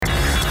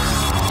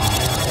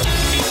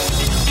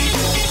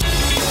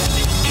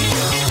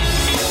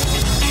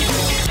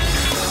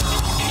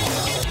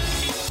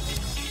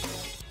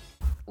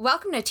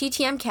Welcome to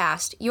TTM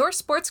Cast, your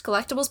sports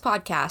collectibles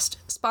podcast,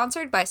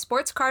 sponsored by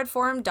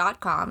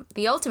SportsCardForum.com,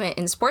 the ultimate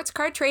in sports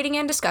card trading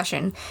and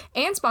discussion,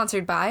 and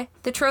sponsored by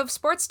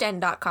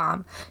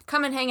TheTroveSportsDen.com.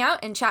 Come and hang out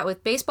and chat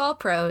with baseball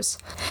pros.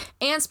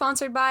 And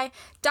sponsored by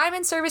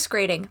Diamond Service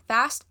Grading,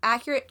 fast,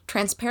 accurate,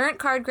 transparent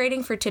card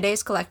grading for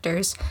today's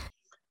collectors.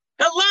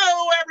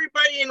 Hello,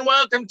 everybody, and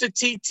welcome to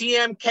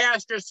TTM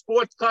Cast, your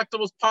sports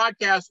collectibles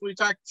podcast. We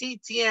talk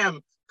TTM,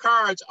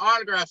 cards,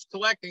 autographs,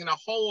 collecting, and a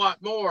whole lot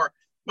more.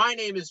 My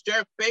name is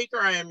Jeff Baker.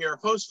 I am your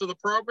host for the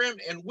program,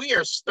 and we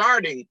are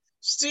starting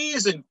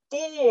season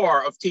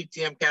 4 of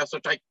TTM Cast,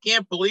 which I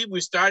can't believe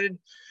we started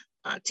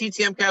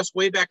TTM Cast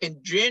way back in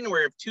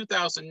January of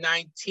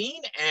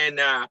 2019, and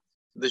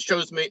the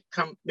show's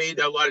made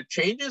a lot of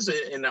changes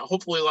and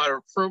hopefully a lot of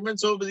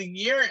improvements over the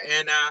year.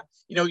 And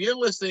you're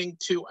listening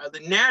to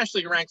the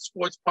nationally ranked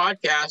sports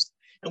podcast.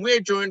 And we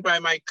are joined by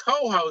my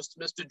co-host,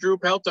 Mr. Drew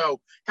Pelto.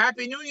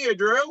 Happy New Year,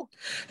 Drew.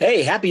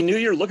 Hey, Happy New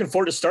Year. Looking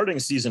forward to starting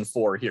season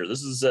 4 here.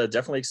 This is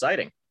definitely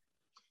exciting.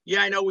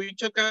 Yeah, I know we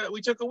took a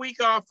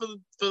week off for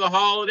the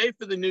holiday,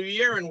 for the new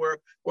year, and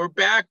we're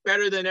back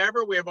better than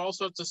ever. We have all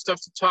sorts of stuff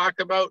to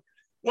talk about.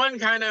 One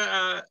kind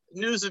of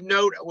news of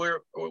note, we're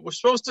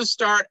supposed to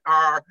start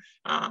our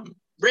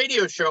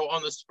radio show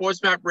on the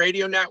SportsMap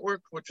Radio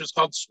Network, which was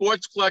called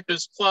Sports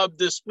Collectors Club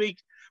this week.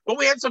 But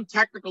we had some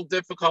technical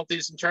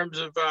difficulties in terms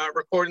of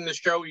recording the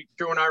show.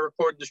 Drew and I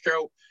recorded the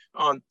show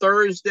on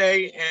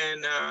Thursday,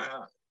 and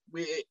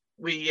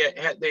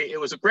it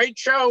was a great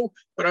show,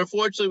 but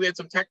unfortunately we had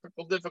some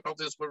technical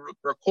difficulties with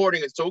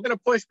recording it. So we're going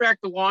to push back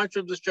the launch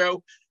of the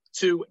show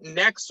to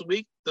next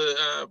week.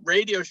 The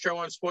radio show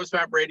on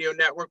SportsMap Radio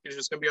Network is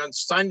just going to be on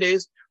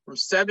Sundays from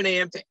 7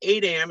 a.m. to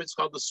 8 a.m. It's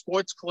called the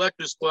Sports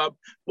Collectors Club.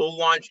 Will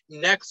launch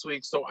next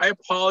week. So I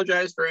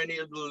apologize for any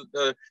of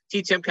the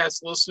TTM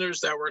Cast listeners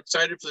that were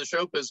excited for the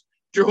show, because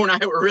Drew and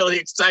I were really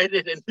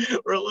excited and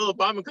we're a little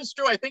bummed because,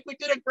 Drew, I think we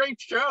did a great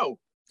show.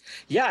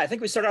 Yeah, I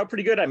think we started out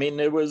pretty good. I mean,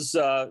 it was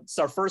it's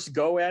our first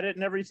go at it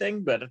and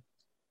everything, but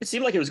it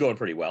seemed like it was going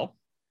pretty well.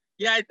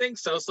 Yeah, I think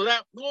so. So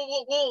that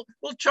we'll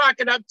chalk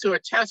it up to a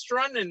test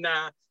run, and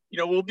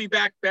we'll be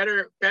back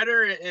better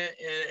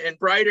and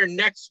brighter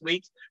next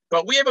week.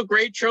 But we have a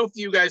great show for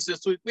you guys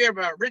this week. We have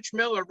Rich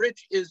Miller.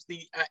 Rich is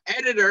the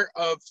editor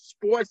of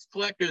Sports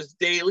Collectors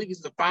Daily.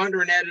 He's the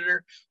founder and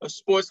editor of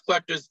Sports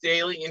Collectors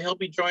Daily, and he'll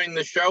be joining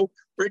the show.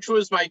 Rich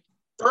was my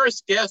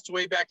first guest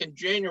way back in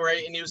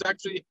January, and he was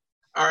actually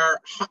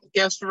our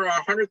guest for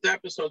our 100th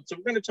episode. So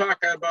we're going to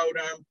talk about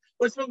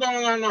what's been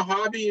going on in the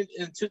hobby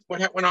and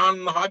what went on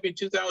in the hobby in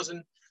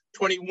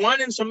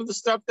 2021, and some of the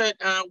stuff that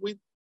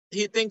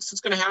he thinks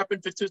is going to happen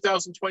for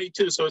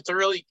 2022. So it's a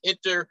really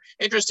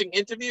interesting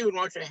interview, and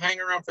I want you to hang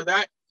around for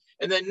that.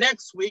 And then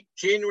next week,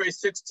 January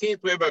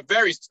 16th, we have a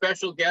very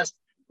special guest.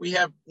 We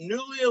have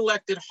newly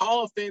elected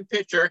Hall of Fame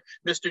pitcher,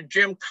 Mr.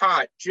 Jim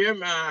Kaat.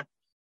 Jim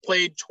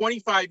played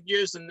 25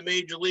 years in the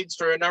major leagues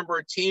for a number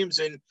of teams,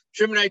 and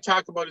Jim and I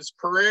talk about his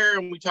career,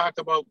 and we talk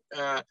about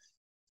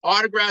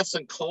autographs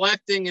and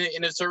collecting,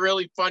 and it's a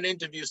really fun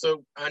interview.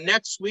 So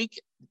next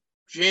week,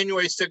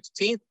 January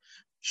 16th,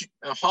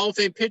 Hall of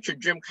Fame pitcher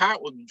Jim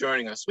Kaat will be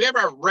joining us. We have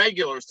our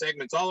regular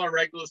segments, all our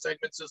regular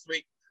segments this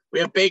week. We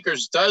have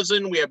Baker's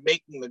Dozen, we have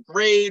Making the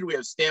Grade, we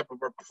have Stamp of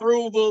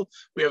Approval,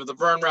 we have the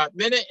Vern Rapp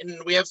Minute,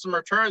 and we have some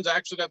returns. I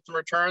actually got some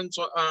returns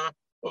over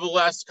the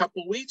last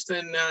couple of weeks,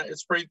 and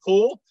it's pretty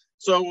cool.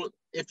 So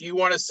if you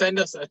want to send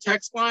us a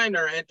text line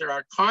or enter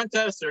our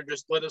contest, or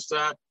just let us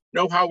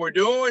know how we're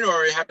doing,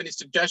 or have any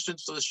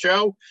suggestions for the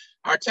show,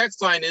 our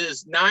text line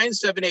is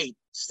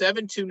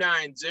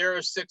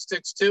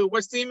 978-729-0662.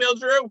 What's the email,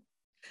 Drew?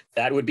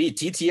 That would be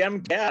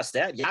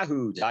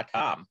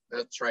ttmcast@yahoo.com.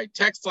 That's right.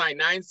 Text line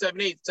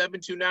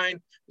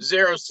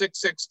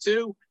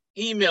 978-729-0662.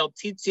 Email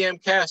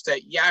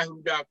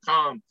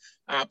ttmcast@yahoo.com.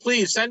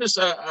 Please send us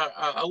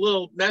a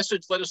little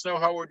message. Let us know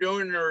how we're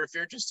doing, or if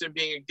you're interested in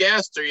being a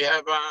guest, or you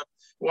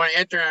want to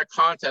enter our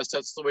contest.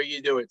 That's the way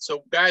you do it.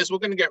 So, guys, we're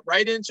going to get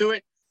right into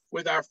it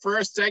with our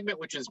first segment,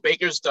 which is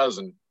Baker's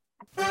Dozen.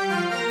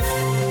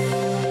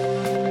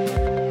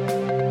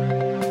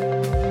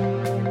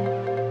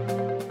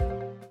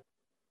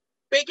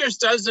 Baker's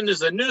Dozen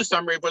is a news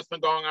summary of what's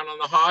been going on in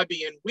the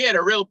hobby, and we had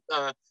a real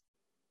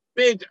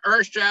big,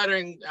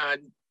 earth-shattering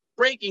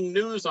breaking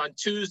news on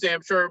Tuesday.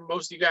 I'm sure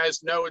most of you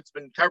guys know it's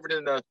been covered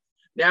in the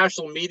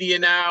national media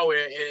now.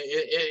 It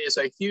is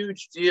a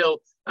huge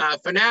deal.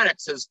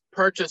 Fanatics has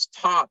purchased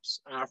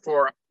Topps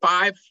for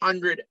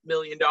 $500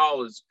 million.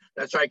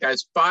 That's right,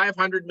 guys,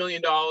 $500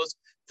 million.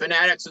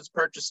 Fanatics has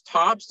purchased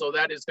Topps, so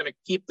that is going to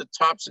keep the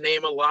Topps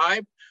name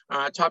alive.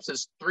 Topps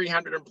has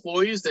 300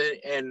 employees,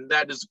 and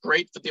that is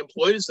great for the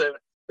employees. That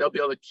they'll be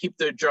able to keep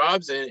their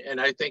jobs, and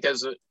I think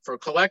for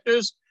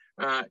collectors,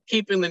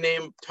 keeping the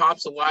name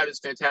Topps alive is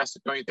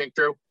fantastic. Don't you think,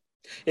 Drew?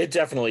 It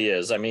definitely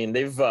is. I mean,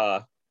 this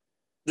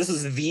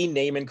is the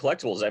name in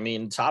collectibles. I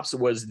mean, Topps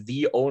was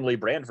the only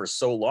brand for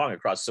so long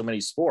across so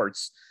many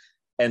sports.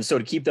 And so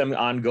to keep them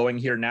ongoing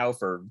here now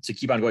to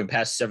keep on going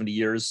past 70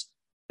 years,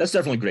 That's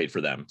definitely great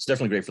for them. It's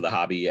definitely great for the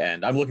hobby,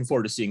 and I'm looking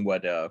forward to seeing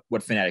what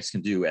Fanatics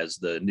can do as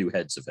the new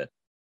heads of it.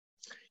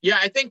 Yeah,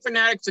 I think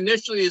Fanatics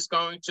initially is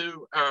going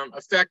to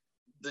affect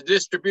the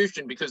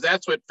distribution, because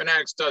that's what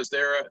Fanatics does.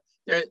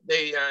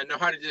 They know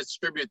how to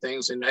distribute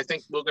things, and I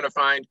think we're going to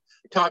find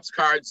Topps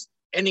cards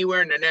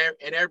anywhere and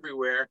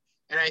everywhere.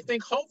 And I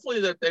think hopefully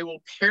that they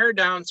will pare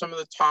down some of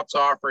the Topps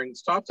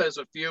offerings. Topps has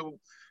a few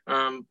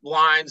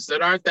lines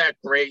that aren't that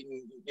great,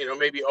 and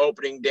maybe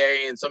opening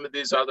day and some of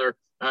these other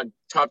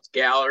Topps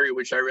Gallery,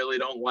 which I really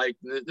don't like.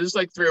 There's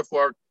like 3 or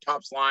 4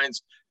 Topps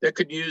lines that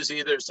could use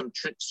either some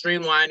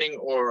streamlining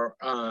or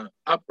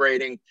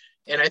upgrading.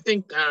 And I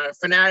think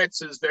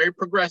Fanatics is very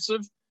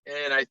progressive,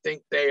 and I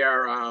think they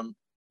are.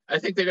 I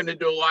think they're going to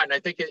do a lot, and I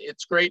think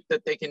it's great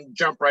that they can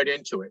jump right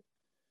into it.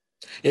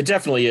 It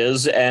definitely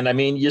is, and I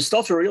mean, you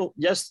still have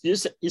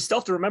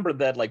to remember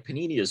that like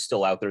Panini is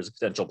still out there as a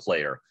potential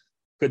player.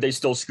 Could they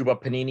still scoop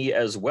up Panini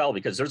as well?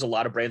 Because there's a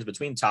lot of brands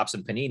between Topps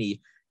and Panini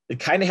that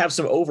kind of have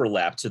some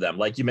overlap to them.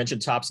 Like you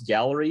mentioned, Topps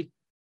Gallery,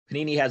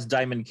 Panini has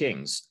Diamond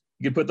Kings.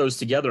 You could put those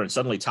together, and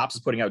suddenly Topps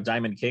is putting out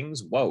Diamond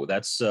Kings. Whoa,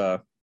 that'd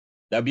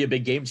be a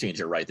big game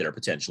changer right there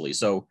potentially.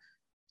 So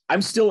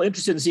I'm still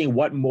interested in seeing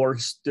what more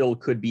still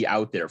could be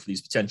out there for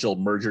these potential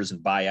mergers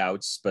and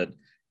buyouts, but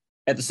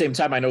at the same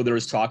time, I know there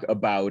was talk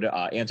about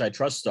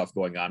antitrust stuff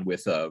going on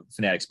with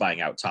Fanatics buying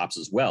out Topps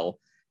as well,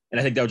 and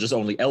I think that would just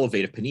only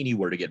elevate if Panini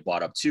were to get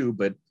bought up too.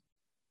 But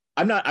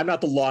I'm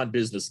not the law and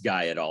business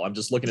guy at all. I'm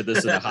just looking at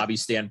this in a hobby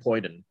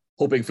standpoint and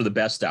hoping for the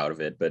best out of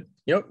it. But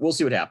we'll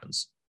see what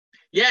happens.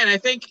 Yeah, and I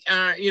think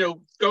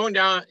going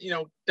down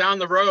down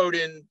the road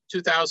in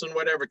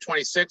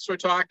 2026, we're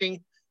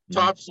talking.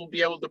 Topps will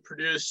be able to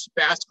produce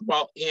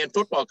basketball and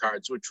football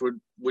cards, which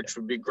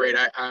would be great.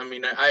 I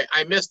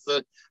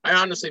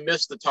honestly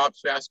miss the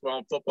Topps basketball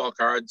and football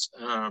cards.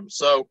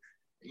 So,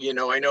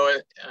 I know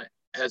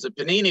as a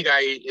Panini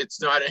guy,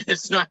 it's not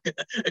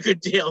a good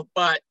deal,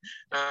 but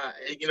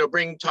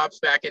bringing Topps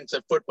back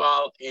into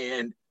football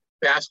and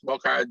basketball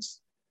cards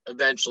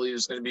eventually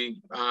is going to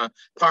be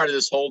part of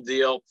this whole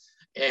deal.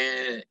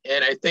 And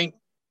I think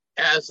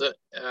as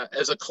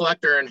a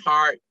collector in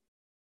heart,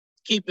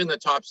 keeping the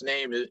Topps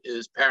name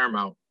is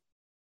paramount.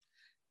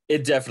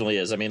 It definitely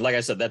is. I mean, like I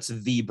said, that's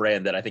the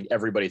brand that I think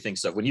everybody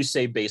thinks of. When you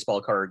say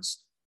baseball cards,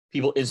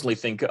 people instantly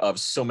think of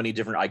so many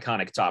different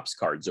iconic Topps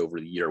cards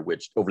over the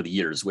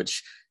years,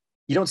 which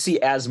you don't see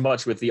as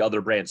much with the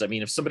other brands. I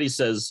mean, if somebody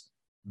says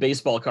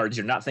baseball cards,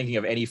 you're not thinking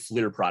of any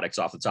Fleer products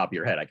off the top of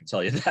your head. I can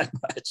tell you that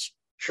much.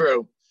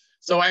 True.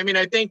 So, I mean,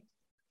 I think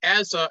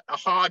as a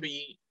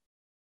hobby,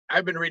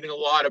 I've been reading a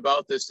lot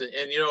about this, and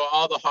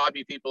all the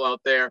hobby people out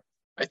there,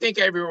 I think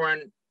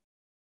everyone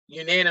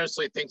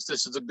unanimously thinks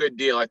this is a good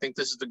deal. I think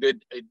this is a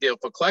good deal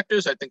for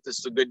collectors. I think this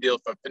is a good deal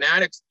for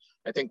Fanatics.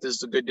 I think this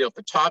is a good deal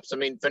for Topps. I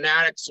mean,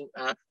 Fanatics,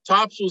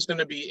 Topps was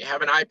going to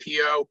have an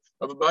IPO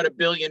of about $1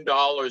 billion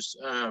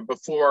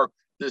before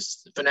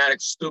this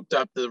Fanatics scooped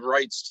up the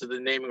rights to the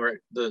naming right,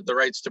 the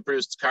rights to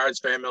produce cards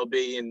for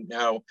MLB and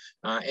now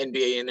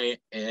NBA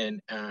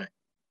and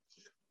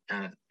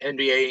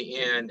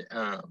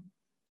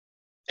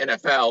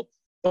NFL.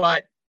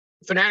 But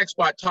Fanatics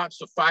bought Topps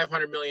for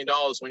 $500 million.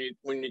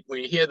 When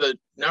you hear the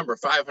number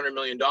 $500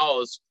 million,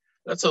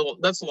 that's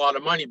a lot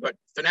of money. But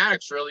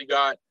Fanatics really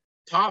got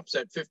Topps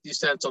at 50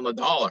 cents on the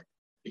dollar,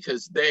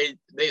 because they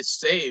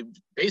saved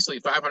basically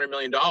 $500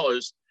 million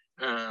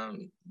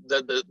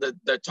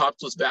that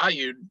Topps was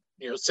valued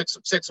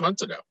 6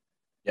 months ago.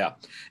 Yeah.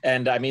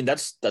 And I mean,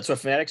 that's what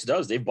Fanatics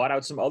does. They've bought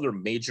out some other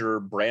major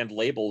brand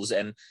labels,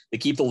 and they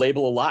keep the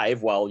label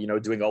alive while,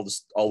 doing all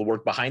the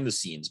work behind the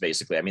scenes,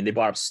 basically. I mean, they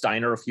bought up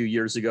Steiner a few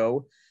years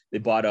ago. They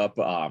bought up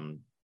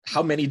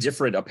how many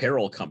different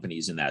apparel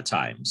companies in that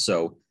time.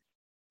 So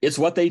it's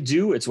what they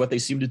do. It's what they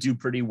seem to do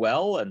pretty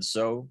well. And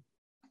so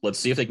let's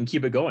see if they can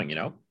keep it going,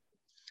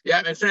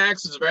 Yeah. And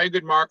Fanatics is a very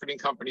good marketing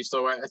company.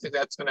 So I think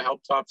that's going to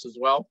help Topps as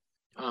well.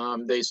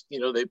 They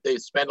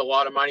spend a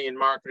lot of money in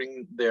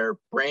marketing their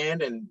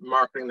brand and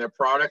marketing their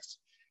products.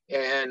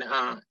 And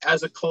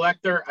as a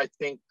collector, I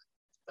think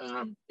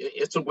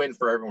it's a win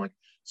for everyone.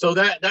 So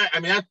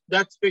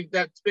that's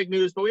big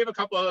news. But we have a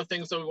couple other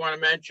things that we want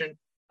to mention.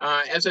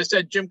 As I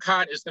said, Jim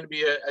Kaat is going to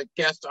be a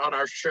guest on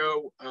our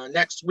show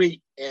next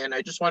week. And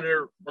I just wanted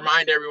to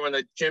remind everyone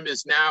that Jim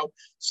is now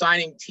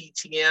signing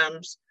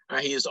TTMs.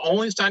 He is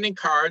only signing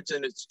cards,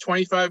 and it's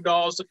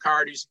 $25 a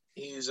card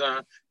he's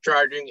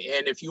charging.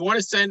 And if you want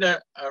to send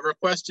a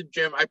request to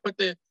Jim, I put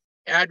the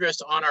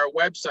address on our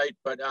website,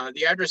 but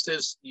the address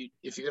is,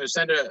 if you're going to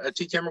send a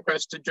TTM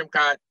request to Jim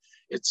Kaat,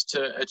 it's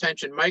to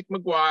attention Mike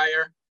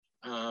McGuire,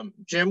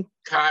 Jim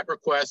Kaat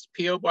request,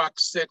 P.O.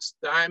 Box 6,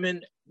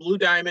 Blue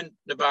Diamond,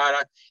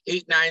 Nevada,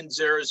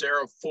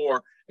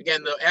 89004.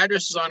 Again, the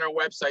address is on our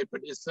website,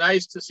 but it's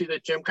nice to see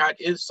that Jim Kaat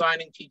is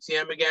signing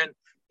TTM again.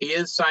 He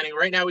is signing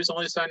right now. He's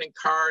only signing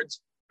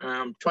cards,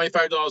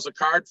 $25 a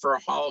card for a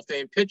Hall of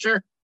Fame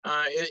pitcher.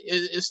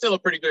 It's still a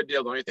pretty good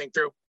deal, don't you think,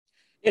 Drew?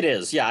 It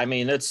is. Yeah. I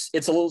mean, it's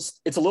a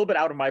little bit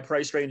out of my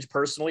price range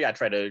personally. I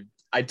try to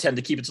I tend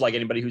to keep it to like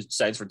anybody who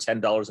signs for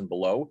 $10 and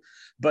below.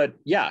 But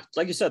yeah,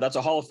 like you said, that's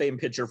a Hall of Fame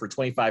pitcher for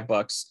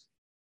 $25.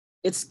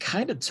 It's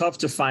kind of tough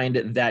to find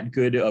that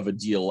good of a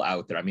deal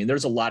out there. I mean,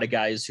 there's a lot of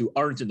guys who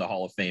aren't in the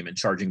Hall of Fame and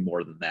charging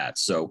more than that.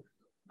 So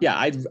yeah,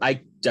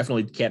 I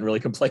definitely can't really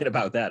complain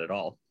about that at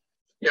all.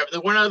 Yeah,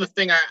 the one other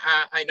thing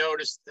I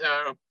noticed,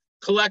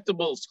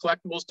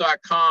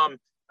 collectibles.com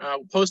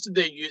posted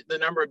the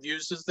number of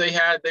uses they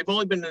had. They've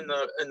only been in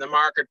the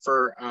market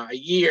for a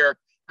year.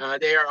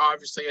 They are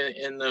obviously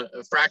in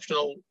the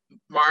fractional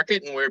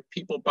market, and where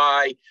people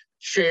buy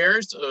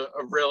shares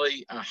of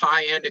really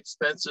high-end,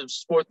 expensive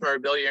sports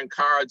memorabilia and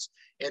cards,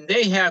 and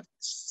they have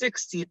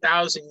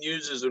 60,000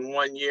 users in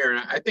 1 year. And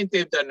I think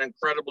they've done an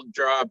incredible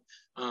job,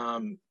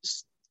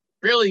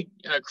 really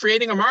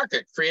creating a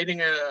market,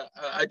 creating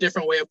a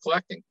different way of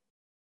collecting.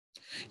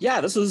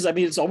 Yeah,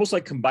 it's almost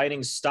like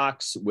combining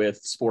stocks with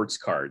sports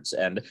cards.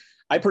 And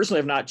I personally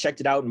have not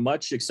checked it out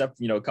much,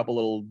 except, a couple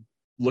little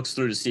looks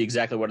through to see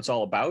exactly what it's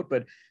all about.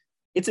 But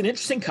it's an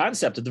interesting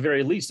concept at the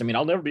very least. I mean,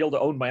 I'll never be able to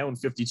own my own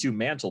 52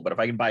 mantle, but if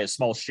I can buy a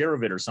small share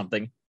of it or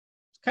something,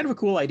 it's kind of a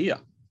cool idea.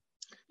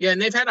 Yeah,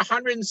 and they've had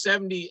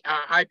 170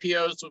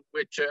 IPOs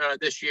which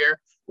this year,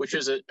 which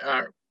is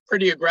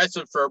pretty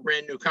aggressive for a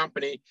brand new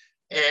company.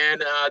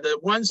 And the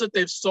ones that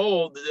they've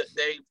sold,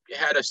 they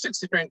had a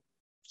 60%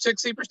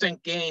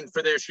 gain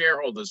for their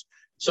shareholders.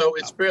 So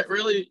it's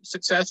really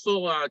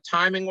successful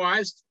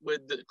timing-wise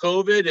with the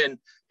COVID and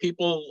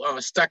people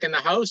stuck in the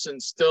house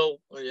and still,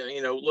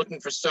 looking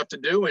for stuff to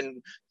do.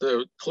 And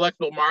the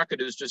collectible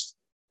market is just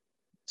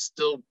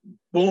still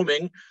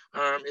booming.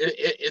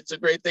 It's a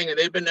great thing, and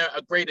they've been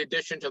a great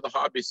addition to the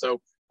hobby.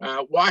 So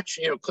watch,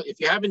 if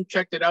you haven't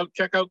checked it out,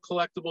 check out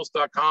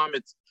collectibles.com.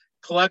 It's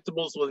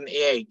collectibles with an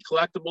A,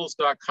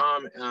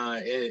 collectibles.com.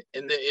 And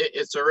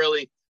it's a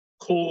really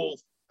cool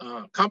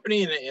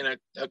company and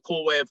a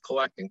cool way of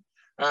collecting.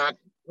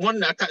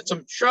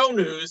 Some show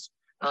news.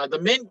 The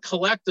Mint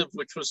Collective,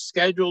 which was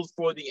scheduled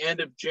for the end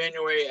of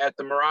January at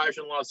the Mirage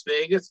in Las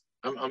Vegas.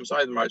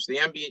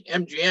 The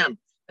MGM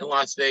in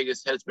Las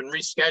Vegas has been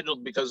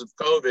rescheduled because of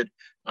COVID.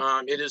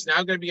 It is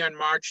now going to be on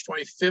March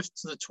 25th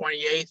to the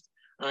 28th.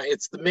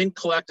 It's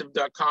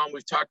themintcollective.com.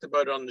 We've talked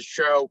about it on the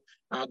show.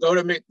 Go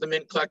to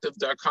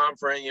themintcollective.com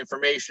for any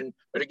information.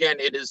 But again,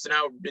 it has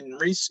now been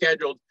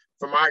rescheduled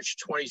for March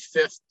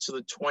 25th to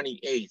the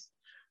 28th.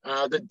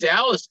 The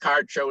Dallas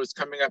Card Show is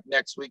coming up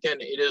next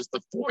weekend. It is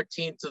the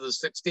 14th to the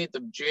 16th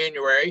of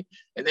January,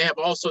 and they have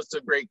all sorts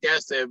of great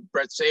guests. They have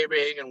Brett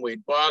Saberhagen,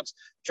 Wade Boggs,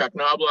 Chuck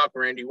Knobloch,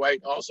 Randy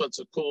White, all sorts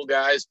of cool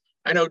guys.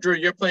 I know, Drew,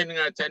 you're planning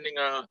on attending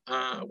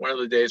one of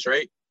the days,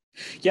 right?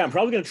 Yeah, I'm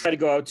probably going to try to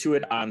go out to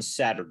it on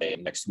Saturday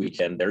next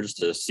weekend there just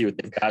to see what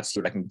they've got, see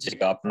what I can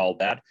dig up and all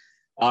that.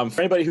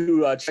 For anybody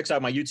who checks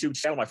out my YouTube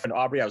channel, my friend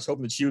Aubrey, I was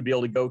hoping that she would be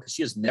able to go because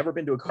she has never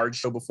been to a card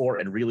show before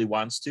and really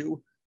wants to.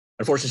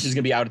 Unfortunately, she's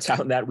going to be out of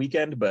town that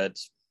weekend, but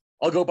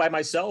I'll go by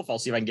myself. I'll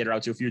see if I can get her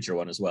out to a future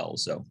one as well.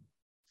 So,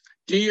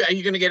 are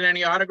you going to get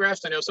any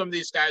autographs? I know some of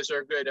these guys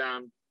are good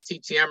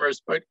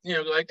TTMers, but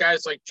like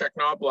guys like Chuck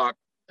Knobloch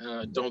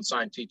don't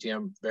sign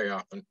TTM very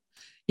often.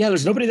 Yeah,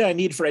 there's nobody that I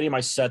need for any of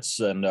my sets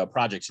and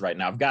projects right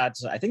now.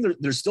 I think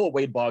there's still a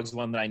Wade Boggs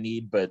one that I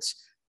need, but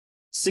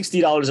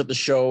 $60 at the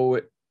show,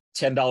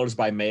 $10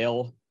 by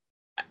mail.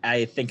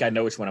 I think I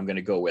know which one I'm going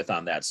to go with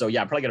on that. So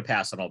yeah, I'm probably going to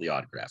pass on all the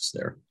autographs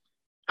there.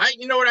 I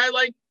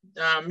like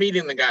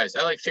meeting the guys.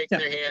 I like shaking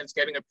their hands,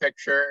 getting a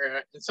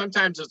picture, and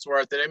sometimes it's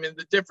worth it. I mean,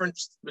 the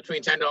difference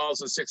between $10 and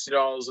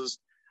 $60 is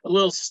a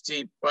little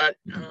steep, but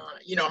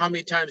how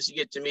many times you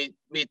get to meet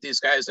these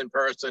guys in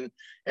person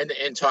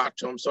and talk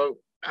to them. So,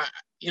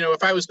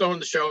 if I was going to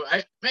the show,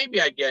 I'd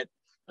get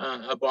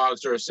a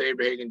Boggs or a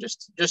Saberhagen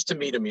just to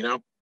meet them.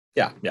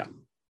 Yeah.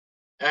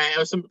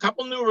 Some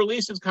couple new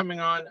releases coming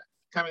out.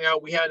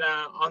 We had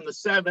on the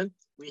 7th,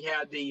 we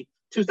had the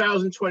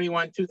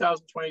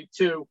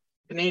 2021-2022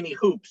 Panini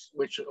Hoops,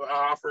 which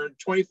offered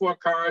 24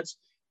 cards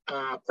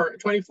per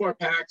 24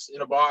 packs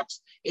in a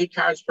box, 8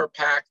 cards per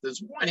pack.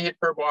 There's 1 hit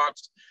per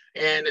box,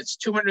 and it's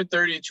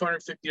 $230 to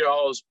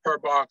 $250 per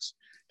box.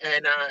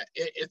 And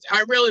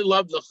I really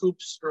love the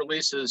Hoops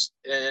releases,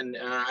 and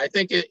I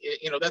think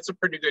that's a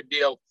pretty good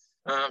deal.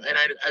 And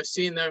I've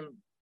seen them;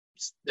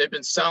 they've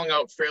been selling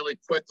out fairly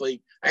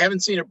quickly. I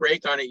haven't seen a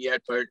break on it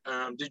yet, but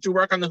did you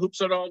work on the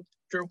Hoops at all,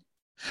 Drew?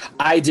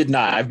 I did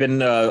not. I've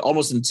been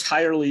almost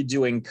entirely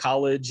doing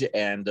college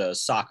and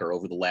soccer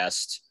over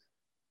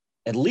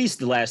at least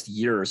the last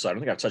year or so. I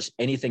don't think I've touched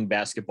anything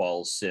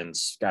basketball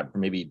since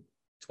maybe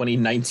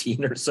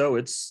 2019 or so.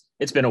 It's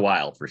been a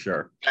while for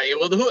sure.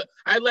 Well,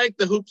 I like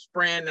the Hoops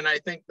brand, and I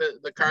think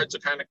the cards are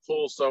kind of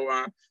cool.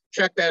 So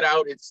check that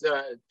out. It's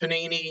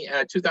Panini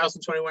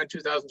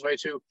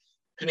 2021-2022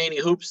 Panini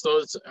Hoops.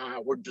 Those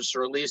were just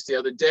released the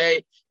other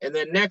day. And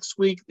then next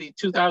week, the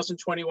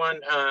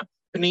 2021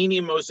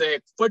 Panini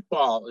Mosaic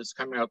Football is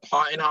coming out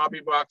in hobby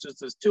boxes.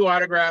 There's 2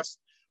 autographs,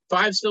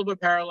 5 silver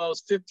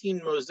parallels,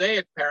 15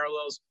 mosaic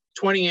parallels,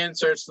 20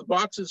 inserts. The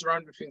boxes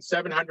run between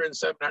 $700 and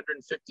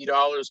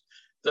 $750.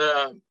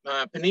 The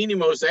Panini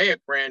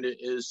Mosaic brand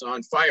is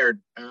on fire.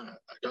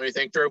 Don't you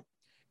think, Drew?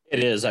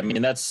 It is. I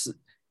mean,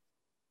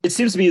 it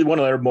seems to be one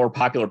of their more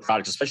popular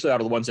products, especially out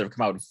of the ones that have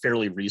come out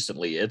fairly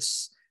recently.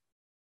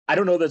 I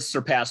don't know that it's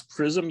surpassed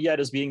Prism yet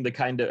as being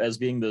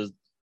the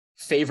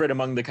favorite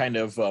among the kind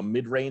of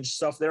mid-range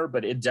stuff there,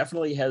 but it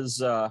definitely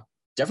has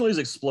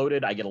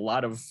exploded. I get a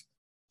lot of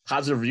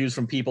positive reviews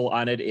from people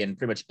on it in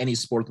pretty much any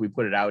sport we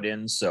put it out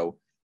in. So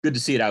good to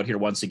see it out here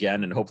once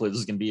again. And hopefully this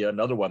is going to be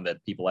another one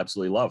that people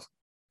absolutely love.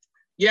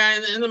 Yeah,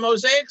 and the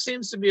Mosaic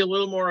seems to be a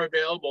little more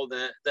available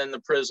than the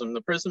Prism.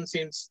 The Prism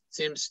seems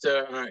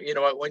to,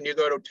 when you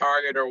go to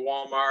Target or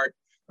Walmart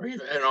or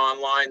even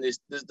online,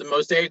 the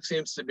Mosaic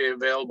seems to be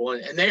available,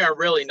 and they are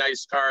really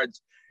nice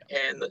cards.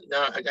 And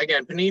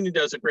again, Panini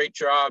does a great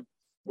job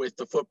with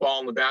the football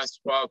and the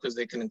basketball because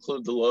they can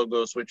include the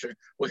logos, which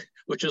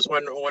is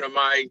one of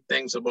my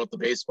things about the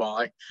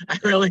baseball. I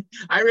really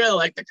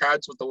like the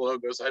cards with the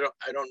logos. I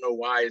don't know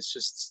why. It's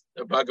just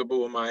a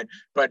bugaboo of mine.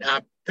 But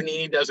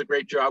Panini does a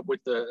great job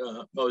with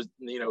the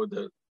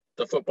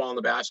football and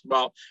the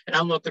basketball, and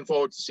I'm looking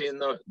forward to seeing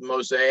the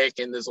Mosaic.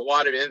 And there's a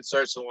lot of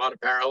inserts and a lot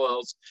of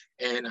parallels,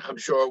 and I'm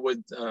sure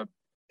with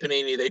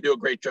Panini, they do a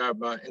great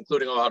job,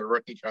 including a lot of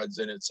rookie cards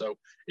in it. So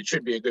it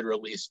should be a good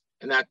release.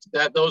 And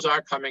those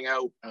are coming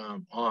out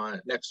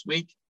on next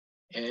week.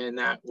 And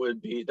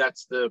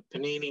that's the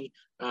Panini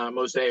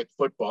Mosaic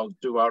Football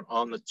due out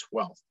on the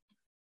 12th.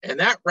 And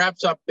that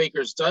wraps up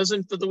Baker's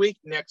Dozen for the week.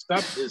 Next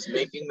up is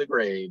Making the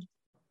Grade.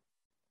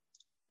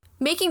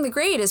 Making the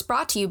Grade is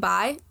brought to you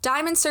by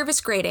Diamond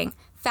Service Grading.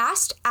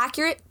 Fast,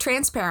 accurate,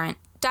 transparent.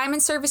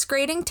 Diamond Service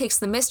Grading takes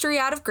the mystery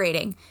out of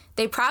grading.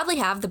 They proudly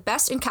have the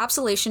best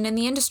encapsulation in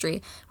the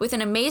industry, with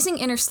an amazing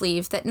inner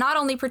sleeve that not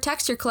only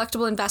protects your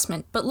collectible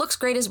investment, but looks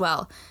great as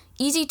well.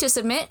 Easy to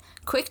submit,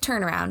 quick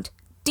turnaround.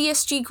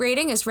 DSG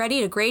Grading is ready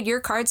to grade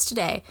your cards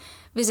today.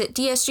 Visit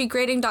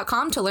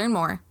dsggrading.com to learn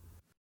more.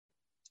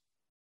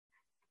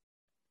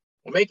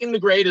 Well, Making the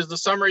Grade is the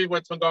summary of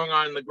what's been going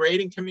on in the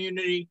grading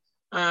community.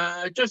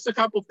 Just a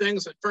couple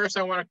things. At first,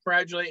 I want to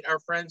congratulate our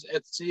friends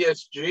at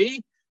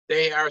CSG.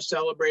 They are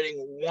celebrating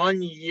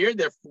 1 year,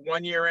 their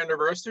 1 year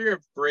anniversary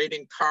of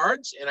grading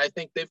cards. And I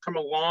think they've come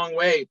a long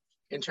way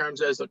in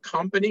terms as a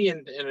company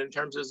and in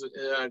terms of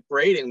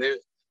grading.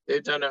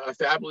 They've done a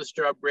fabulous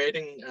job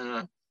grading,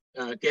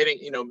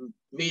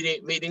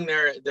 meeting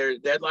their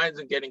deadlines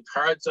and getting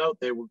cards out.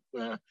 They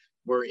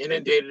were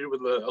inundated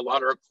with a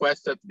lot of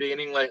requests at the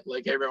beginning,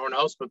 like everyone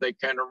else, but they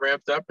kind of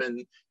ramped up and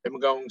they've been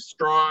going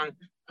strong.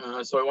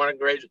 So I want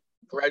to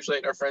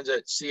congratulate our friends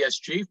at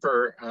CSG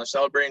for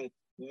celebrating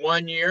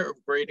 1 year of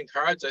grading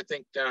cards. I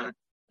think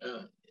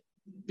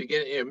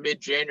beginning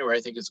mid-January,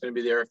 I think it's going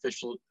to be their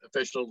official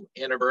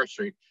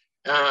anniversary.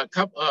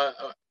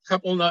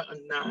 Couple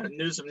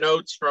news of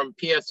notes from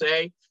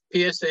PSA.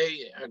 PSA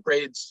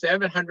graded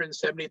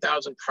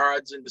 770,000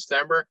 cards in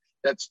December.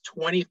 That's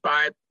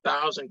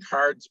 25,000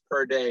 cards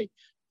per day.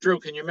 Drew,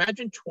 can you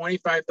imagine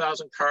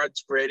 25,000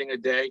 cards grading a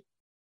day?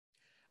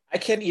 I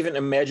can't even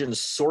imagine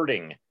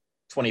sorting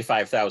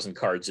 25,000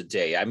 cards a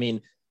day. I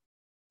mean,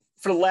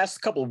 for the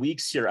last couple of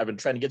weeks here, I've been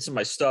trying to get some of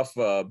my stuff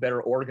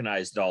better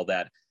organized and all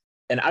that.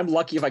 And I'm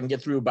lucky if I can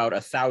get through about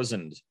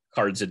 1,000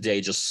 cards a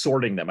day, just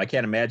sorting them. I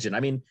can't imagine. I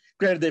mean,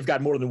 granted, they've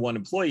got more than one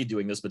employee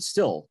doing this, but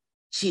still,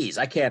 geez,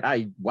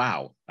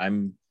 wow.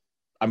 I'm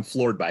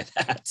floored by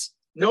that.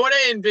 Know what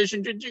I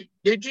envisioned?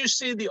 Did you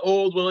see the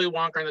old Willy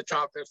Wonka and the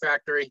Chocolate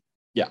Factory?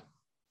 Yeah.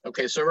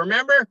 Okay, so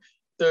remember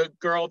the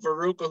girl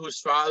Veruca, whose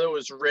father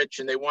was rich,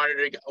 and they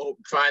wanted to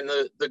find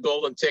the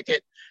golden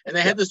ticket, and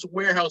they had this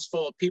warehouse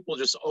full of people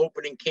just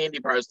opening candy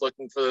bars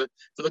looking for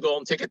the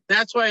golden ticket.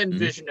 That's why I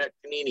envisioned at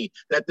Panini,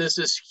 that there's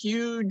this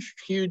huge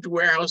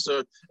warehouse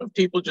of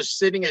people just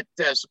sitting at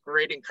desks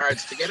grading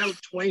cards. To get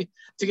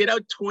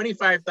out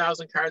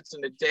 25,000 cards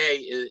in a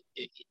day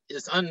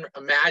is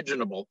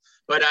unimaginable.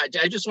 But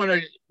I just want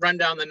to run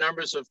down the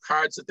numbers of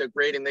cards that they're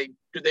grading. They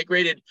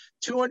graded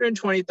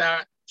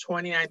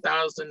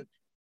 229,000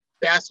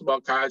 basketball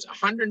cards,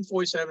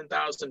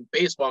 147,000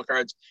 baseball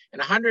cards,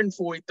 and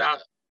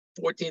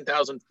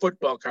 114,000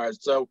 football cards.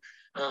 So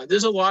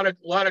there's a lot of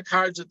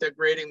cards that they're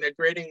grading. They're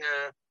grading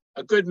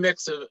a good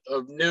mix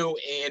of new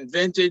and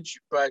vintage,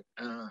 but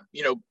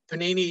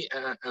Panini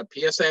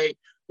PSA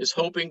is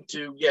hoping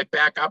to get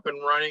back up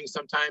and running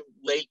sometime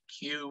late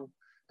Q1,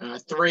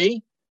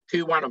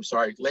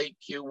 late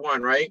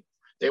Q1, right?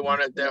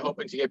 They're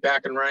hoping to get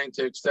back and running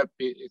to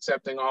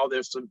accepting all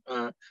their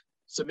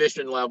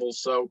submission levels.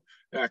 So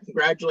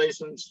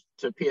congratulations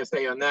to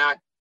PSA on that.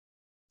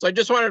 So I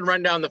just wanted to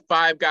run down the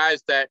 5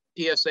 guys that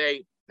PSA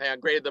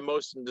graded the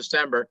most in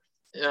December.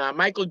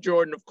 Michael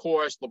Jordan, of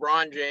course,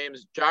 LeBron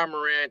James, Ja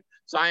Morant,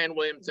 Zion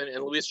Williamson,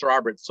 and Luis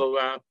Roberts. So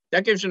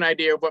that gives you an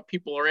idea of what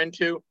people are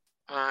into.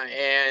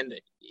 And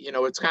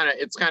it's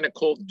kind of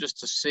cool just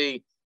to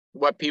see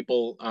what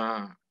people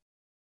are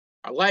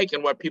like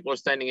and what people are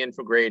sending in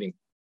for grading.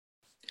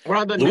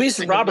 Luis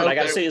Robert, I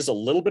got to say, is a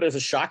little bit of a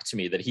shock to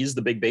me that he's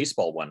the big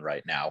baseball one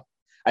right now.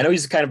 I know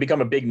he's kind of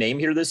become a big name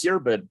here this year,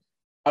 but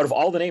out of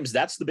all the names,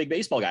 that's the big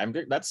baseball guy.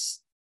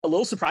 That's a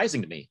little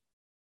surprising to me.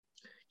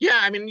 Yeah,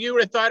 I mean, you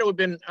would have thought it would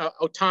have been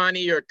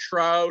Ohtani or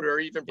Trout or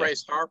even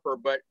Bryce Harper,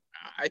 but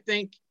I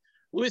think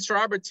Luis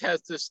Roberts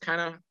has this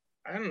kind of,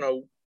 I don't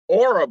know,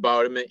 aura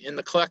about him in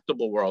the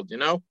collectible world, you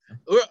know,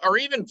 or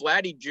even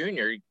Vladdy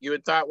Jr. You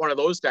would thought one of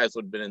those guys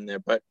would have been in there,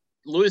 but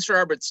Luis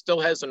Roberts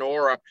still has an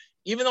aura,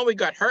 even though he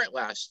got hurt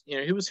last, you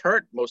know, he was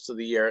hurt most of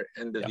the year,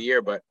 end of the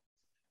year, but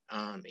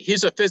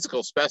he's a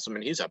physical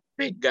specimen. He's a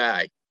big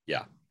guy.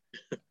 Yeah.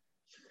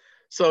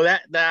 So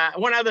that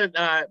one other,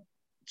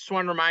 just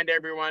want to remind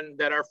everyone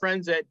that our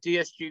friends at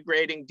DSG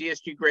Grading,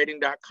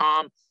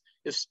 dsggrading.com,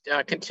 is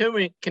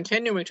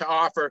continuing to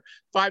offer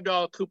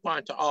 $5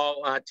 coupon to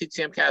all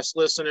TTMcast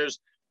listeners.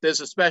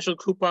 There's a special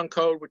coupon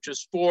code, which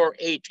is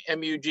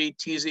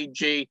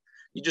 4HMUGTZG.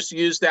 You just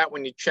use that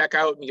when you check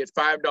out and you get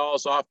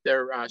 $5 off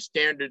their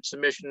standard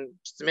submission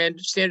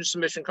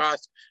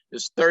cost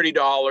is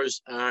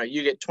 $30.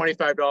 You get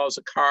 $25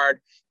 a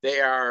card.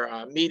 They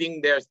are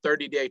meeting their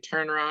 30-day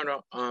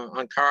turnaround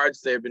on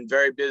cards. They've been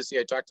very busy.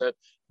 I talked to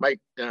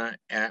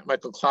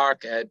Michael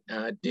Clark at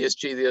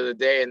DSG the other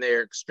day, and they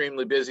are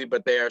extremely busy,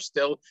 but they are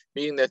still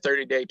meeting their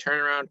 30-day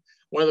turnaround.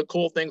 One of the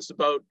cool things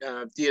about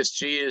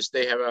DSG is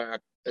they have a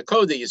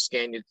code that you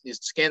scan. You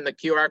scan the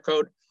QR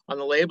code on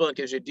the label, and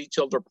it gives you a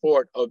detailed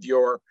report of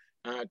your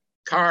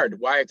card,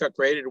 why it got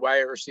graded, why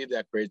it received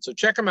that grade. So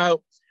check them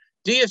out,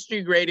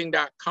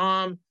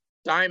 dsggrading.com,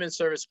 Diamond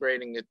Service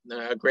Grading,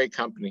 a great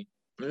company.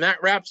 And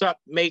that wraps up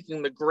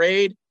Making the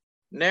Grade.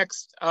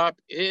 Next up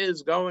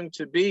is going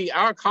to be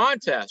our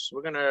contest.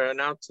 We're going to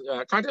announce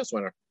a contest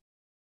winner.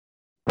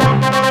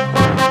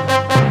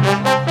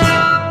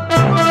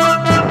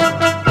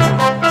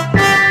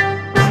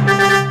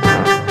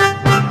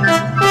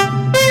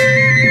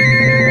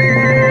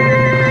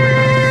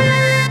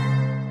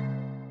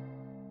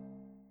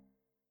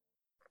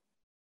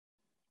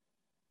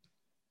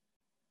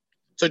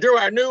 So Drew,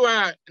 our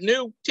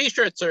new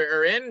T-shirts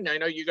are in. I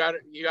know you got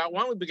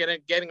one. We've been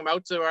getting them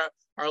out to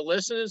our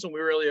listeners, and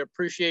we really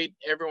appreciate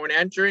everyone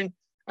entering.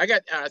 I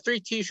got 3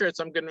 T-shirts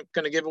I'm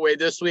gonna give away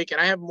this week, and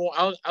I have more.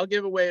 I'll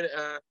give away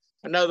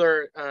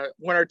another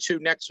 1 or 2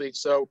 next week.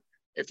 So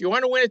if you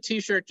want to win a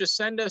T-shirt, just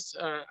send us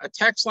a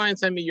text line.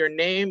 Send me your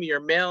name,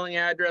 your mailing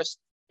address,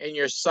 and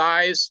your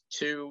size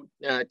to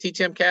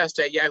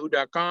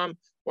ttmcast@yahoo.com,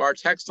 or our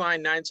text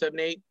line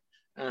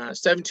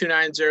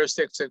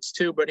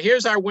 978-729-0662. But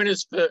here's our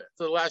winners for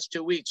the last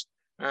 2 weeks.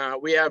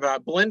 We have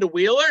Belinda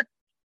Wheeler,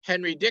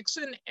 Henry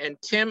Dixon, and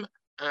Tim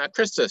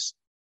Christus.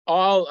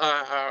 All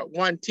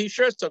won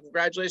T-shirts. So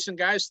congratulations,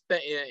 guys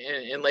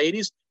and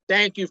ladies.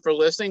 Thank you for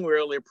listening. We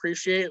really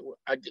appreciate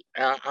it.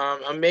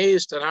 I'm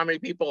amazed at how many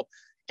people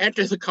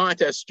enter the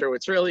contest, Drew.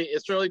 It's really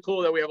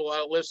cool that we have a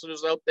lot of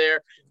listeners out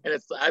there, and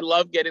I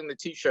love getting the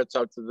T-shirts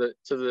out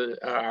to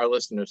our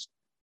listeners.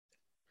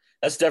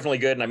 That's definitely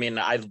good. And I mean,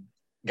 I've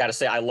got to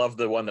say, I love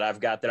the one that I've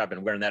got there. I've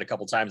been wearing that a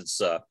couple of times.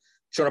 It's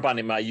shown up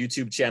on my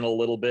YouTube channel a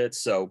little bit.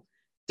 So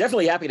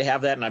definitely happy to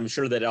have that. And I'm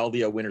sure that all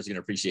the winners are going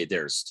to appreciate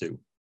theirs too.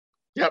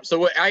 Yep.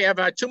 So I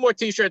have 2 more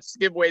T-shirts to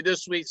give away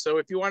this week. So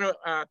if you want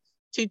a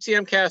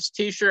TTMcast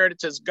T-shirt, it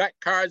says Gut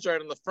Cards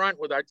right on the front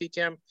with our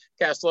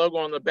TTMcast logo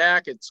on the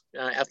back. It's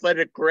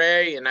athletic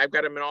gray, and I've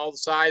got them in all the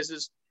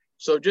sizes.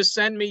 So just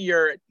send me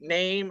your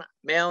name,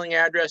 mailing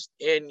address,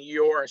 and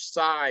your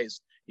size.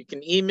 You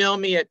can email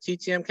me at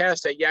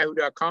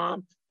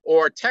ttmcast@yahoo.com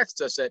or text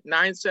us at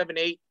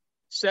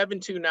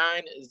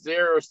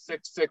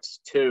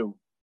 978-729-0662.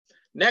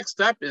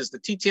 Next up is the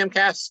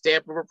TTMcast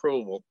stamp of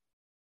approval.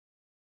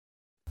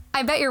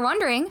 I bet you're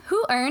wondering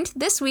who earned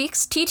this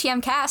week's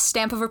TTMcast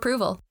stamp of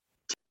approval.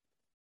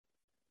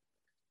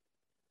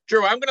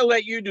 Drew, I'm going to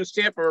let you do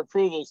stamp of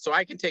approval so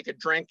I can take a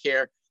drink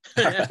here.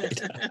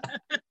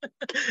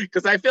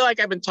 Because I feel like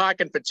I've been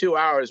talking for 2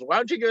 hours. Why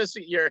don't you give us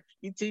your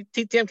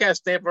TTMcast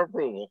stamp of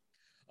approval?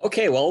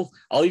 Okay, well,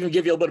 I'll even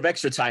give you a little bit of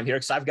extra time here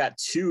because I've got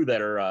 2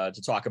 that are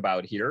to talk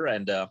about here.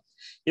 And,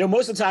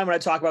 most of the time when I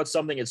talk about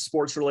something, it's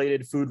sports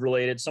related, food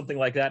related, something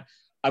like that.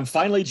 I'm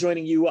finally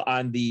joining you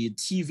on the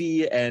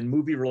TV and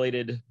movie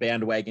related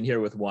bandwagon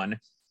here with one.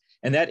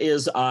 And that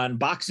is on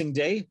Boxing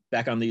Day,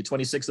 back on the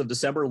 26th of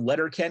December,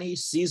 Letterkenny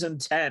Season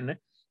 10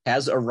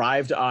 has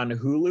arrived on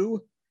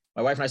Hulu.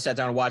 My wife and I sat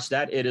down and watched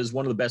that. It is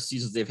one of the best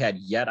seasons they've had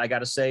yet, I got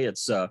to say.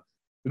 It's the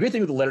great thing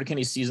with the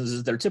Letterkenny seasons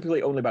is they're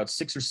typically only about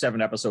 6 or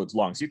 7 episodes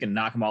long, so you can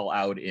knock them all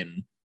out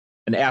in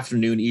an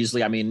afternoon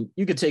easily. I mean,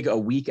 you could take a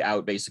week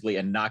out basically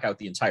and knock out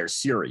the entire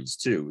series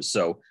too.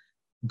 So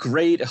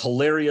great,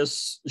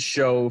 hilarious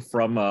show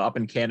from up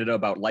in Canada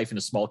about life in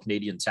a small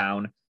Canadian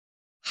town.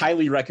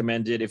 Highly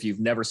recommended if you've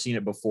never seen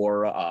it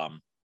before. If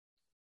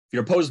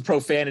you're opposed to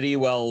profanity,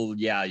 well,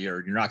 yeah,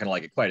 you're not going to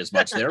like it quite as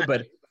much there,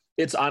 but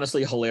it's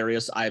honestly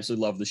hilarious. I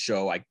absolutely love the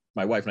show.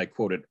 My wife and I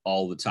quote it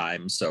all the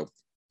time. So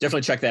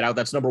definitely check that out.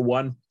 That's number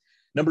 1.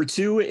 Number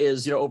 2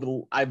 is,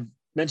 I've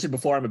mentioned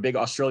before, I'm a big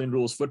Australian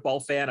rules football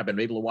fan. I've been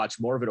able to watch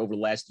more of it over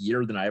the last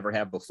year than I ever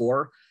have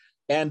before.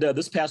 And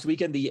this past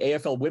weekend, the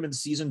AFL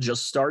women's season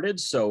just started.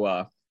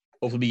 So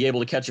hopefully be able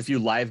to catch a few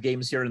live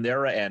games here and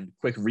there and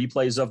quick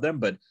replays of them.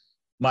 But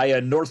my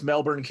North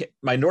Melbourne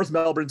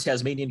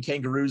Tasmanian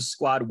Kangaroos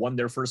squad won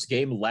their first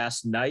game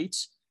last night.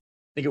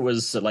 think it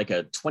was like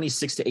a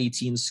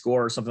 26-18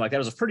 score or something like that.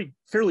 It was a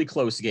fairly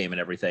close game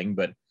and everything,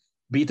 but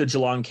beat the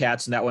Geelong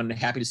Cats in that one.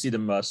 Happy to see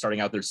them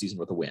starting out their season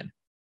with a win.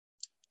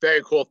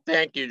 Very cool.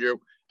 Thank you, Drew.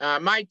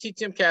 My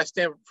TTM Cast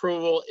stamp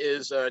approval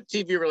is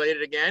TV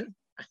related again,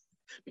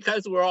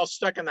 because we're all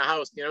stuck in the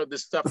house.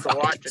 This stuff to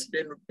watch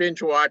and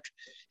binge watch,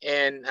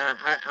 and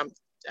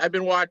I've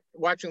been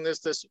watching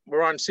this.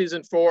 We're on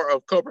season 4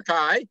 of Cobra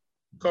Kai.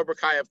 Cobra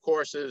Kai, of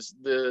course, is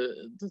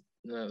the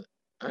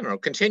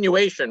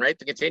continuation, right?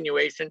 The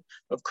continuation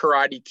of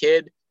Karate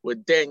Kid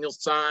with Daniel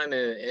San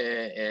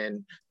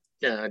and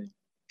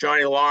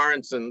Johnny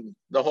Lawrence and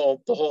the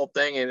whole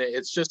thing. And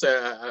it's just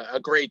a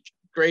great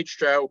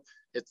show.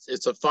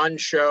 It's a fun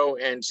show.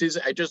 And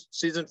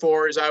season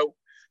 4 is out.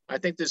 I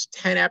think there's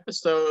 10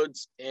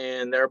 episodes,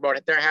 and they're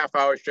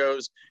half-hour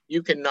shows.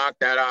 You can knock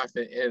that off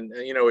in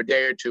a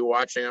day or two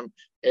watching them.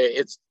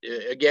 It's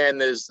again,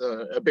 there's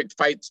a big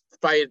fight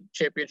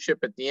championship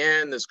at the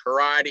end. There's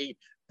karate.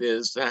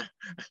 There's a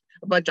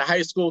bunch of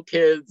high school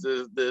kids.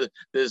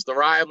 There's the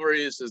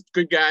rivalries. There's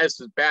good guys.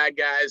 There's bad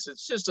guys.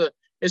 It's just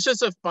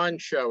a fun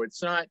show.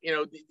 It's not,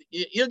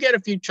 you'll get a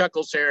few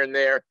chuckles here and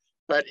there,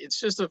 but it's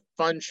just a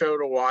fun show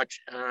to watch.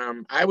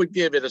 I would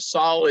give it a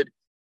solid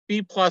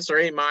B+ or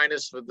A-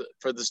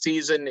 for the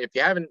season. If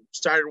you haven't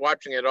started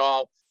watching it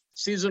all,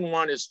 season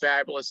 1 is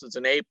fabulous. It's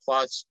an A+.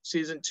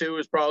 Season 2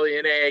 is probably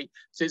an A.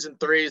 Season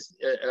 3 is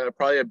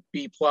probably a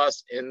B+,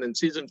 and then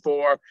season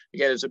 4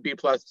 again is a B+,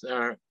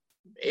 A-.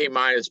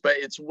 But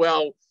it's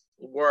well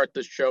worth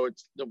the show.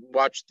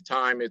 Watch the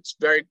time. It's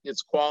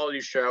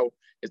quality show.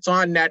 It's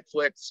on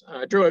Netflix.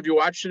 Drew, have you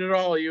watched it at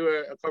all? Are you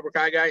a Cobra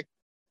Kai guy?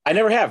 I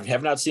never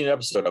have not seen an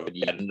episode of it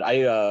yet. And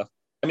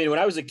I mean, when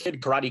I was a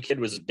kid, Karate Kid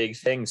was a big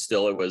thing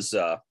still. It was,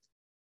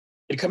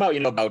 it'd come out,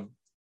 about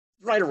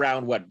right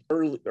around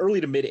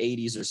early to mid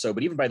 80s or so,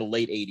 but even by the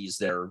late 80s,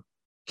 their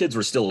kids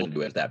were still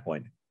into it at that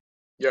point.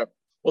 Yeah.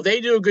 Well,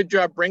 they do a good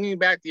job bringing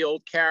back the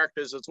old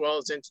characters as well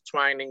as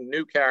intertwining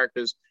new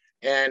characters.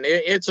 And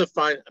it's a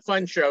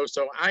fun show.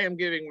 So I am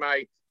giving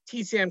my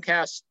TCM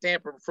Cast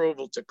stamp of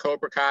approval to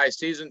Cobra Kai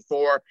season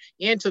 4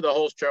 and to the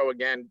whole show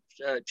again.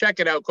 Check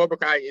it out. Cobra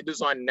Kai, it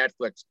is on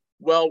Netflix.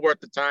 Well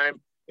worth the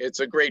time. It's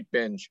a great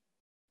binge.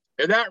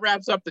 And that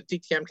wraps up the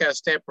TTM Cast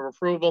stamp of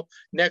approval.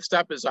 Next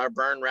up is our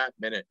Vern Rapp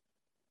Minute.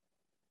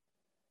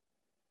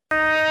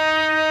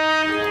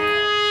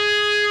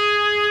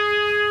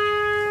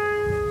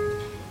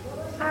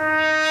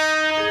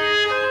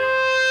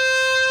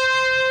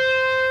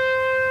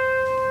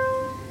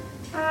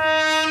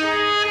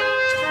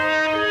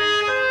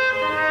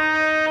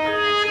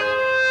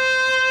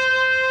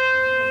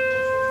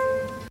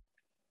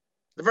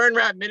 The Vern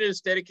Rapp Minute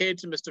is dedicated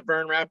to Mr.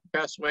 Vern Rapp, who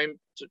passed away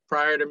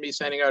prior to me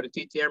sending out a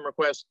TTM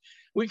request.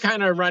 We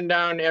kind of run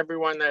down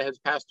everyone that has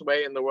passed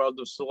away in the world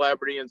of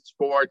celebrity and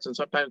sports and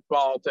sometimes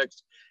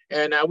politics.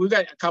 And we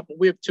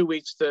have 2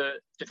 weeks to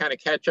kind of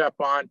catch up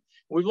on.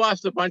 We've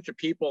lost a bunch of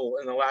people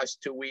in the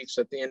last 2 weeks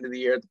at the end of the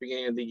year, at the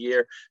beginning of the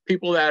year,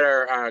 people that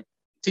are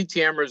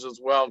TTMers as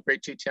well,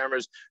 great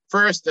TTMers.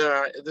 First,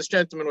 this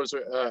gentleman was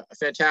a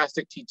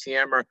fantastic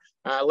TTMer.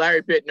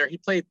 Larry Bittner, he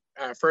played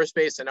first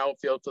base and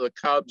outfield for the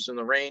Cubs and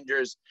the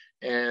Rangers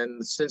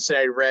and the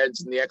Cincinnati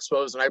Reds and the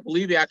Expos. And I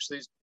believe he actually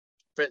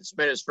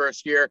spent his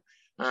first year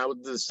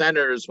with the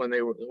Senators when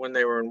they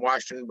were in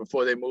Washington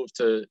before they moved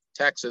to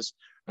Texas.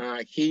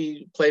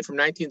 He played from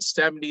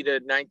 1970 to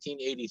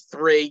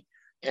 1983.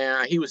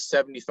 And he was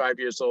 75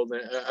 years old.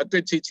 And a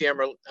good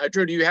TTMer.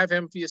 Drew, do you have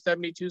him for your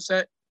 72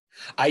 set?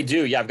 I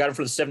do. Yeah, I've got him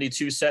for the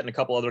 72 set and a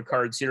couple other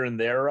cards here and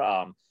there.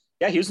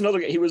 Yeah, he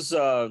was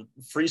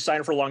free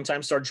sign for a long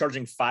time, started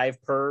charging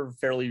 $5 per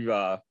fairly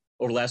over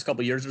the last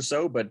couple of years or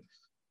so, but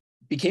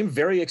became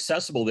very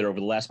accessible there over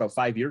the last about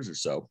 5 years or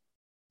so.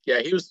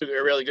 Yeah, he was a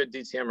really good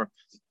DTMer.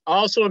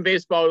 Also in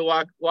baseball, we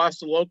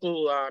lost a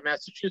local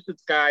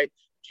Massachusetts guy,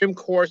 Jim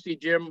Corsi.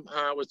 Jim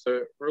was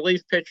a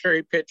relief pitcher.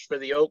 He pitched for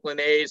the Oakland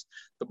A's,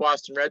 the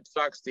Boston Red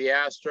Sox, the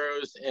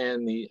Astros,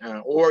 and the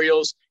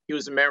Orioles. He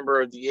was a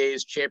member of the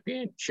A's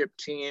championship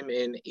team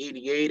in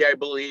 '88, I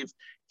believe.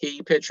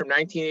 He pitched from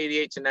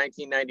 1988 to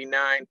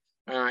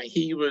 1999.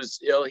 He was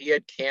ill. He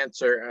had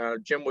cancer.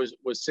 Jim was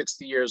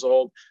 60 years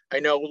old. I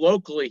know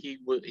locally he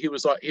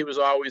was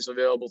always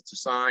available to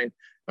sign.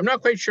 I'm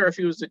not quite sure if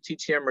he was a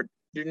TTM or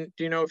do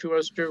you know if he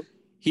was, Drew?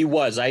 He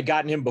was. I had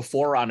gotten him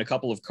before on a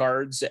couple of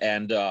cards,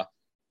 and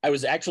I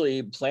was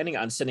actually planning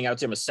on sending out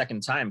to him a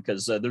second time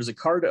because there's a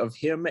card of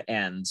him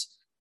and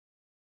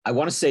I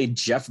want to say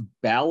Jeff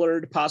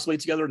Ballard possibly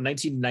together,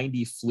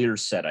 1990 Fleer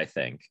set, I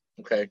think.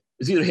 Okay.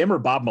 It's either him or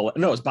Bob Malachy.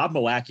 No, it's Bob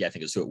Malachy, I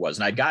think is who it was.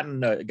 And I'd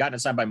gotten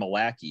it signed by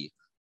Malachy.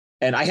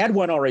 And I had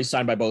one already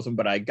signed by both of them,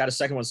 but I got a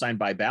second one signed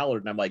by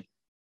Ballard. And I'm like,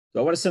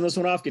 do I want to send this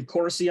one off, get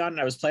Corsi on? And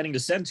I was planning to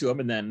send to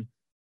him. And then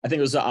I think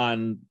it was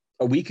on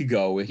a week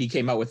ago, he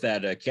came out with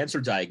that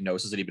cancer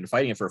diagnosis that he'd been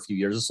fighting it for a few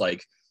years. It's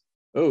like,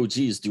 oh,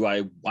 geez, do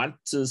I want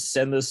to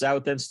send this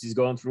out then since he's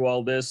going through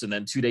all this? And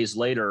then 2 days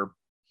later,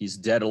 he's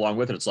dead along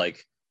with it. It's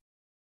like,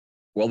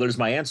 well, there's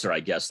my answer, I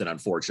guess, then,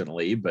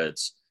 unfortunately. But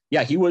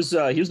yeah, he was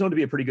known to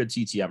be a pretty good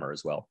TTMer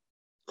as well.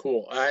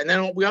 Cool. And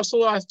then we also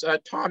lost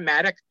Tom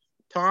Maddock.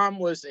 Tom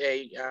was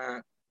a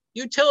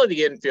utility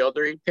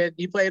infielder.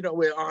 He played on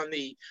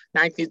the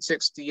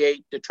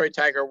 1968 Detroit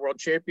Tiger World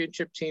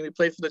Championship team. He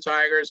played for the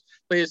Tigers,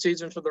 played a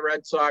season for the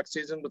Red Sox,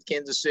 season with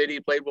Kansas City,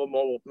 played with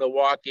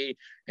Milwaukee,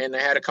 and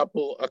had a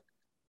couple of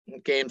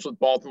games with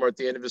Baltimore at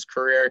the end of his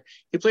career.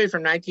 He played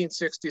from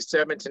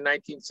 1967 to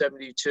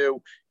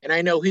 1972, and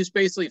I know he's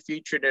basically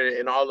featured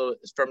in all the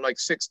from like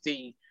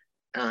 68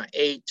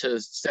 to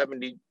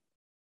 71,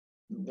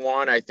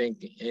 I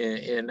think,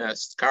 in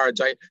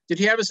cards. Did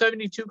he have a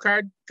 72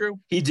 card, Drew?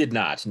 He did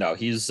not. No,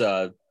 he's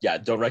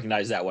don't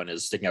recognize that one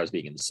as sticking out as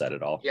being in the set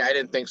at all. Yeah, I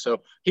didn't think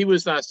so. He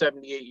was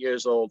 78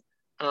 years old.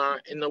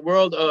 In the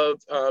world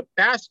of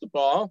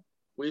basketball,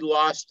 we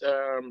lost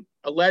a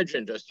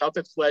legend, a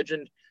Celtics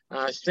legend,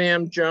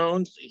 Sam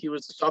Jones. He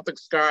was the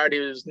Celtics guard. He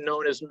was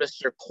known as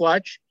Mr.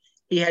 Clutch.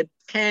 He had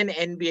 10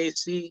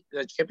 NBA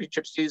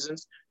championship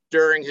seasons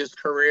during his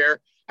career.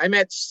 I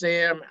met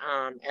Sam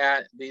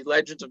at the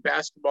Legends of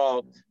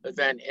Basketball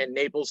event in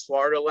Naples,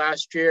 Florida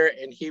last year,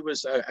 and he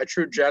was a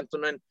true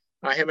gentleman.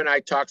 Him and I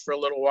talked for a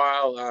little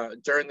while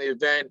during the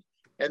event.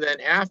 And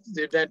then after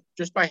the event,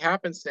 just by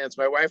happenstance,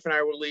 my wife and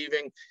I were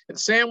leaving, and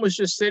Sam was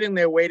just sitting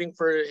there waiting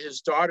for his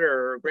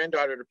daughter or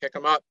granddaughter to pick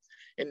him up.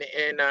 And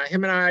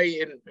him and I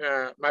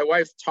and my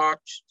wife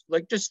talked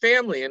like just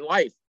family and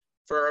life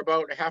for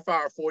about a half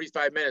hour,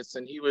 45 minutes.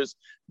 And he was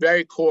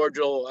very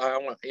cordial.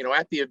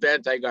 At the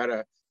event, I got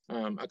a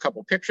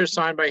couple pictures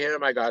signed by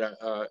him. I got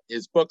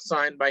his book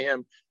signed by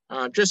him.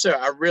 Just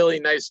a really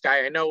nice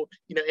guy. I know,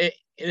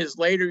 in his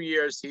later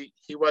years,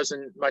 he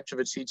wasn't much of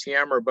a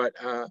TTMer, but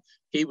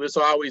he was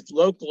always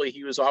locally,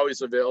 he was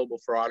always available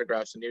for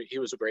autographs, and he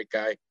was a great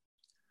guy.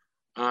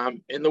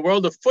 In the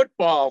world of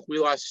football, we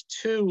lost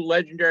two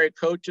legendary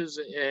coaches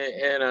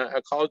and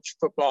a college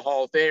football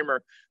Hall of Famer.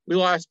 We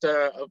lost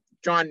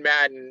John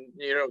Madden.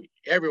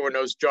 Everyone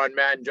knows John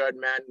Madden. John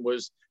Madden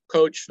was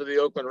coach for the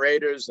Oakland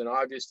Raiders, and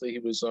obviously he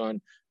was on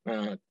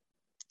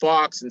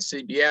Fox and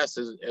CBS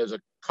as a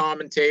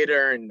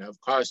commentator, and of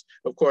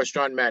course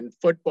John Madden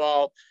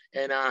football.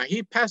 And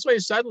he passed away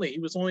suddenly. He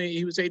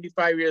was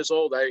 85 years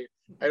old. I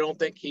don't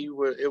think it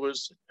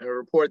was a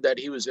report that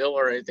he was ill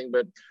or anything,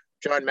 but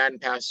John Madden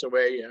passed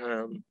away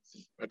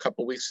a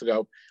couple weeks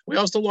ago. We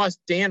also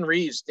lost Dan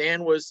Reeves.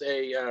 Dan was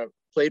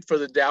played for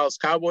the Dallas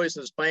Cowboys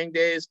in his playing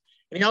days,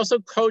 and he also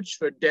coached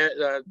for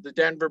the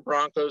Denver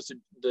Broncos,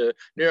 the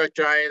New York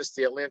Giants,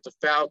 the Atlanta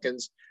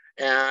Falcons.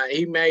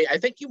 I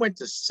think he went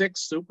to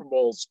 6 Super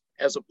Bowls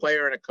as a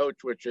player and a coach,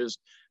 which is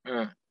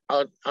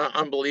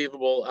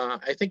unbelievable.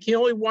 I think he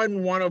only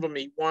won one of them.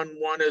 He won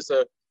one as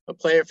a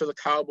player for the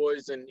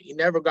Cowboys, and he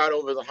never got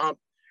over the hump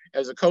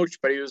as a coach,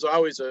 but he was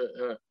always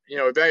a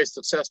very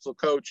successful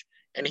coach.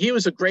 And he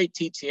was a great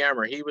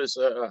TTMer. He was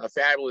a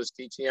fabulous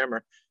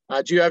TTMer.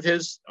 Do you have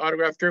his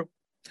autograph, Drew?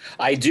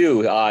 I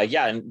do.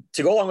 And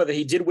to go along with it,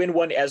 he did win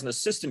one as an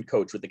assistant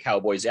coach with the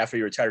Cowboys after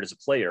he retired as a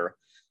player.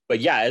 But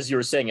yeah, as you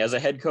were saying, as a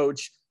head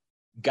coach,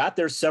 got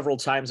there several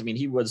times. I mean,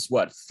 he was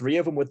 3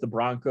 of them with the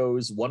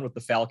Broncos, 1 with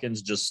the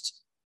Falcons,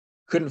 just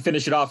couldn't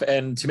finish it off.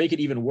 And to make it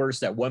even worse,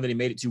 that one that he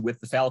made it to with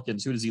the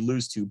Falcons, who does he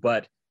lose to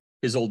but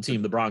his old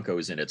team, the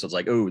Broncos, in it? So it's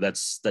like, oh, that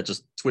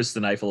just twists the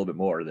knife a little bit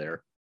more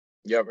there.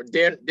 Yeah,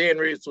 Dan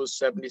Reeves was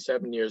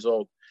 77 years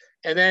old.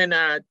 And then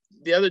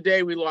the other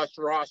day we lost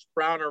Ross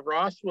Browner.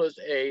 Ross was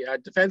a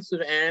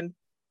defensive end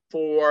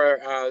for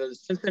the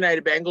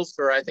Cincinnati Bengals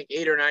for, I think,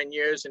 8 or 9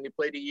 years, and he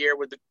played a year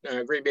with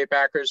the Green Bay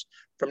Packers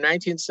from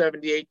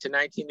 1978 to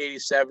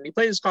 1987. He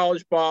played his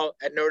college ball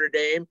at Notre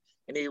Dame,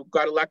 and he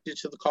got elected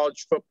to the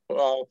College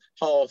Football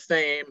Hall of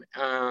Fame.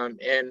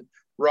 And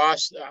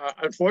Ross,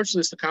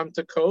 unfortunately, succumbed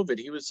to COVID.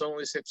 He was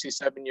only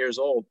 67 years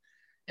old.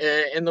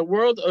 In the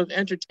world of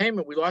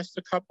entertainment, we lost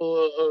a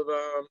couple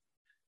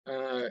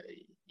of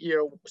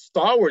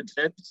stalwarts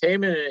in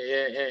entertainment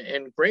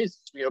and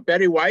grace.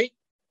 Betty White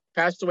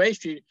passed away.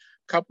 She a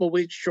couple of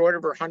weeks short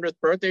of her 100th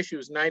birthday. She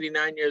was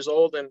 99 years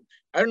old, and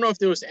I don't know if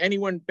there was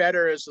anyone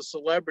better as a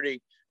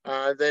celebrity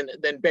than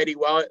Betty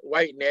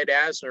White and Ed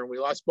Asner. We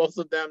lost both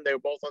of them. They were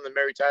both on the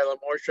Mary Tyler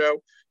Moore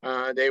Show.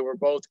 They were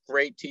both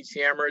great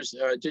TTMers.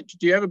 Do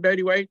you have a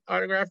Betty White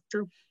autograph,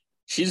 Drew?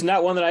 She's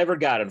not one that I ever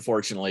got,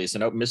 unfortunately. So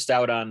no, missed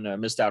out on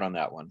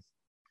that one.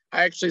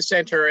 I actually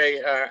sent her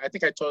I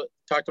think I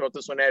talked about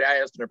this when Ed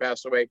Asner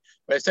passed away,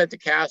 but I sent a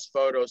cast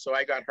photo. So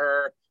I got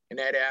her and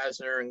Ed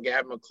Asner and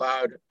Gavin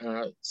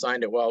McLeod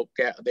signed it. Well,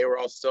 they were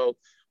all still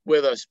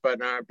with us,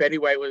 but Betty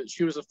White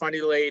she was a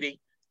funny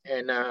lady,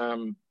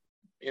 and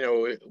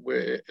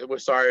we're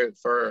sorry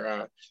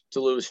for to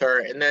lose her.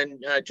 And then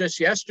just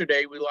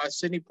yesterday we lost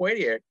Sidney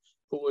Poitier,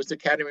 who was the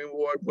Academy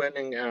Award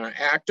winning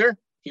actor.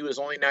 He was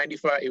only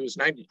 95. He was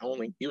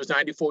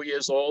 94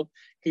 years old.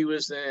 He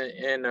was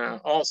in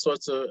all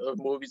sorts of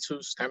movies.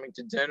 Who's Coming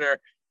to Dinner,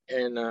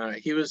 and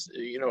he was,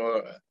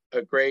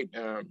 a great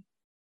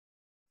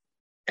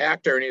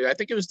actor. And I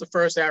think he was the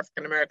first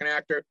African American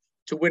actor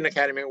to win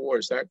Academy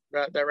Awards. Is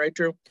that right,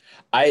 Drew?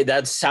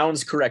 That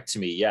sounds correct to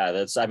me. Yeah,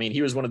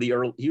 he was one of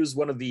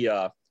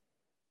the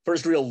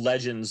first real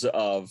legends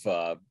of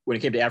when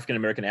it came to African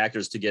American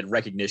actors to get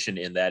recognition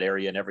in that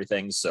area and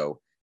everything. So,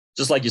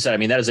 just like you said, I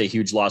mean, that is a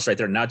huge loss right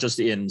there, not just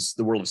in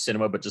the world of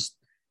cinema, but just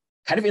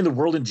kind of in the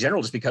world in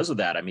general, just because of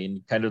that. I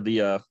mean, kind of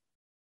the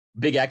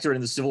big actor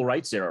in the civil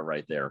rights era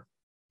right there.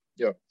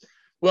 Yeah.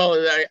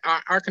 Well,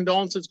 our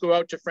condolences go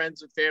out to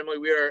friends and family.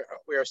 We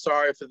are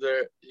sorry for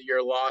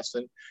your loss,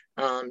 and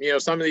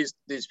some of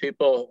these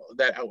people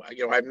that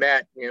I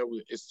met,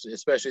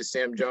 especially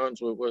Sam Jones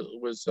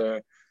was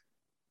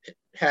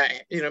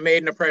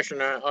made an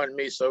impression on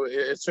me. So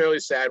it's really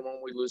sad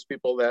when we lose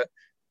people that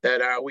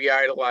we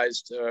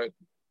idolized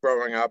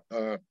growing up.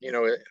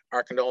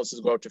 Our condolences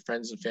go out to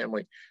friends and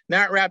family. And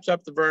that wraps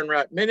up the Vern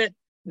Rut Minute.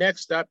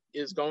 Next up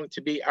is going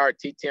to be our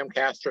TTM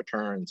Cast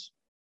returns.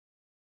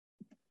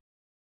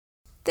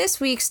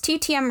 This week's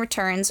TTM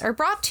returns are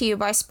brought to you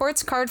by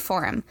Sports Card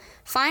Forum.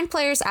 Find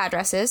players'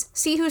 addresses,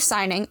 see who's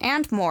signing,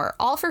 and more,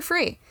 all for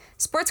free.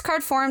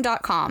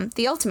 SportsCardForum.com,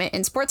 the ultimate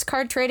in sports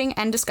card trading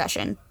and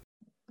discussion.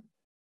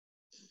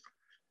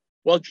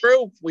 Well,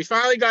 Drew, we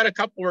finally got a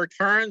couple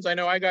returns. I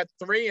know I got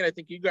 3, and I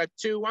think you got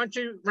 2. Why don't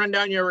you run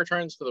down your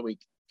returns for the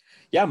week?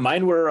 Yeah,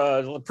 mine were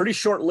a pretty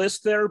short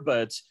list there,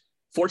 but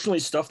fortunately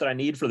stuff that I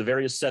need for the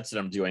various sets that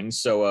I'm doing.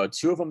 So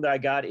 2 of them that I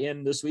got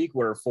in this week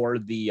were for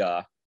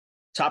the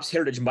Topps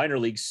Heritage Minor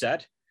League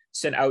set,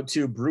 sent out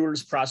to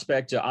Brewers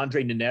prospect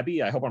Andre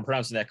Nenebe. I hope I'm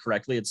pronouncing that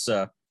correctly. It's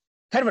kind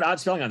of an odd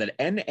spelling on that,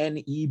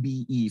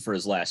 N-N-E-B-E for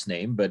his last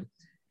name, but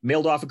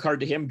mailed off a card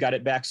to him, got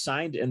it back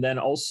signed. And then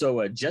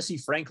also Jesse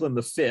Franklin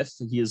V.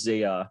 He is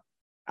a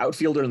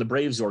outfielder in the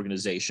Braves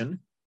organization.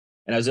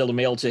 And I was able to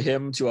mail to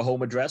him to a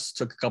home address.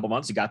 Took a couple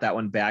months. He got that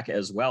one back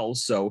as well.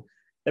 So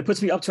that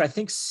puts me up to, I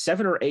think,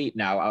 7 or 8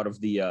 now out of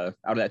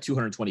that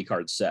 220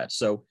 card set.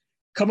 So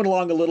coming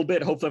along a little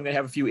bit. Hopefully I'm going to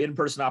have a few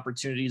in-person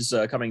opportunities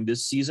coming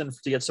this season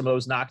to get some of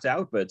those knocked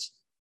out, but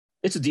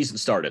it's a decent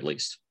start at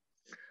least.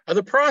 Are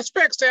the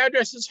prospects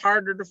addresses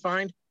harder to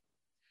find?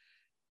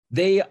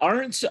 They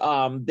aren't.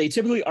 They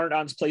typically aren't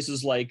on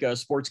places like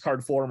Sports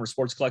Card Forum or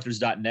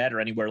sportscollectors.net or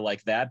anywhere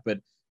like that, but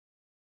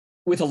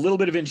with a little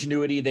bit of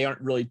ingenuity, they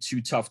aren't really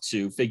too tough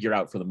to figure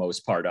out for the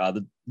most part.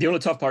 The only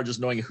tough part is just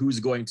knowing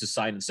who's going to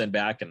sign and send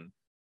back and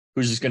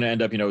who's just going to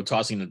end up,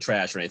 tossing in the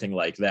trash or anything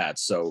like that.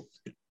 So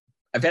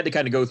I've had to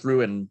kind of go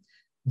through and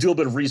do a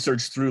bit of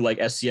research through like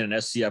SCN and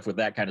SCF with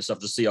that kind of stuff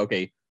to see,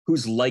 okay,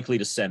 who's likely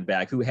to send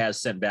back, who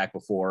has sent back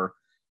before,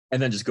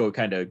 and then just go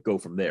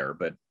from there.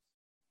 But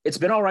it's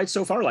been all right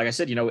so far. Like I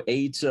said,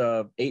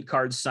 8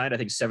 cards signed, I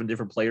think 7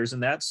 different players in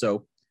that.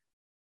 So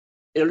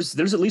there's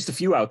at least a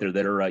few out there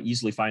that are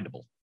easily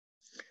findable.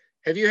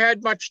 Have you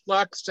had much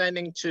luck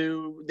sending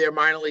to their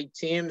minor league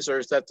teams, or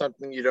is that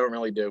something you don't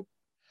really do?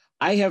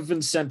 I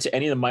haven't sent to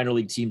any of the minor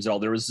league teams at all.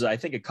 There was, I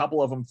think, a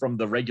couple of them from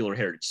the regular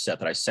Heritage set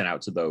that I sent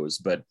out to those,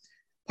 but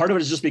part of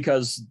it is just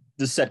because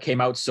this set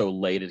came out so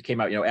late. It came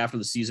out, after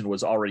the season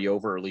was already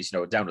over, or at least,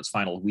 down to its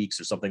final weeks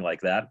or something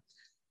like that.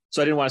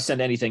 So I didn't want to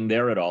send anything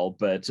there at all,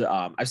 but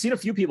I've seen a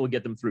few people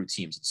get them through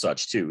teams and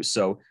such too.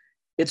 So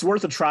it's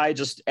worth a try.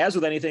 Just as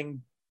with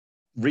anything,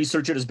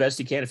 research it as best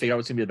you can and figure out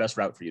what's going to be the best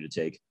route for you to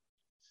take.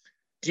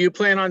 Do you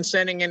plan on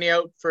sending any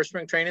out for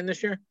spring training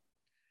this year?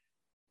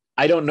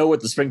 I don't know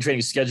what the spring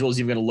training schedule is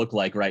even going to look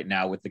like right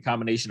now with the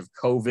combination of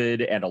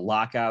COVID and a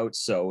lockout.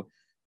 So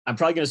I'm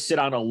probably going to sit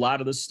on a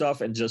lot of this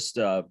stuff and just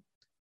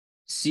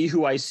see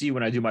who I see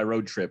when I do my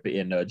road trip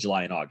in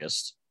July and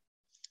August.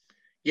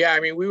 Yeah,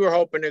 I mean, we were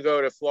hoping to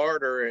go to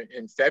Florida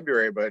in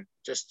February, but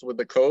just with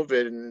the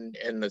COVID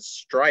and the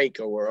strike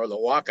or the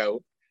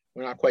lockout,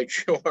 we're not quite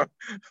sure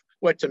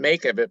what to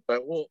make of it.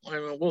 But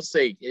we'll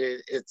see.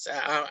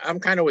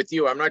 I'm kind of with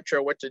you. I'm not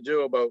sure what to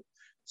do about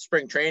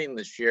spring training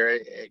this year.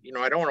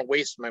 I don't want to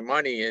waste my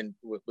money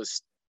with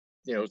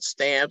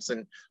stamps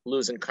and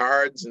losing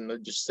cards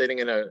and just sitting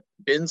in a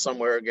bin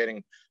somewhere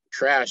getting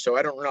trashed. So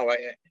I don't know.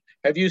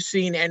 Have you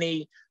seen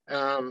any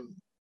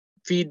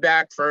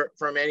feedback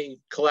from any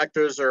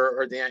collectors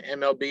or the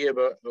MLB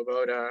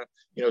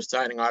about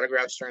signing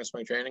autographs during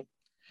spring training?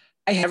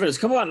 I haven't. It's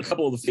come on a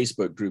couple of the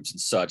Facebook groups and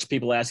such.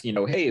 People asking,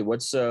 hey,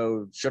 what's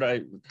how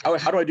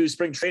do I do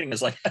spring training?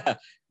 It's like,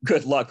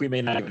 good luck. We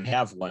may not even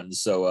have one.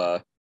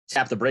 So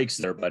tap the brakes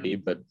there, buddy.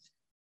 But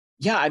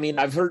yeah, I mean,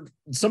 I've heard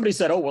somebody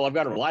said, oh, well, I've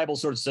got a reliable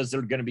source that says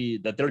they're going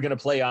to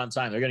play on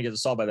time. They're going to get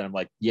this all by then. I'm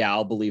like, yeah,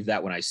 I'll believe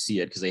that when I see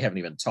it, because they haven't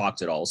even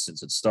talked at all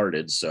since it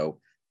started. So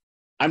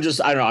I don't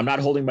know. I'm not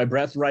holding my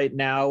breath right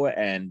now,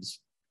 and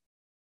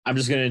I'm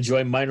just going to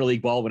enjoy minor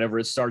league ball whenever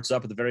it starts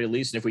up at the very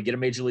least. And if we get a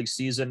major league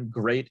season,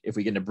 great. If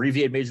we get an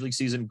abbreviated major league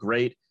season,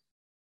 great.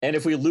 And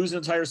if we lose an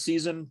entire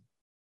season,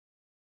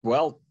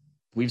 well,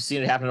 we've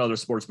seen it happen in other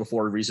sports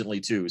before recently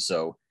too.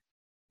 So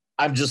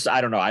I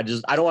don't know. I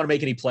don't want to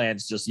make any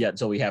plans just yet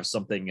until we have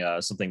something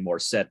more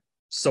set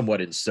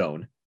somewhat in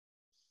stone.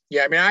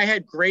 Yeah. I mean, I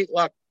had great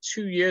luck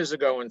 2 years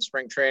ago in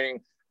spring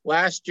training.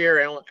 Last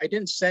year, I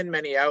didn't send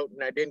many out,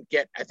 and I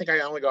think I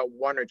only got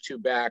 1 or 2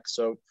 back.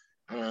 So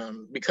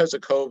because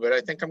of COVID,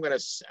 I think I'm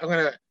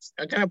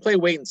gonna play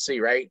wait and see,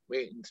 right?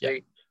 Wait and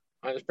see.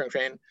 on the spring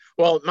training.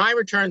 Well, my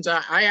returns,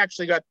 I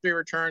actually got 3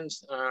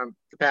 returns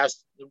the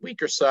past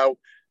week or so.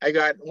 I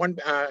got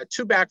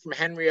two back from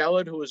Henry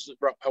Ellard, who was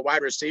a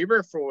wide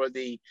receiver for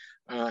the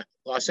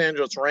Los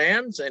Angeles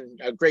Rams and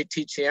a great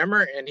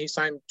TTMer, and he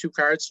signed 2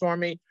 cards for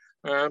me.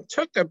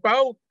 Took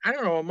about, I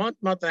don't know, a month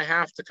and a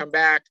half to come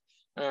back.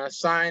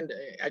 Signed,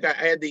 I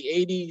had the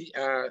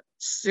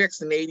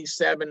 86 and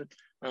 87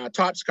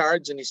 Topps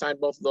cards, and he signed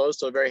both of those,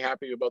 so very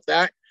happy about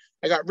that.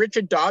 I got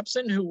Richard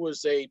Dobson, who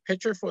was a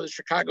pitcher for the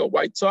Chicago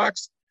White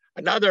Sox,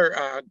 another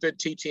good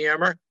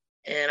TTMer,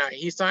 and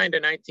he signed a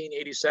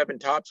 1987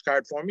 Topps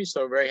card for me,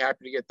 so very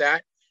happy to get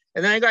that.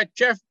 And then I got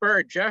Jeff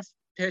Bird. Jeff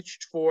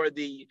pitched for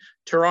the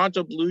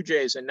Toronto Blue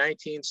Jays in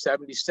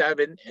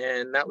 1977,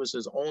 and that was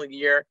his only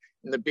year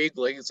in the big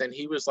leagues, and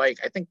he was like,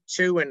 I think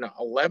 2-11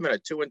 or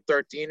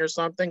 2-13 or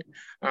something.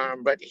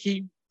 But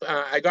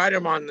I got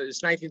him on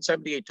this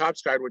 1978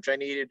 Topps card, which I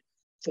needed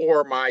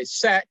for my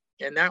set,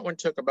 and that one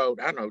took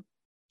about, I don't know,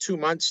 2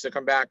 months to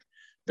come back.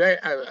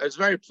 I was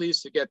very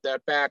pleased to get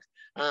that back.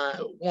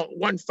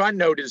 One fun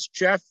note is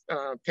Jeff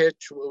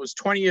was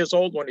 20 years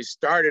old when he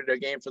started a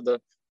game for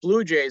the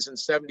Blue Jays in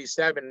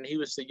 77, and he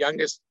was the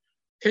youngest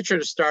pitcher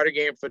to start a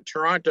game for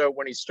Toronto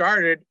when he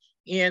started,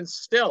 and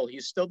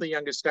he's still the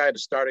youngest guy to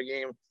start a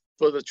game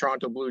for the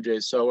Toronto Blue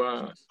Jays. So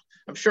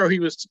I'm sure he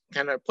was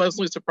kind of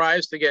pleasantly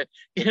surprised to get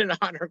an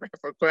autograph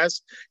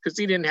request, because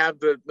he didn't have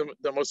the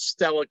most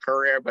stellar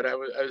career, but I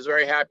was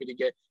very happy to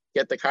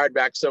get the card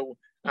back. So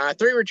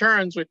 3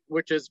 returns,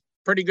 which is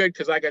pretty good,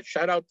 because I got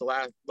shut out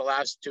the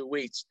last 2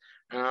 weeks,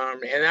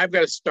 and I've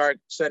got to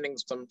start sending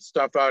some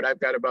stuff out. I've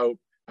got about,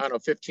 I don't know,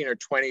 15 or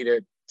 20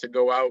 to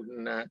go out,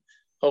 and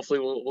hopefully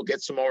we'll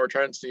get some more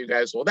returns to you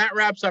guys. Well, that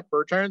wraps up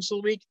returns for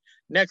the week.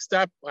 Next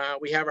up,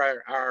 we have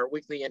our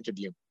weekly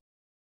interview.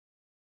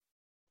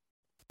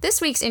 This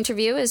week's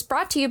interview is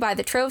brought to you by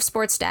the Trove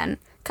Sports Den.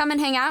 Come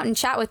and hang out and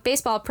chat with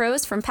baseball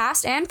pros from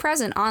past and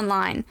present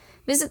online.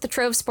 Visit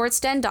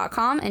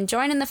thetrovesportsden.com and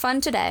join in the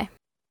fun today.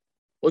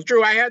 Well,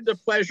 Drew, I had the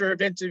pleasure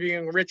of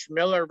interviewing Rich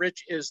Miller.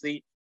 Rich is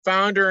the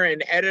founder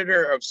and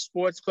editor of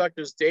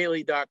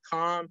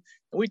sportscollectorsdaily.com. And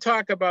we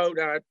talk about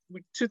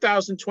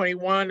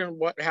 2021 and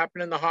what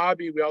happened in the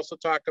hobby. We also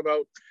talk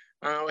about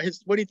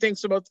what he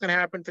thinks about what's going to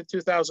happen for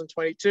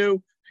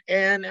 2022.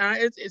 And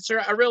it's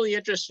a really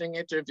interesting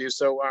interview.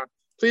 So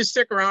please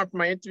stick around for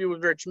my interview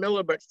with Rich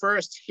Miller. But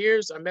first,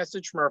 here's a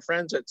message from our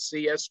friends at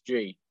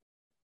CSG.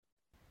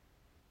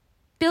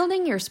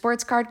 Building your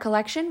sports card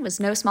collection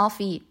was no small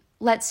feat.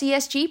 Let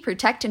CSG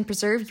protect and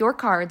preserve your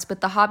cards with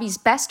the hobby's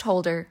best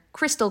holder.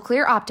 Crystal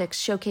clear optics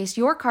showcase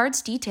your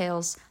card's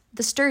details.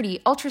 The sturdy,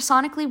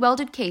 ultrasonically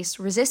welded case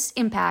resists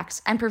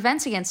impacts and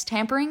prevents against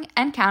tampering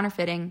and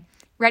counterfeiting.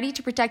 Ready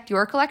to protect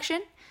your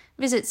collection?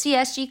 Visit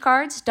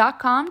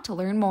csgcards.com to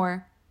learn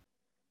more.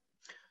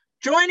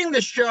 Joining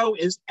the show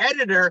is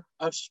editor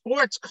of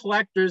Sports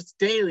Collectors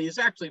Daily. He's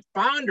actually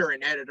founder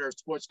and editor of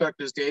Sports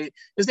Collectors Daily.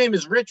 His name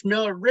is Rich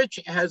Miller. Rich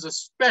has a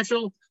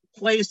special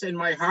place in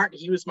my heart.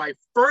 He was my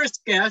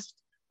first guest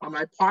on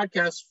my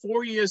podcast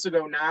 4 years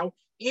ago now,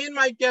 and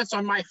my guest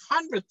on my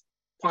 100th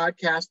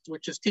podcast,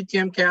 which is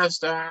TTM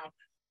Cast, I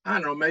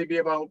don't know, maybe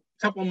about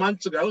a couple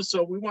months ago.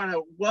 So we want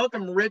to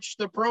welcome Rich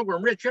to the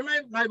program. Rich, you're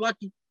my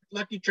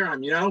lucky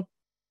charm, you know?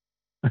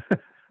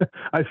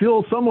 I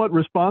feel somewhat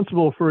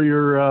responsible for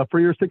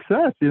your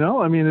success, you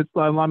know? I mean,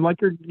 I'm like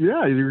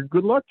your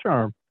good luck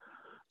charm.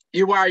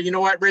 You are. You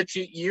know what, Rich?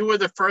 You were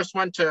the first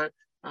one to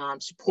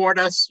support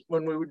us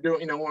when we were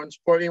doing,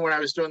 when I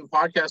was doing the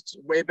podcast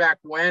way back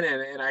when,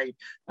 and I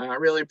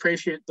really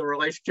appreciate the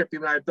relationship you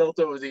and I built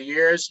over the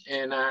years,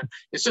 and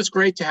it's just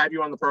great to have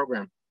you on the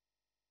program.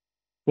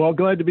 Well,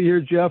 glad to be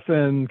here, Jeff,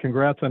 and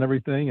congrats on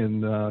everything,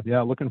 and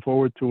looking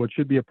forward to what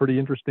should be a pretty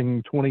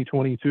interesting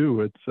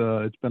 2022.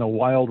 It's been a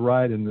wild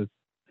ride in this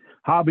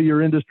hobby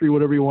or industry,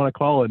 whatever you want to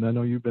call it. And I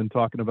know you've been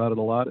talking about it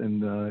a lot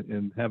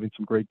and having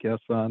some great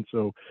guests on.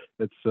 So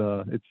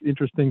it's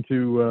interesting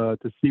to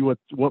see what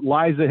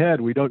lies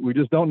ahead. We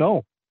just don't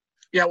know.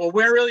 Yeah, well,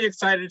 we're really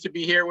excited to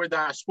be here with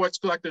Sports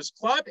Collectors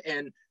Club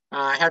and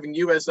having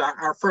you as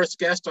our first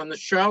guest on the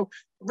show.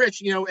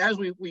 Rich, as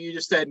we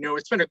just said,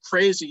 it's been a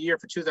crazy year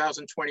for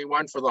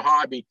 2021 for the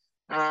hobby.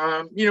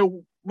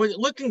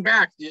 Looking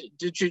back,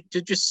 did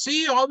you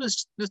see all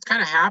this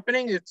kind of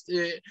happening? It's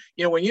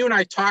when you and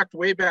I talked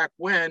way back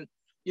when,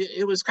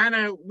 it was kind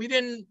of,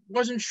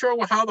 wasn't sure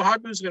how the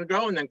hobby was going to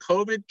go, and then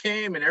COVID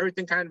came and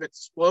everything kind of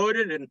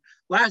exploded, and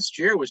last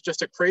year was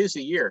just a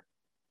crazy year.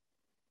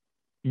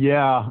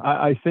 Yeah,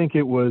 I think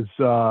it was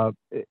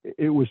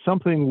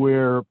something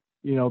where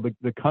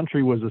the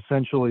country was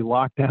essentially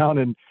locked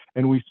down,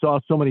 and we saw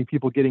so many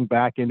people getting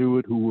back into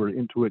it who were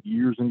into it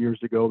years and years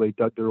ago. They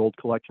dug their old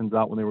collections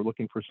out when they were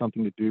looking for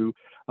something to do.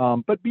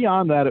 But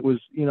beyond that, it was,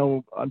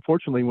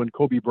 unfortunately, when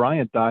Kobe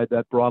Bryant died,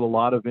 that brought a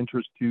lot of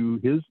interest to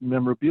his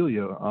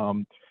memorabilia.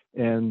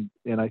 And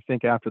I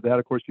think after that,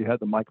 of course, you had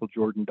the Michael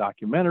Jordan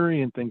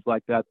documentary and things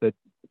like that.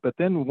 But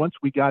then once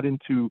we got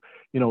into,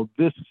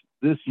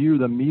 this year,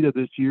 the meat of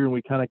this year, and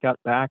we kind of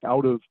got back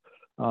out of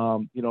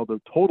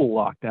the total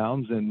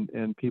lockdowns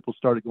and people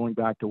started going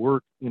back to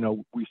work,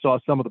 we saw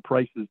some of the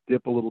prices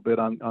dip a little bit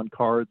on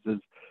cards as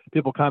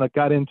people kind of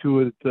got into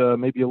it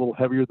maybe a little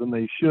heavier than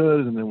they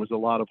should. And there was a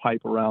lot of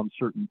hype around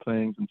certain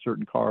things and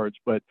certain cards.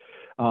 But,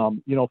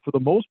 for the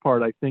most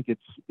part, I think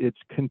it's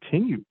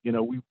continued.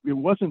 It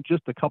wasn't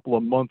just a couple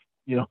of months,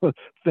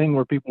 thing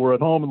where people were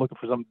at home and looking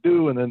for something to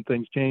do, and then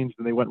things changed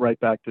and they went right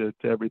back to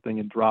everything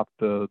and dropped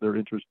their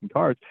interest in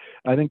cards.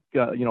 I think,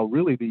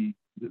 really the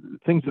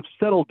things have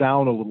settled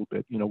down a little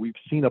bit. We've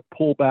seen a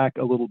pullback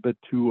a little bit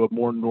to a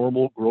more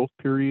normal growth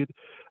period.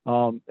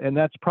 And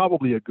that's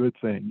probably a good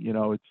thing.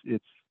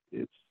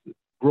 It's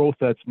growth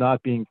that's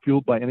not being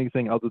fueled by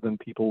anything other than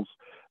people's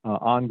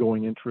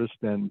ongoing interest.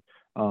 And,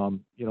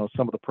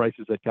 some of the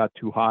prices that got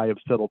too high have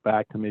settled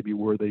back to maybe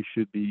where they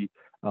should be.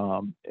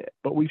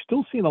 But we've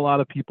still seen a lot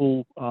of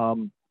people,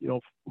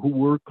 who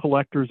were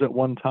collectors at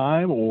one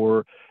time,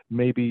 or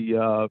maybe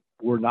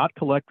were not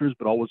collectors,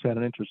 but always had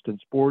an interest in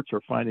sports,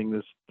 or finding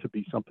this to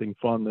be something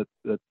fun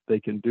that they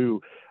can do.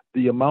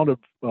 The amount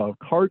of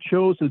card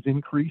shows has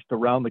increased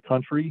around the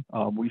country.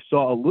 We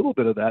saw a little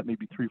bit of that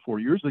maybe 3-4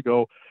 years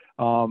ago,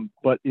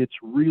 but it's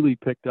really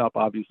picked up,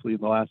 obviously, in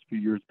the last few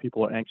years.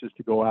 People are anxious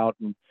to go out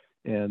and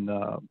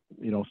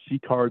see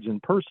cards in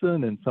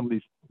person, and some of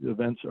these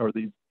events or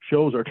these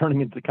shows are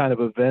turning into kind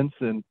of events,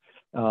 and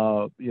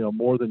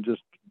more than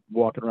just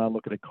walking around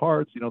looking at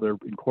cards. They're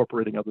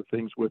incorporating other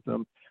things with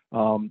them,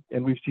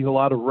 and we've seen a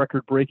lot of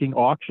record-breaking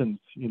auctions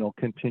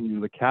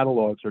continue. The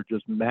catalogs are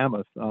just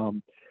mammoth,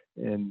 and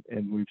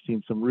we've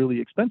seen some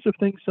really expensive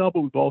things sell, but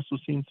we've also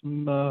seen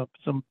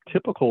some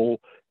typical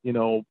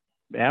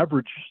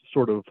average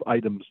sort of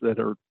items that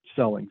are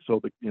selling. So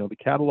the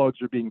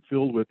catalogs are being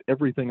filled with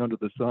everything under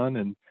the sun,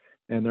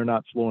 and they're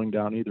not slowing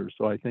down either.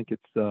 So I think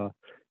it's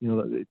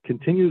it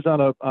continues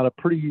on a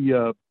pretty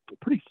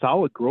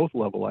solid growth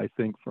level, I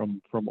think,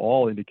 from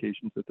all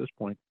indications at this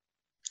point.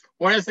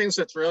 One of the things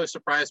that's really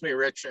surprised me,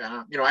 Rich,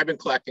 I've been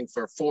collecting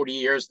for 40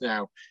 years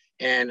now,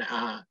 and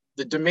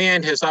the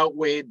demand has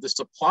outweighed the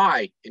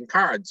supply in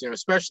cards,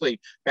 especially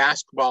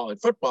basketball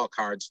and football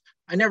cards.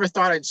 I never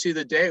thought I'd see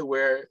the day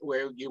where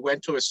you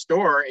went to a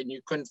store and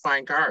you couldn't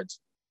find cards.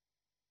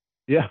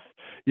 Yeah,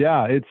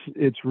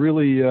 it's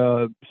really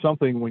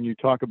something when you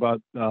talk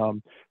about,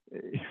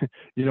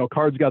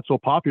 cards got so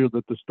popular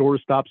that the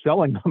stores stopped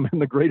selling them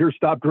and the graders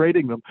stopped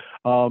grading them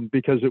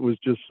because it was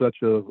just such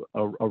a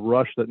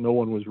rush that no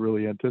one was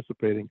really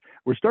anticipating.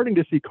 We're starting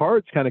to see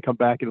cards kind of come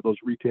back into those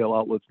retail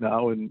outlets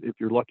now, and if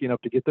you're lucky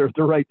enough to get there at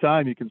the right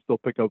time, you can still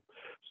pick up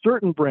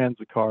certain brands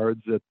of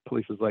cards at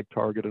places like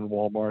Target and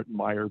Walmart and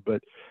Meijer.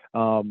 But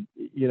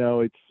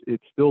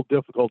it's still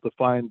difficult to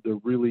find the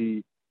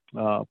really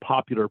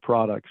popular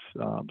products.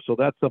 So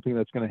that's something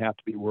that's going to have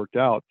to be worked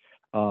out.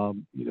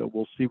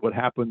 We'll see what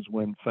happens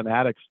when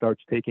Fanatics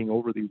starts taking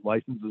over these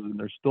licenses, and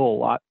there's still a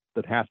lot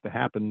that has to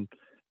happen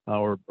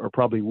or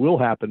probably will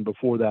happen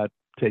before that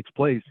takes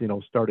place,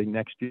 starting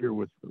next year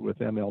with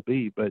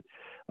MLB. But,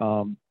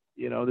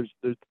 there's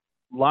a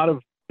lot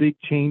of big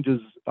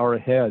changes are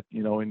ahead,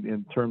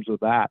 in terms of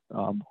that,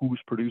 who's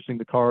producing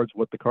the cards,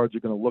 what the cards are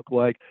going to look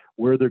like,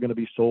 where they're going to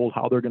be sold,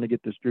 how they're going to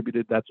get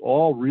distributed. That's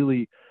all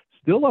really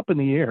still up in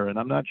the air, and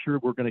I'm not sure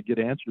we're going to get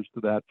answers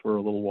to that for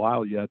a little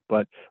while yet,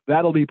 but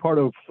that'll be part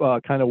of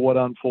kind of what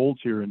unfolds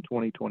here in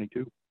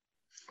 2022.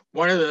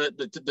 One of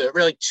the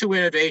really two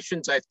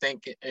innovations, I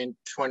think, in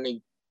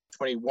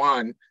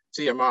 2021,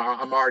 see, I'm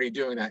already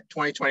doing that,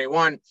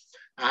 2021,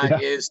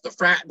 is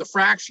the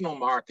fractional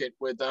market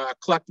with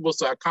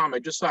collectibles.com. I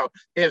just saw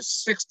they have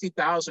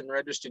 60,000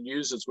 registered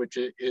users, which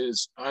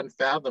is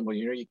unfathomable.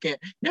 You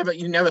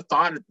never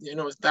thought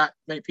that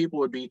many people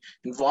would be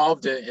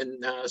involved in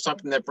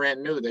something that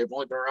brand new. They've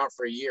only been around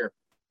for a year.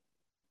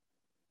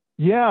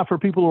 Yeah, for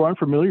people who aren't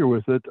familiar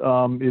with it,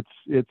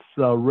 it's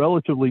a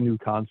relatively new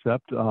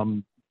concept.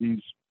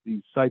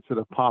 These sites that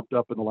have popped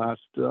up in the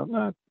last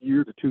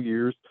year to 2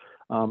 years,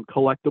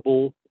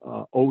 Collectible,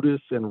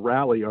 Otis, and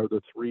Rally are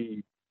the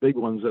three big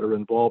ones that are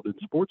involved in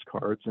sports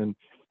cards and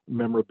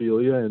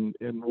memorabilia.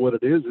 And what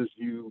it is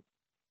you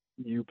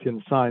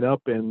can sign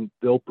up and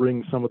they'll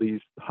bring some of these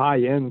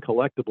high-end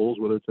collectibles,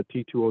 whether it's a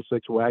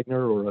T206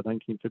 Wagner or a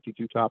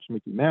 1952 Topps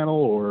Mickey Mantle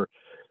or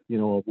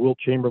a Wilt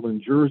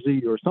Chamberlain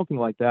jersey or something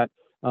like that,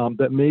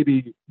 that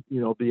maybe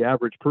the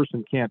average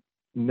person can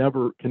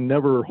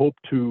never hope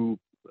to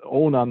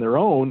own on their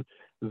own.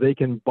 They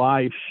can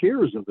buy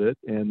shares of it,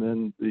 and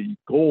then the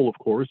goal, of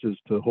course, is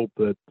to hope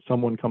that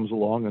someone comes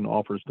along and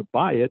offers to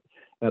buy it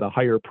at a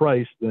higher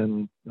price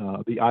than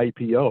the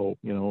IPO.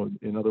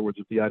 In other words,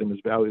 if the item is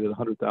valued at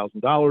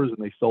 $100,000 and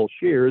they sell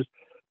shares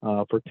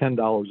for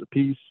 $10 a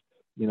piece,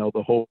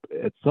 the hope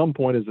at some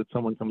point is that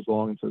someone comes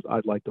along and says,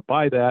 "I'd like to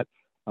buy that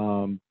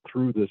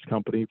through this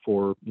company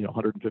for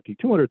 $150,000,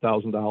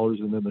 $200,000,"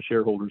 and then the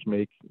shareholders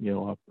make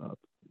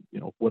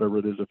whatever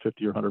it is, a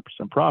 50 or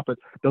 100% profit.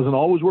 Doesn't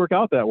always work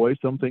out that way.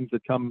 Some things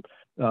that come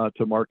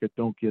to market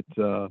don't get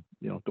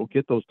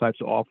those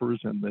types of offers,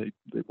 and they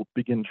will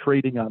begin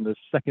trading on this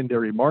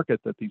secondary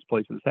market that these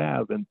places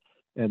have, and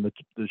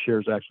the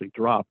shares actually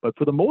drop. But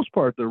for the most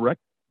part, the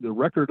the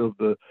record of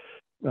the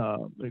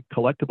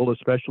collectible,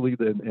 especially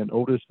and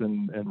Otis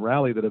and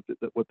Rally that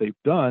what they've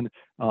done,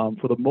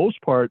 for the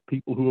most part,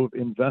 people who have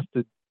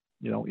invested,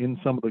 in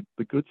some of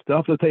the good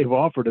stuff that they've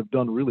offered have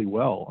done really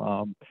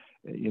well,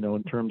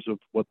 in terms of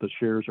what the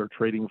shares are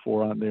trading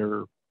for on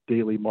their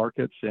daily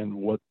markets and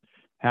what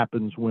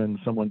happens when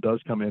someone does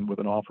come in with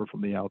an offer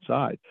from the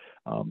outside.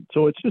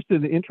 So it's just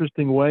an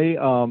interesting way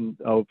of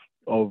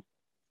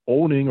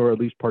owning, or at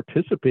least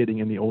participating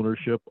in the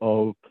ownership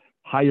of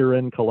higher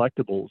end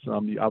collectibles.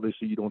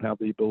 Obviously you don't have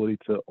the ability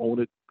to own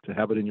it, to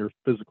have it in your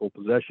physical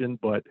possession,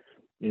 but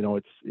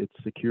it's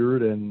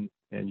secured, and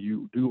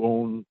you do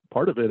own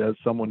part of it as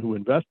someone who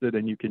invested,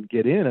 and you can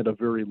get in at a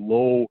very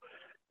low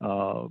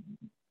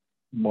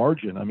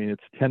margin. I mean,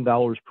 it's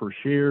 $10 per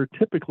share.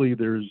 Typically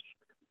there's,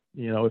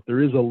 if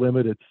there is a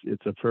limit,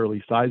 it's a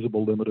fairly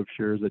sizable limit of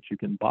shares that you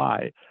can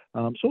buy.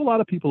 So a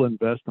lot of people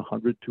invest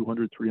 $100,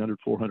 $200, $300,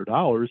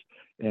 $400,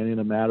 and in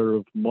a matter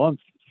of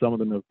months, some of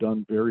them have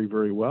done very,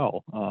 very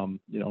well.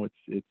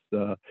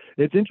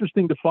 It's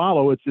interesting to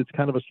follow. It's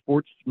kind of a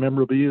sports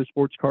memorabilia,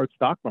 sports card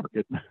stock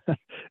market,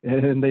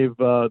 and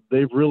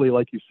they've really,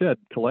 like you said,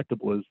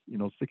 collectible is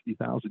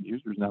 60,000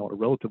 users now in a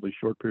relatively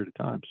short period of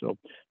time. So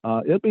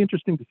it'll be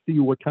interesting to see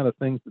what kind of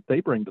things that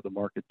they bring to the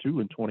market too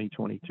in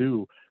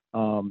 2022.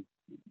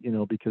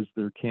 Because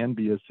there can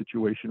be a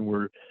situation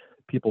where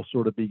people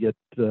sort of get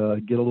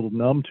a little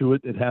numb to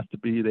it. They have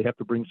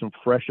to bring some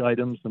fresh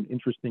items, some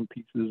interesting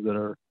pieces that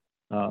are,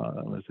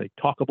 let's say,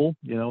 talkable,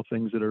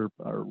 things that are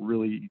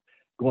really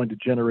going to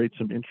generate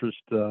some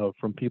interest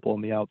from people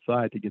on the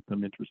outside to get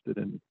them interested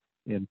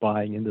in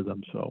buying into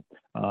them. So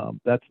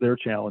that's their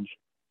challenge.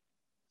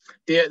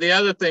 The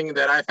other thing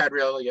that I've had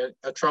really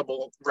a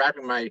trouble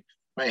wrapping my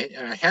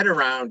head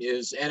around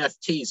is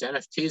NFTs.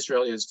 NFTs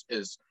really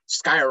is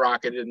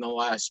skyrocketed in the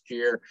last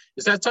year.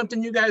 Is that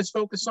something you guys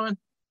focus on?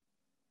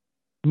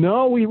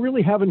 No, we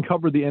really haven't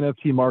covered the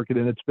NFT market,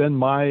 and it's been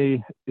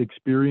my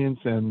experience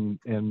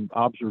and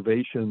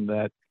observation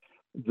that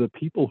the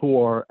people who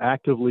are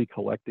actively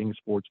collecting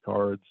sports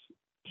cards,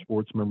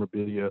 sports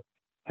memorabilia,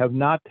 have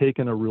not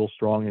taken a real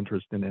strong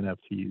interest in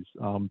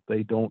NFTs.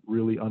 They don't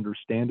really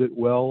understand it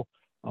well.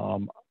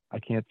 I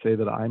can't say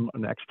that I'm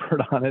an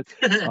expert on it.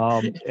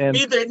 And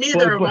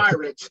neither am I,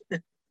 Rich.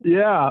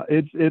 Yeah,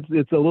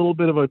 it's a little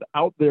bit of an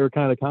out there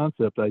kind of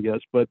concept, I guess.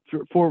 But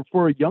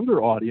for a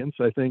younger audience,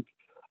 I think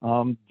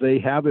they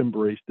have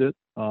embraced it.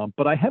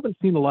 But I haven't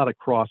seen a lot of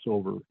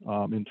crossover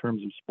in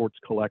terms of sports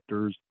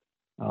collectors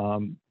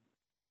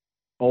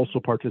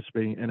also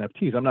participating in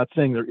NFTs. I'm not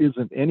saying there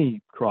isn't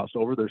any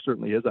crossover. There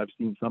certainly is. I've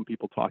seen some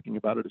people talking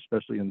about it,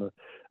 especially in the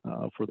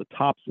for the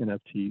Topps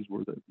NFTs,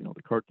 where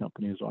the card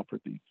company has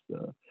offered these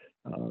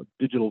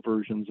digital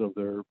versions of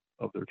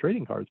their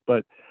trading cards.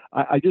 But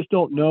I just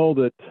don't know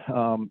that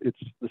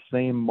it's the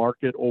same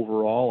market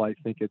overall. I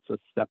think it's a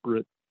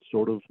separate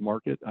sort of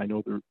market. I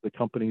know the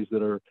companies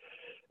that are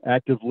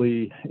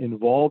actively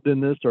involved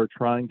in this are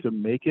trying to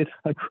make it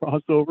a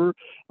crossover.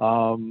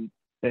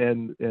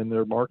 And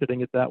they're marketing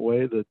it that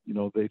way, that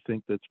they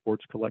think that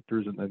sports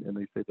collectors and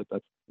they say that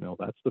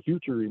that's the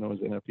future, as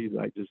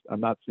NFTs. I'm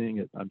not seeing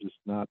it. I'm just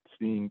not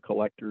seeing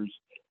collectors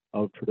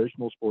of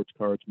traditional sports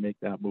cards make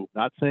that move.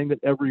 Not saying that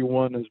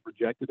everyone has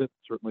rejected it.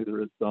 Certainly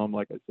there is some,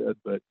 like I said,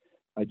 but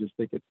I just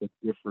think it's a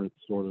different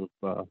sort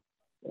of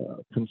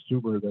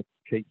consumer that's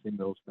chasing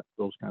those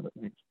kind of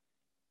things.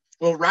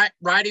 Well,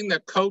 riding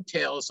the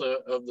coattails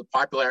of the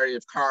popularity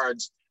of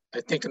cards, I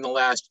think in the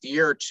last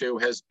year or two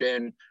has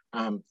been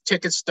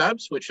ticket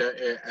stubs, which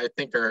I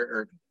think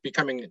are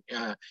becoming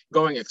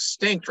going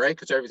extinct, right?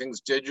 Because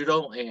everything's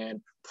digital,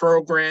 and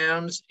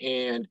programs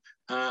and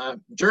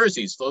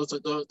jerseys.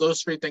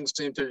 Those three things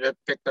seem to have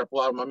picked up a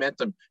lot of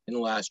momentum in the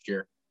last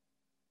year.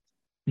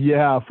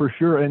 Yeah, for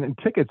sure, and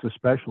tickets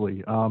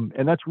especially,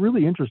 and that's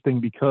really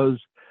interesting because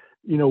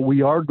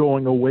we are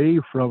going away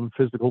from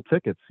physical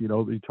tickets.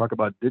 You talk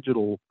about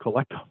digital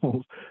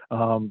collectibles,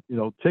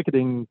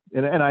 ticketing,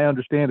 and I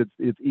understand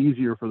it's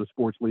easier for the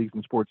sports leagues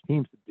and sports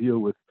teams to deal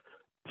with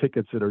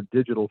tickets that are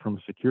digital from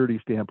a security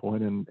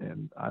standpoint,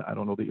 and I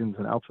don't know the ins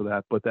and outs of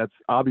that, but that's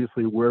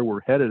obviously where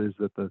we're headed, is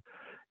that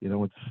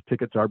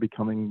tickets are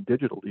becoming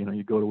digital.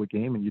 You go to a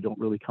game and you don't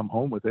really come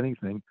home with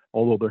anything,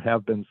 although there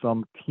have been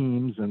some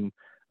teams and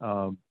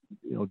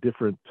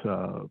different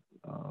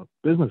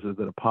businesses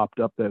that have popped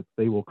up that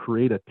they will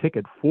create a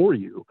ticket for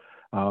you.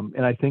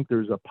 And I think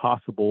there's a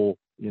possible,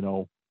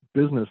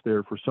 business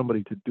there for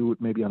somebody to do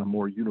it maybe on a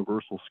more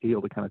universal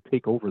scale, to kind of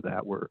take over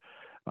that, where,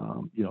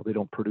 they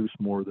don't produce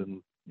more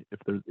than,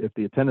 if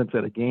the attendance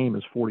at a game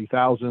is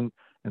 40,000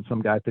 and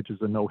some guy pitches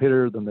a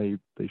no-hitter, then they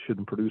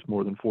shouldn't produce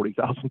more than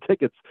 40,000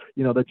 tickets,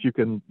 that you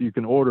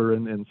can order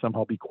and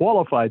somehow be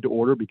qualified to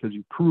order because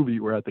you prove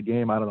you were at the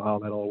game. I don't know how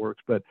that all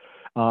works, but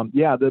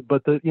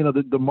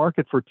the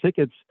market for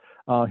tickets,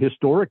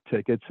 historic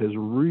tickets, has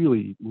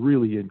really,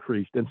 really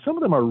increased, and some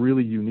of them are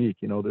really unique.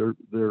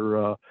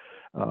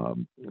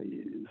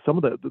 some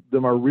of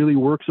them are really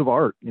works of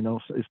art,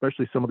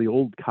 especially some of the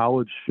old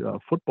college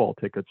football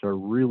tickets are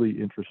really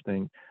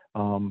interesting.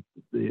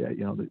 They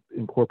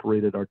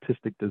incorporated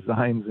artistic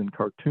designs and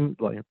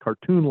cartoon-like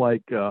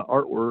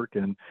artwork,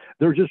 and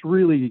they're just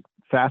really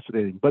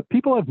fascinating. But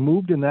people have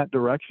moved in that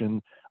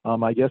direction,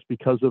 I guess,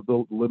 because of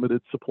the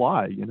limited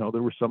supply.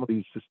 There were some of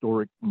these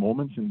historic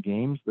moments in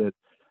games that,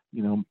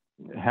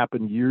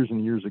 happened years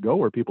and years ago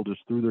where people just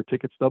threw their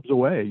ticket stubs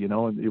away,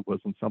 and it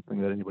wasn't something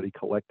that anybody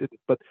collected,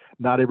 but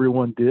not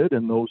everyone did.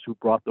 And those who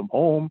brought them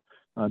home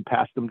and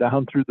passed them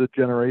down through the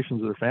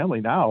generations of their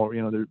family now,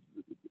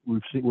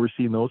 we're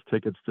seeing those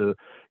tickets to,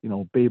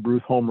 Babe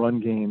Ruth home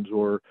run games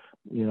or,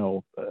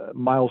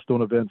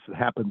 milestone events that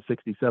happened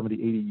 60, 70,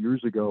 80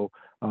 years ago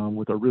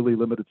with a really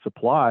limited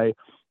supply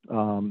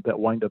that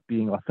wind up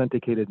being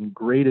authenticated and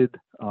graded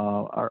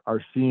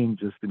are seeing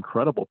just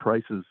incredible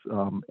prices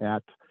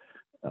at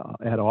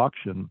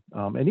auction.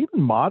 And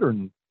even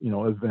modern,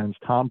 events,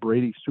 Tom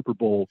Brady Super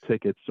Bowl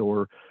tickets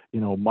or,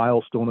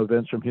 milestone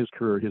events from his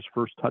career, his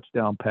first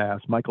touchdown pass,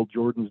 Michael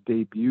Jordan's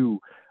debut,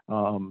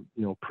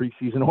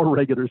 preseason or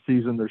regular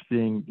season, they're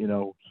seeing,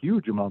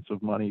 huge amounts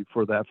of money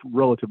for that,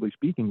 relatively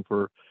speaking,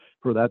 for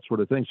that sort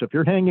of thing. So if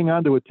you're hanging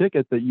on to a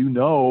ticket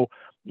that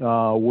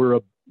where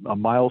a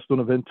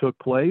milestone event took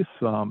place,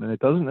 and it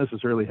doesn't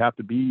necessarily have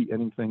to be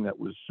anything that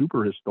was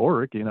super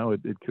historic,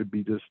 it could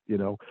be just,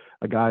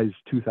 a guy's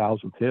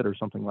 2000th hit or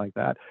something like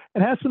that.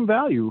 It has some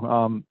value,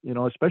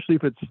 especially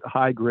if it's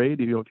high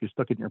grade, if you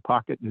stuck it in your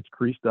pocket and it's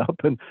creased up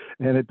and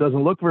it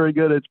doesn't look very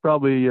good, it's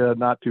probably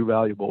not too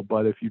valuable.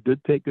 But if you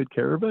did take good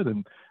care of it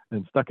and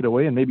stuck it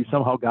away and maybe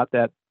somehow got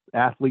that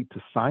athlete to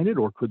sign it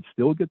or could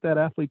still get that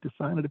athlete to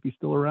sign it if he's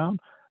still around,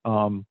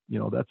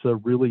 that's a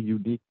really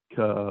unique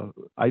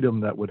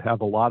item that would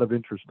have a lot of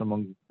interest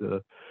among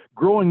the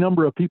growing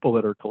number of people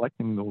that are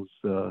collecting those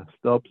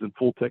stubs and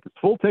full tickets.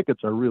 Full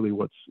tickets are really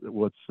what's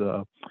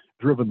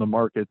driven the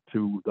market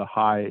to the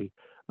high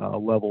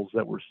levels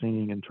that we're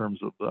seeing in terms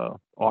of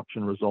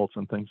auction results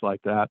and things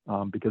like that.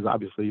 Because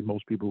obviously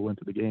most people who went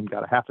to the game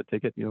got a half a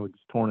ticket, it's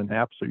torn in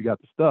half, so you got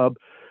the stub.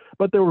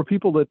 But there were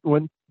people that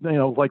went,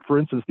 like for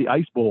instance, the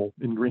Ice Bowl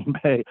in Green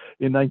Bay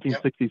in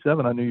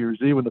 1967 on New Year's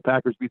Eve when the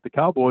Packers beat the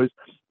Cowboys.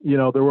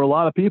 There were a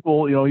lot of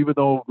people, even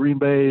though Green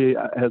Bay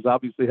has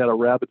obviously had a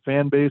rabid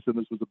fan base and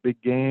this was a big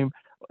game,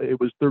 it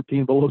was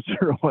 13 below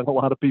zero, and a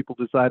lot of people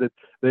decided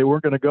they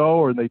weren't going to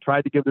go, and they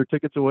tried to give their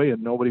tickets away,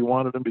 and nobody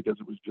wanted them because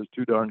it was just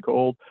too darn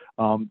cold.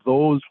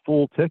 Those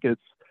full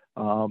tickets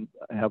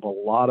have a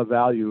lot of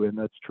value, and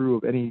that's true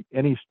of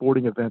any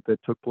sporting event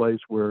that took place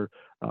where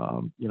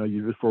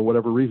you, for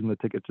whatever reason, the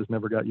ticket just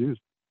never got used.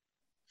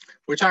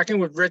 We're talking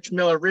with Rich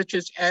Miller. Rich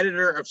is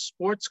editor of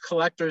Sports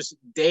Collectors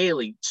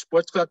Daily,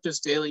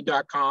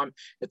 sportscollectorsdaily.com.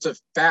 It's a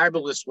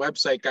fabulous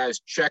website, guys.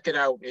 Check it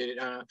out.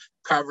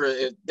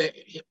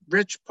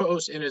 Rich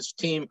posts and his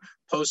team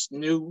post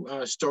new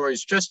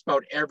stories just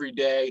about every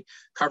day,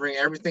 covering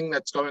everything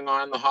that's going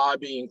on in the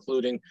hobby,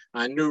 including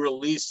new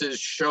releases,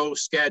 show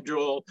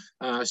schedule,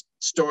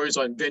 stories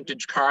on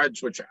vintage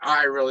cards, which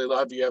I really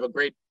love. You have a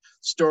great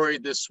story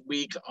this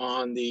week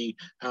on the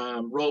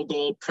Roll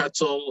Gold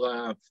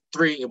Pretzel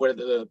what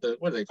do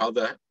they call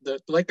the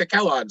like the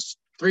Kellogg's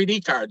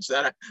 3D cards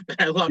that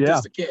I loved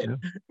as a kid.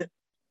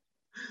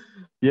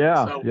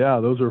 Yeah,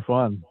 those are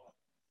fun.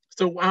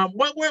 So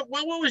what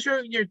was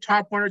your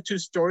top one or two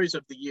stories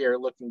of the year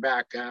looking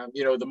back?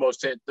 The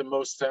most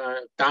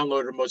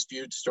downloaded, most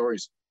viewed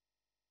stories.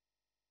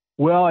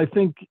 Well, I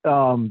think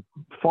far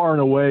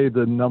and away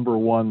the number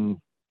one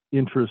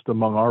interest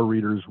among our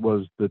readers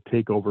was the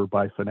takeover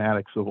by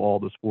Fanatics of all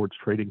the sports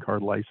trading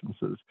card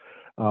licenses.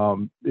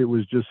 It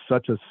was just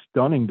such a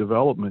stunning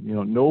development.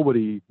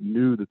 Nobody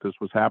knew that this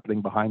was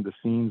happening behind the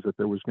scenes, that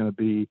there was going to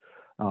be,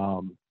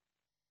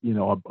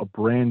 a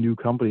brand new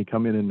company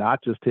come in and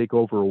not just take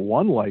over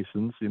one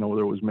license,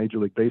 whether it was Major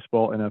League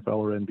Baseball, NFL,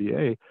 or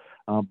NBA,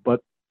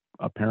 but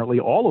apparently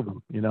all of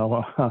them.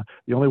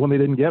 The only one they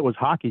didn't get was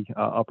hockey.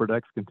 Upper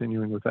Deck's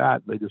continuing with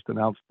that. They just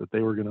announced that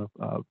they were going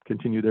to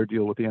continue their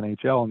deal with the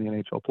NHL and the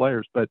NHL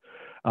players. But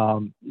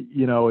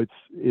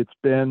it's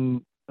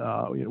been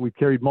we've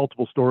carried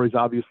multiple stories,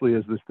 obviously,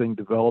 as this thing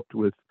developed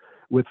with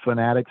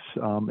Fanatics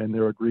and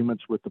their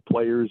agreements with the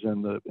players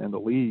and the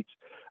leagues.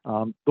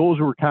 Those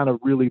were kind of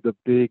really the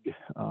big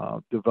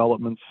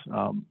developments.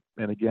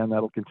 And again,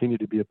 that'll continue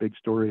to be a big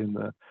story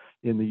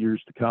in the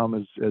years to come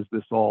as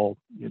this all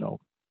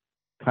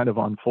kind of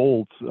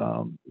unfolds.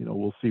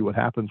 We'll see what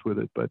happens with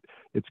it, but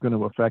it's going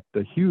to affect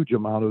a huge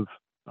amount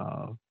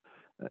of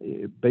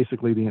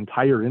basically the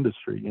entire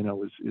industry.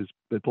 Is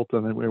built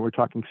on. We're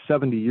talking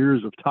 70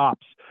 years of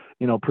Topps,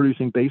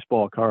 producing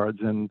baseball cards,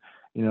 and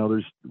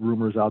there's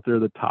rumors out there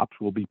that Topps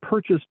will be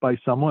purchased by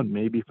someone,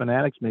 maybe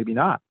Fanatics, maybe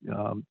not.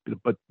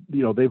 But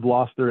they've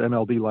lost their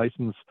MLB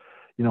license,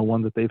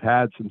 one that they've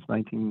had since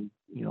the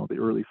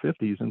early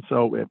 50s, and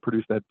so it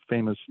produced that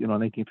famous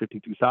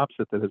 1952 Topps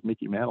set that has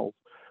Mickey Mantle's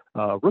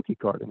rookie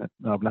card in it.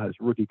 Not his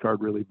rookie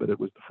card really, but it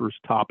was the first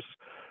Topps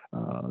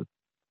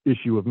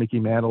issue of Mickey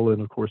Mantle,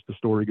 and of course the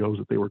story goes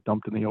that they were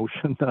dumped in the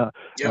ocean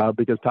Yep.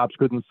 because Topps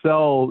couldn't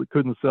sell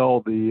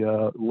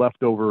the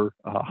leftover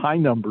high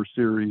number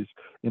series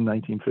in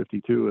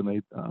 1952, and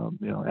they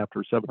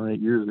after 7 or 8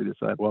 years they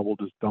decided, well, we'll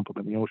just dump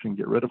them in the ocean,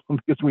 get rid of them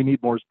because we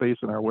need more space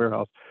in our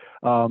warehouse.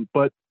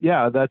 But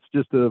yeah, that's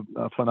just a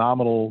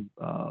phenomenal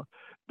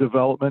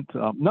development.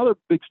 Another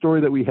big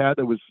story that we had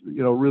that was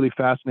really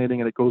fascinating,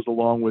 and it goes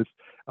along with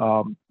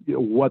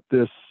what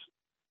this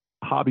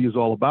hobby is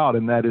all about,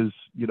 and that is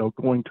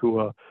going to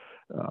a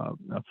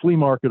flea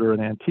market or an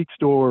antique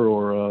store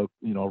or a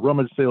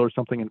rummage sale or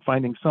something and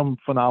finding some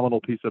phenomenal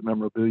piece of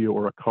memorabilia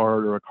or a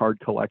card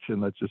collection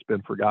that's just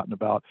been forgotten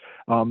about.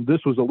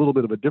 This was a little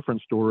bit of a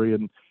different story,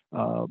 and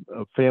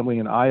a family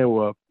in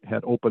Iowa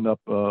had opened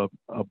up a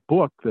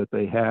book that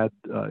they had.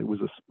 It was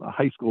a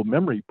high school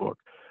memory book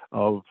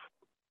of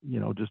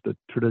just a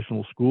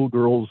traditional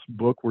schoolgirl's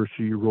book where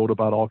she wrote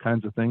about all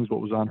kinds of things,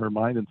 what was on her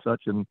mind and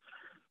such. And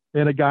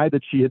a guy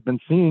that she had been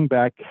seeing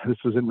back, this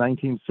was in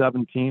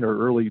 1917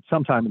 or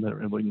sometime in the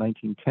early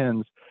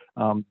 1910s,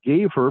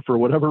 gave her, for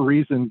whatever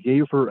reason,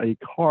 a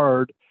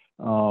card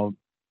of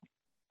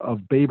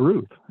Babe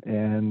Ruth.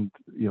 And,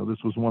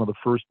 this was one of the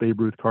first Babe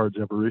Ruth cards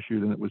ever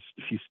issued. And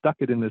she stuck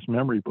it in this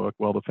memory book.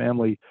 Well, the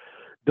family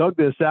dug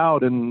this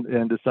out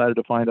and decided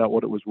to find out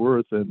what it was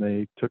worth. And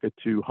they took it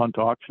to Hunt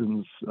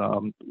Auctions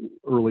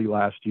early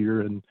last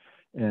year, and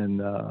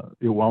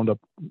it wound up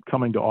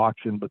coming to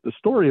auction. But the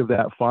story of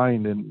that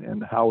find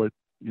and how it,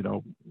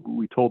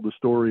 we told the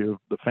story of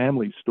the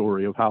family's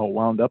story of how it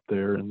wound up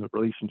there and the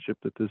relationship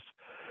that this,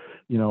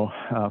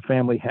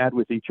 family had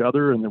with each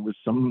other. And there was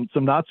some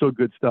not so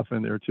good stuff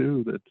in there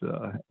too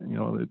that,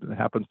 it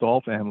happens to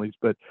all families.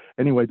 But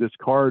anyway, this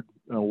card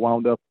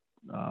wound up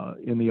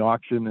in the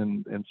auction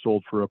and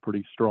sold for a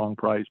pretty strong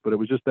price. But it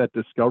was just that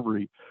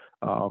discovery,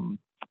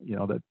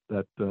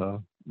 that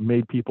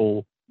made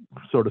people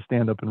sort of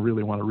stand up and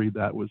really want to read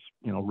that. Was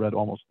read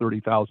almost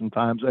 30,000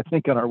 times, I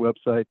think, on our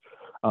website,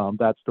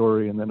 that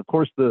story. And then of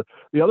course the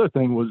other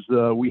thing was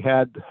we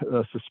had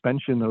a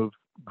suspension of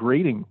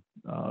grading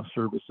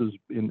services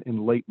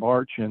in late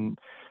March and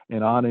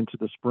on into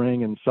the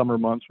spring and summer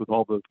months, with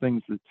all the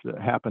things that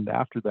happened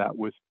after that,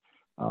 with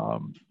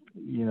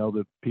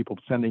the people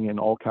sending in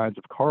all kinds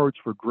of cards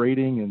for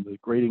grading, and the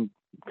grading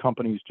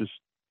companies just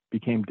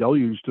became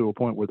deluged to a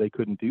point where they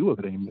couldn't deal with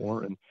it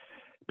anymore. And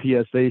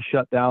PSA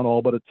shut down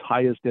all but its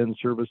highest end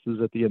services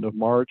at the end of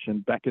March,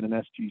 and Beckett and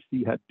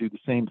SGC had to do the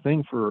same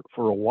thing for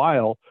a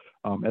while.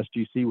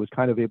 SGC was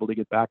kind of able to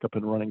get back up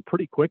and running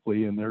pretty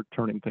quickly, and they're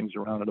turning things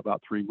around in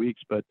about 3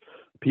 weeks. But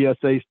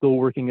PSA still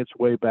working its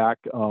way back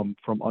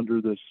from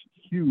under this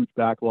huge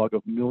backlog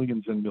of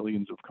millions and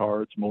millions of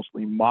cards,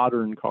 mostly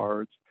modern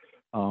cards,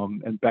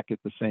 and Beckett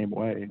the same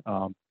way.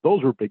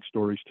 Those were big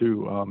stories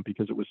too,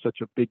 because it was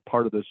such a big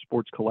part of the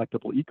sports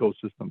collectible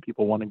ecosystem,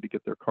 people wanting to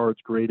get their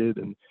cards graded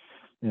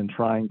and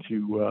trying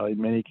to,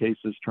 in many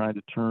cases, trying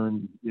to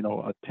turn,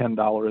 a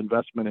 $10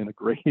 investment in a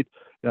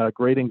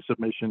grading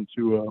submission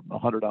to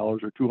 $100 or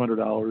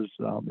 $200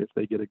 if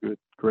they get a good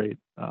grade.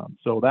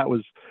 So that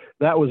was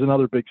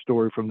another big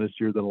story from this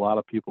year that a lot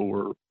of people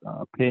were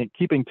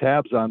keeping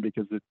tabs on,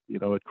 because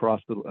it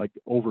crossed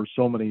over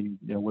so many,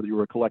 whether you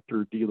were a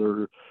collector,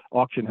 dealer,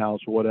 auction house,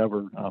 or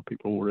whatever,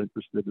 people were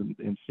interested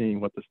in seeing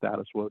what the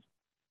status was.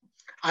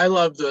 I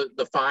love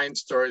the find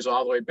stories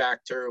all the way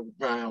back to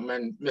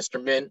when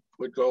Mr. Mint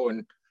would go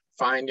and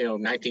find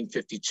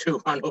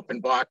 1952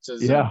 unopened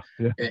boxes.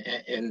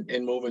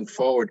 And moving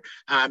forward.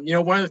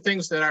 One of the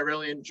things that I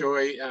really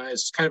enjoy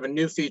is kind of a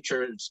new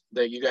feature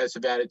that you guys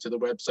have added to the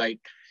website,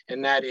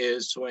 and that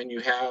is when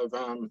you have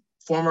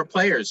former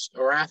players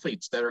or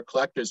athletes that are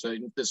collectors.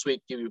 This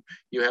week you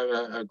have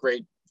a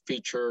great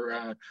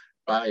feature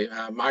by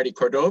Marty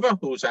Cordova,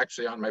 who was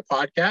actually on my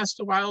podcast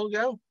a while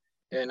ago.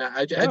 And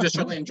I just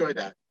really enjoyed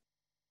that.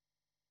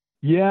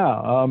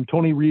 Yeah,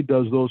 Tony Reed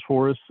does those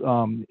for us.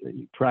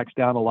 He tracks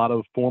down a lot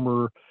of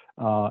former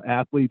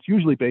athletes,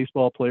 usually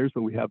baseball players,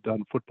 but we have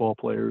done football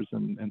players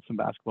and some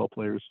basketball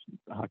players,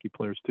 hockey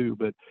players too.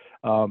 But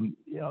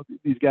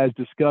these guys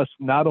discuss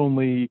not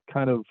only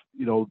kind of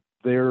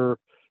their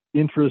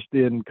interest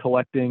in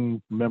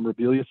collecting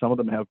memorabilia. Some of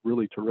them have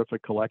really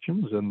terrific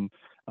collections, and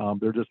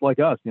they're just like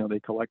us. They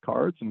collect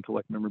cards and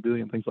collect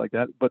memorabilia and things like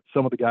that. But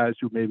some of the guys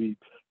who maybe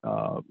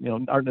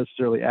aren't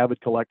necessarily avid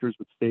collectors,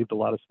 but saved a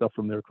lot of stuff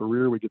from their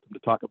career, we get them to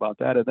talk about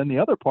that. And then the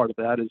other part of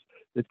that is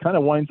it kind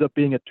of winds up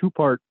being a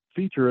two-part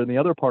feature. And the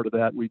other part of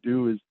that we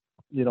do is,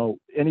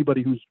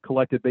 anybody who's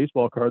collected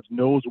baseball cards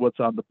knows what's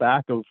on the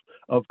back of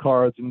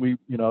cards. And we,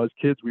 as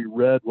kids, we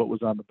read what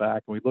was on the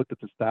back and we looked at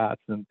the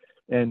stats,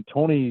 and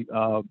Tony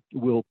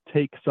will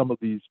take some of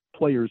these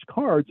players'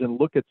 cards and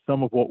look at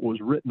some of what was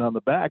written on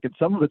the back, and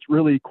some of it's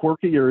really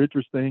quirky or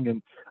interesting,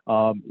 and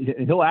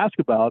he'll ask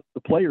about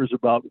the players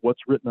about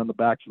what's written on the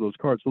backs of those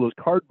cards. So those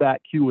card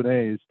back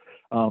Q&As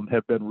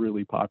have been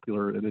really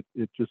popular, and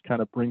it just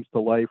kind of brings to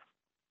life,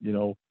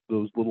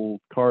 those little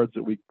cards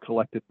that we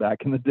collected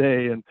back in the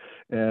day, and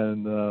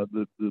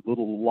the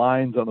little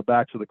lines on the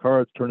backs of the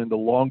cards turn into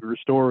longer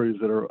stories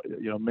that are,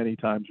 many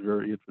times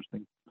very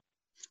interesting.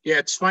 Yeah,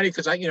 it's funny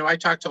because I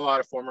talk to a lot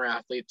of former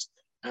athletes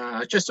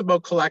just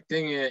about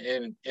collecting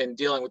and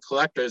dealing with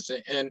collectors,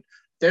 and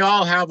they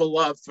all have a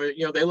love for,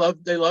 they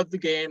love the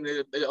game.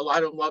 A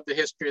lot of them love the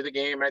history of the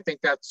game. I think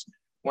that's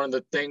one of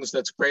the things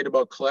that's great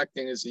about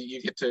collecting is that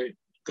you get to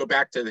go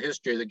back to the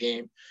history of the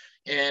game.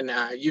 And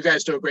you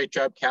guys do a great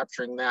job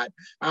capturing that.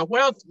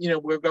 We're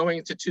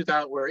going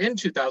to we're in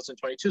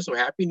 2022, so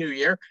Happy New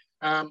Year.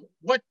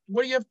 What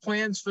do you have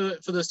plans for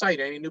the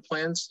site? Any new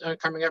plans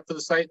coming up for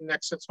the site in the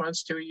next 6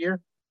 months to a year?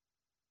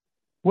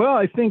 Well,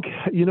 I think,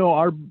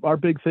 our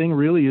big thing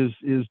really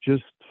is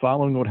just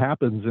following what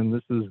happens. And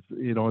this is,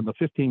 in the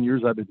 15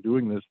 years I've been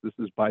doing this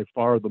is by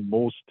far the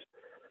most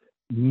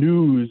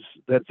news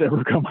that's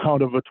ever come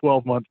out of a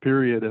 12-month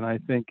period. And I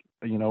think,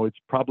 it's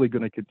probably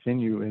going to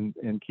continue,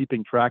 and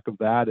keeping track of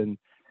that and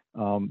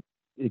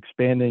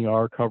expanding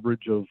our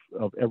coverage of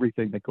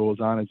everything that goes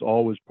on is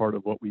always part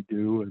of what we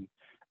do.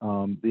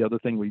 And the other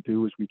thing we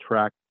do is we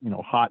track,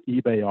 hot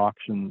eBay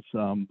auctions,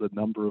 the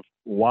number of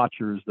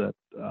watchers that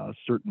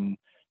certain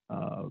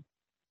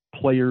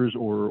players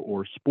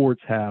or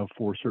sports have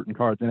for certain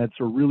cards. And it's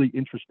a really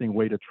interesting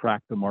way to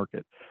track the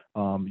market.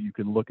 You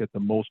can look at the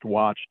most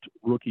watched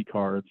rookie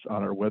cards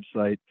on our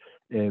website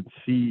and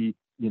see,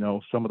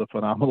 some of the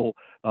phenomenal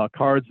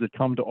cards that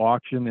come to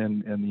auction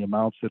and the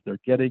amounts that they're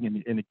getting.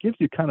 And it gives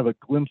you kind of a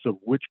glimpse of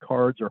which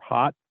cards are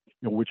hot,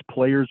 which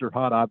players are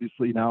hot.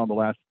 Obviously now in the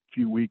last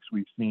few weeks,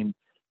 we've seen,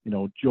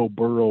 Joe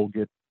Burrow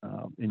get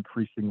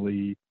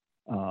increasingly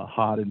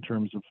hot in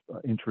terms of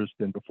interest.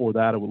 And before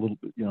that, a little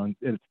bit, and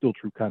it's still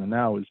true kind of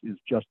now, is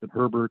Justin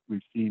Herbert.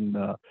 We've seen,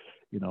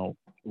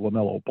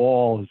 LaMelo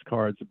Ball, his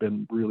cards have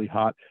been really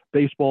hot.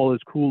 Baseball has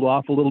cooled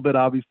off a little bit,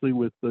 obviously,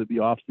 with the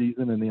off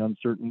season and the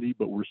uncertainty,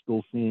 but we're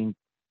still seeing,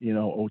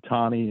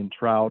 Ohtani and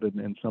Trout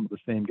and some of the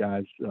same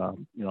guys,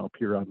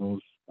 appear on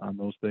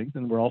those things.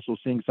 And we're also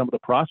seeing some of the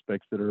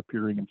prospects that are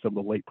appearing in some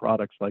of the late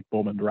products like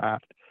Bowman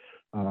Draft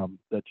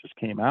that just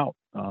came out,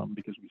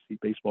 because we see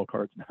baseball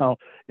cards now,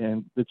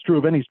 and it's true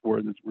of any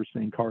sport that we're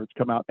seeing cards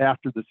come out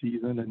after the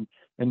season,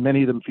 and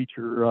many of them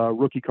feature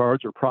rookie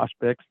cards or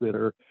prospects that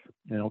are,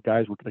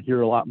 guys we're going to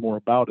hear a lot more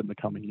about in the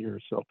coming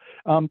years. So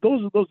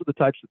those are the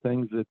types of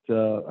things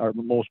that are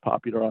the most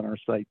popular on our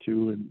site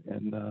too,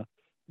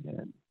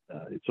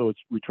 so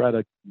we try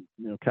to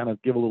kind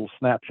of give a little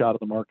snapshot of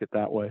the market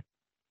that way.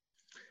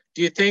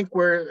 Do you think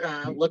we're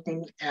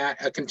looking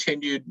at a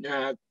continued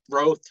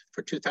growth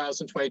for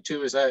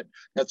 2022? Is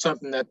that's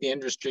something that the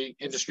industry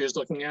is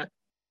looking at?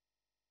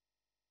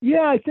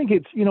 Yeah, I think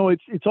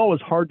it's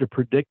always hard to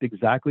predict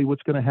exactly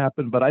what's going to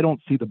happen, but I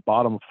don't see the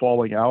bottom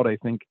falling out. I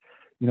think,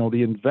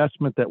 the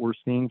investment that we're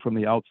seeing from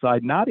the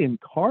outside, not in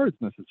cards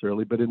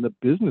necessarily, but in the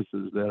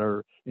businesses that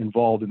are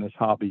involved in this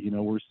hobby.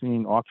 We're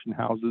seeing auction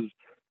houses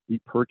be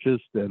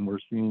purchased, and we're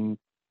seeing,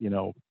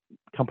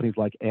 companies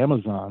like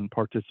Amazon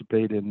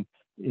participate in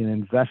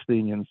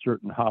investing in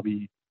certain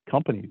hobby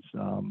companies,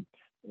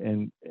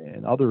 and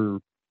other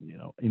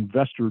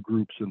investor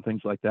groups and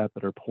things like that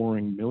are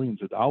pouring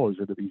millions of dollars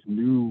into these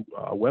new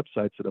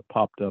websites that have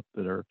popped up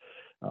that are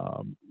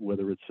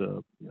whether it's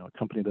a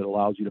company that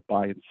allows you to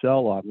buy and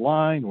sell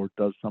online or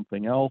does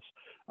something else.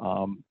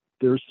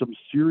 There's some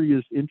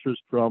serious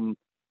interest from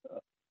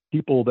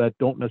people that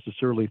don't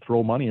necessarily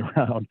throw money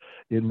around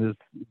in this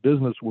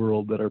business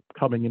world that are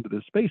coming into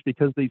this space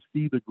because they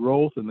see the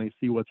growth and they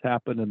see what's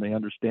happened, and they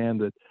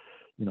understand that,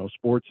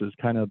 sports is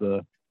kind of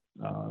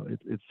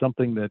it's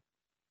something that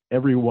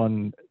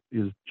everyone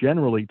is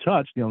generally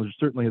touched.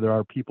 Certainly there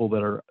are people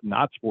that are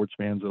not sports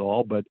fans at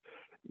all, but,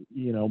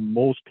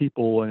 most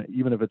people,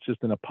 even if it's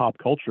just in a pop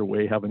culture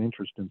way, have an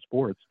interest in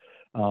sports.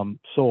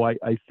 So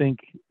I think,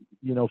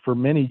 for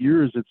many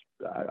years,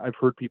 I've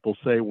heard people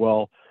say,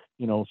 well,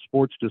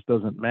 sports just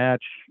doesn't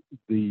match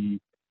the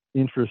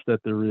interest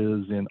that there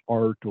is in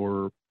art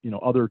or,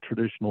 other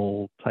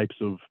traditional types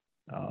of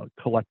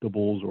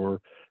collectibles or,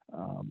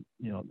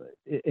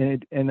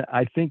 and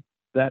I think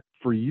that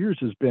for years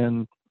has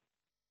been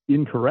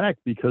incorrect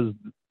because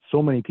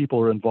so many people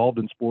are involved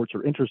in sports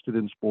or interested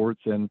in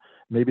sports, and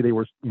maybe they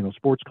were,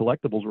 sports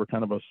collectibles were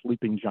kind of a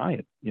sleeping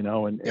giant,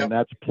 and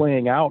that's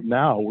playing out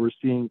now. We're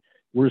seeing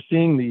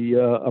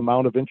the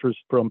amount of interest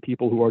from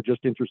people who are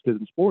just interested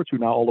in sports, who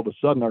now all of a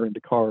sudden are into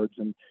cards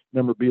and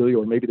memorabilia,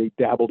 or maybe they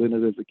dabbled in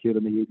it as a kid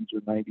in the 80s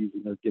or 90s,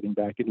 and they're getting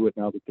back into it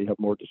now that they have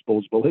more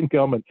disposable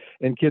income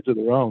and kids of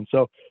their own.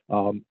 So,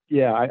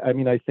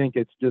 I think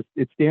it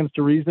stands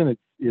to reason.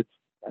 It's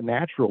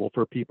natural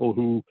for people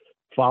who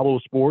follow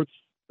sports,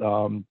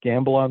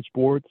 gamble on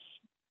sports,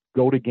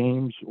 go to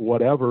games,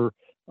 whatever,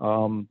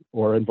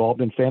 or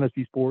involved in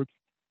fantasy sports,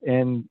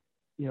 and,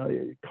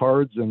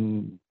 cards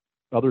and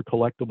other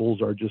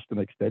collectibles are just an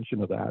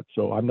extension of that.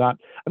 So I'm not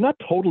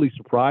totally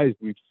surprised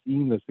we've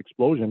seen this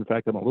explosion. In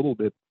fact, I'm a little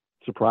bit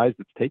surprised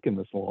it's taken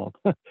this long,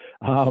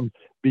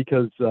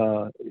 because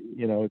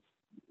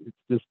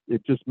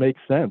it just makes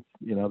sense,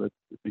 that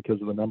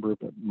because of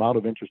the amount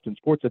of interest in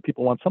sports, that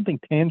people want something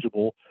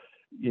tangible,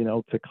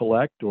 to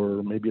collect,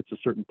 or maybe it's a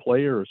certain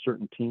player or a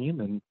certain team,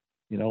 and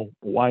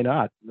why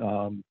not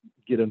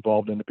get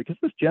involved in it, because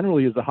this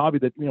generally is a hobby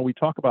that, we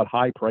talk about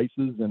high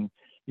prices and,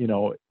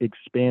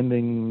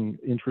 expanding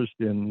interest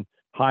in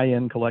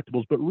high-end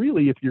collectibles. But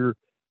really, if you're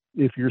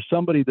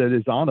somebody that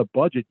is on a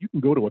budget, you can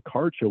go to a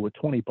card show with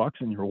 $20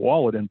 in your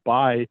wallet and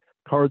buy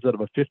cards out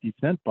of a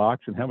 50-cent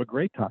box and have a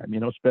great time.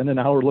 Spend an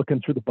hour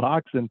looking through the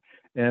box and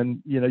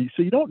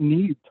so you don't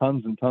need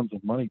tons and tons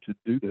of money to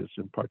do this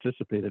and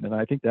participate in it. And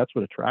I think that's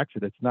what attracts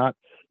it. It's not,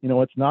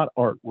 it's not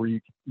art where you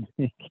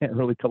can't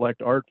really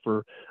collect art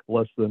for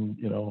less than,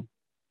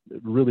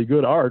 really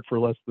good art for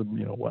less than,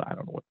 I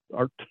don't know what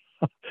art,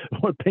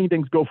 what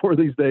paintings go for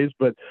these days,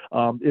 but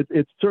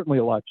it's certainly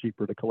a lot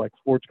cheaper to collect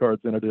sports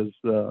cards than it is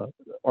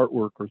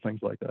artwork or things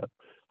like that.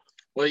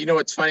 Well,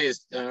 what's funny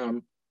is,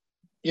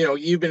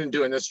 you've been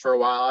doing this for a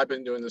while. I've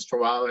been doing this for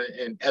a while.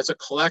 And as a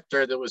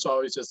collector, there was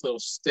always this little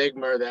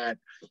stigma that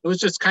it was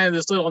just kind of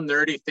this little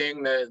nerdy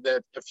thing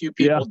that a few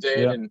people did.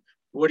 Yeah. And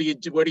what are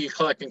you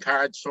collecting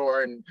cards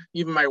for? And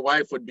even my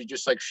wife would be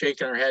just like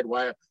shaking her head.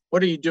 What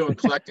are you doing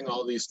collecting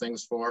all these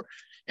things for?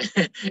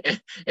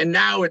 And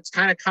now it's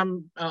kind of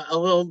come a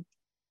little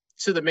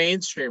to the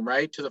mainstream,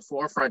 right? To the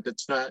forefront.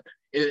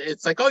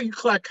 It's like, oh, you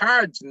collect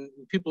cards, and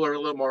people are a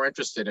little more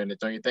interested in it,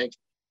 don't you think?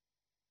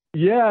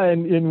 Yeah,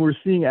 and we're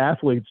seeing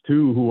athletes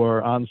too who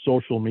are on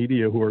social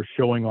media who are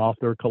showing off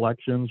their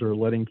collections or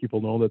letting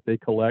people know that they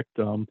collect.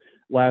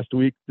 Last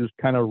week, just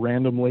kind of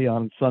randomly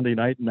on Sunday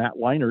night, Matt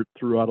Leinart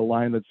threw out a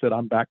line that said,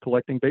 "I'm back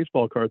collecting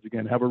baseball cards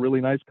again. Have a really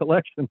nice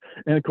collection."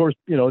 And of course,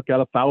 it got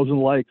 1,000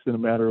 likes in a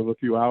matter of a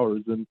few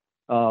hours. And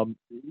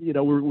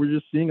we're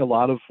just seeing a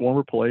lot of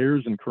former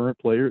players and current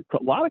players.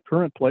 A lot of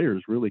current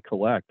players really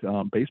collect,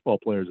 baseball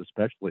players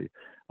especially,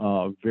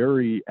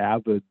 very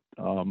avid.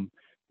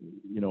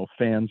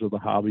 Fans of the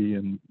hobby.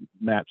 And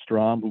Matt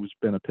Strom, who's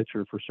been a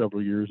pitcher for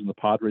several years in the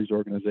Padres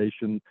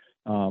organization,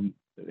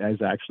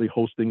 is actually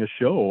hosting a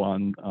show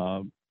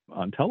on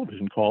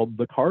television called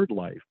The Card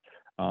Life.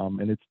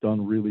 And it's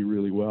done really,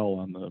 really well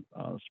on the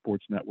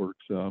sports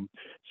networks.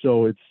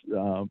 So it's,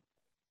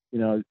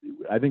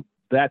 I think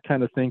that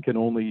kind of thing can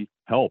only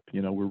help.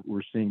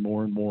 We're seeing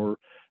more and more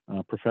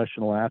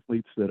professional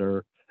athletes that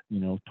are,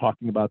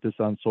 talking about this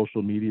on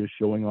social media,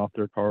 showing off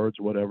their cards,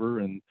 whatever,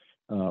 and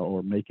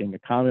or making a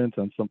comment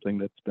on something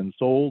that's been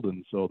sold.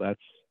 And so that's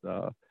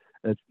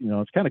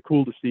it's kind of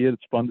cool to see it.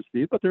 It's fun to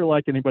see it, but they're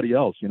like anybody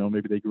else.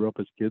 Maybe they grew up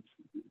as kids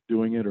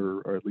doing it,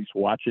 or at least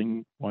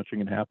watching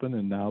it happen,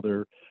 and now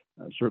they're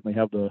certainly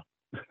have the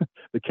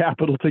the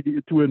capital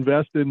to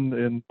invest in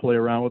and play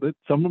around with it.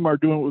 Some of them are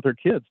doing it with their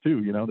kids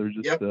too. They're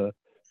just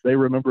they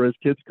remember as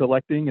kids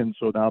collecting, and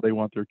so now they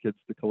want their kids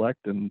to collect.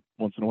 And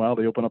once in a while,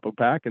 they open up a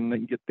pack and they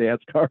can get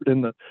Dad's card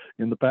in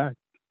the pack.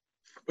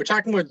 We're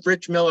talking with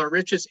Rich Miller.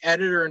 Rich is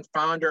editor and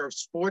founder of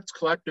Sports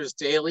Collectors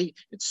Daily.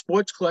 It's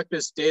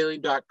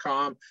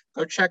sportscollectorsdaily.com.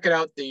 Go check it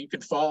out. You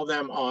can follow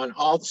them on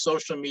all the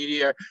social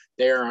media.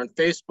 They're on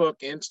Facebook,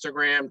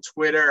 Instagram,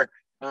 Twitter.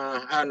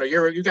 I don't know.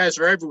 You guys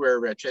are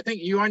everywhere, Rich. I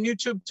think you on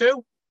YouTube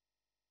too?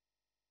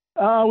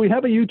 We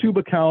have a YouTube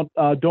account.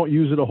 Don't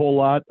use it a whole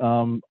lot,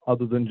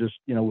 other than just,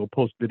 we'll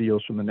post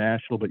videos from the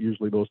National, but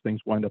usually those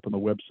things wind up on the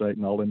website,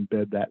 and I'll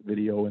embed that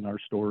video in our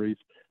stories.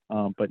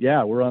 But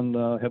yeah, we're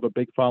have a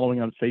big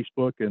following on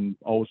Facebook, and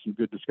always some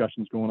good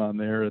discussions going on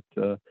there at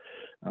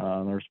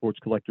on our Sports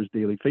Collectors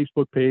Daily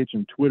Facebook page,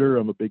 and Twitter.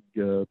 I'm a big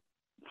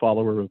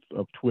follower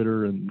of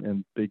Twitter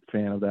and big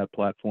fan of that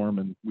platform,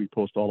 and we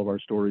post all of our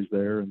stories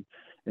there, and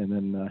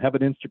then have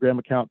an Instagram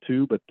account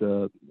too, but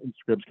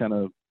Instagram's kind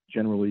of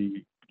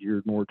generally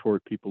geared more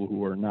toward people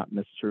who are not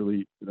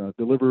necessarily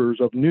deliverers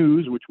of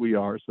news, which we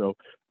are. So,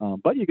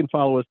 but you can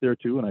follow us there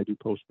too, and I do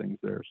post things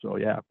there. So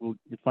yeah, you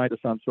find us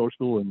on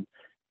social, and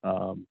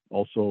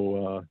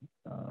also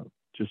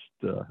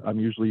I'm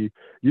usually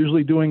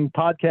doing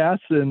podcasts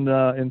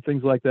and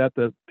things like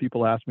that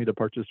people ask me to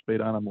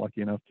participate on. I'm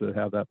lucky enough to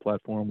have that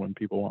platform when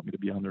people want me to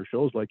be on their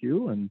shows like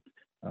you, and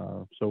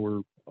so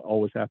we're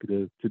always happy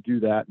to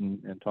do that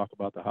and talk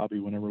about the hobby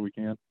whenever we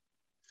can.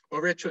 Well,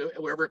 Rich,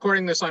 we're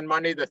recording this on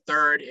Monday the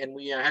 3rd, and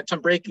we had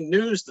some breaking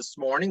news this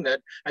morning that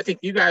I think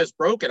you guys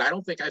broke it. I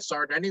don't think I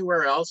saw it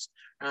anywhere else.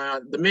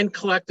 The Mint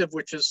Collective,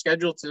 which is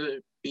scheduled to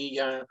be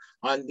at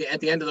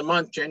the end of the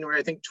month, January,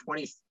 I think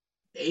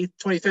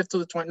 25th to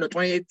the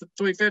 28th to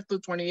the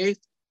 28th.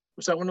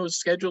 Was that when it was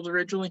scheduled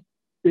originally?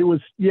 It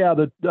was, yeah.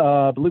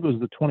 I believe it was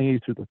the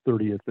 28th through the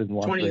 30th in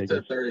Las Vegas. 28th to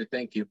the 30th,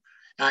 thank you.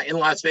 In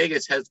Las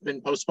Vegas has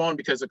been postponed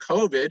because of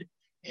COVID.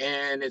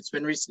 And it's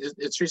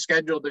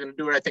rescheduled. They're going to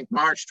do it, I think,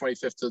 March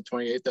 25th to the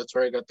 28th. That's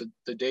where I got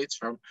the dates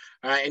from.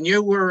 And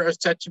you were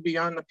set to be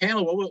on the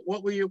panel.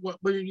 What were you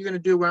going to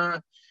do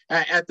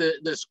at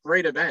this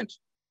great event?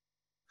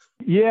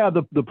 Yeah,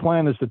 the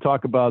plan is to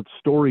talk about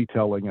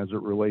storytelling as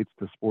it relates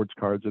to sports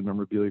cards and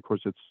memorabilia. Of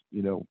course, it's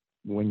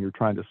when you're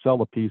trying to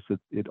sell a piece,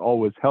 it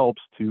always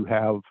helps to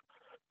have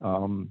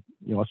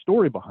a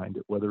story behind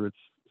it, whether it's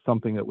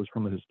something that was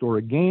from a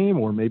historic game,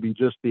 or maybe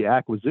just the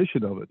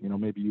acquisition of it.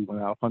 Maybe you went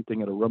out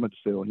hunting at a rummage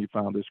sale and you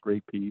found this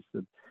great piece,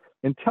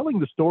 and telling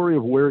the story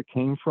of where it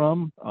came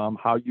from,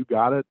 how you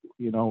got it,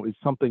 is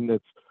something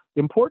that's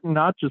important,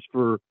 not just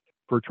for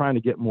for trying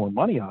to get more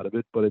money out of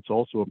it, but it's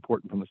also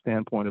important from the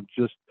standpoint of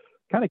just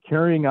kind of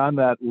carrying on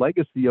that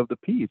legacy of the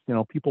piece.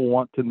 People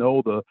want to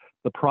know the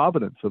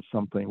provenance of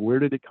something. Where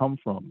did it come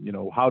from?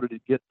 How did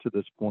it get to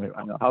this point?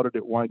 How did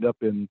it wind up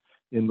in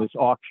this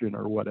auction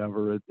or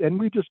whatever? And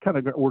we just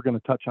we're going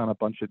to touch on a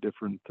bunch of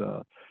different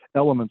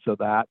elements of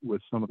that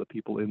with some of the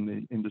people in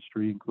the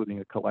industry,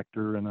 including a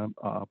collector and a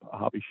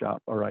hobby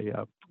shop, or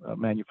a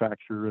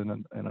manufacturer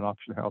and an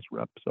auction house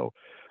rep. So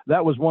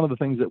that was one of the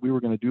things that we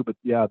were going to do. But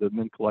yeah, the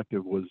Mint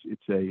Collective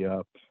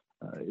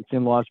it's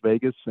in Las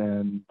Vegas,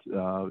 and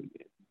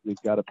they've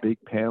got a big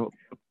panel,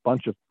 a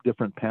bunch of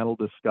different panel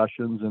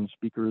discussions and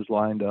speakers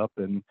lined up,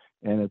 and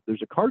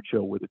there's a card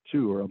show with it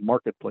too, or a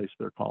marketplace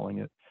they're calling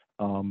it,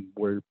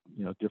 where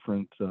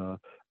different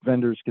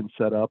vendors can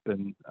set up,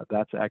 and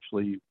that's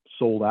actually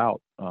sold out.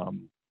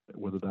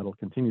 Whether that'll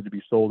continue to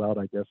be sold out,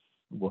 I guess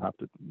we'll have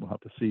to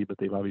see. But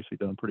they've obviously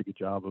done a pretty good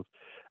job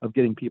of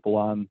getting people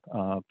on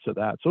to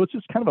that. So it's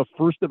just kind of a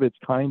first of its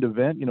kind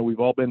event.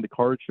 We've all been to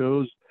card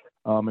shows.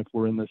 If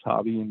we're in this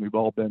hobby, and we've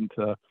all been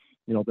to,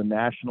 the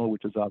National,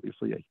 which is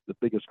obviously the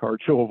biggest card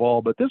show of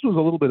all, but this was a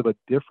little bit of a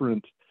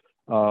different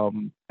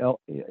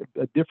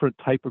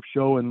type of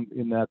show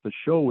in that the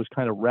show was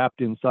kind of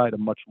wrapped inside a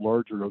much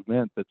larger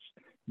event that's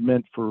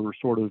meant for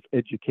sort of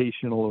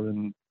educational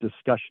and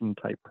discussion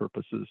type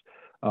purposes.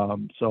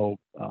 So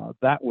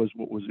that was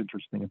what was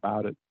interesting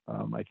about it,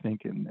 I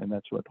think, and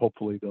that's what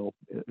hopefully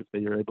if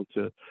they are able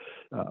to,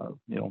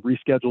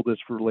 reschedule this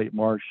for late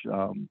March,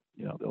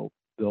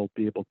 they'll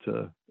be able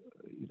to,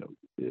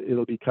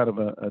 it'll be kind of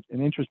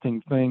an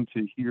interesting thing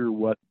to hear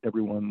what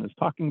everyone is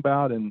talking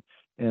about and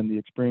the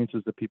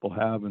experiences that people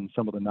have and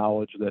some of the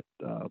knowledge that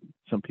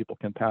some people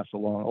can pass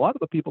along. A lot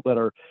of the people that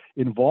are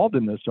involved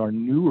in this are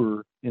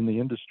newer in the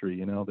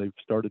industry. They've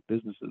started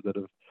businesses that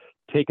have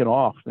taken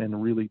off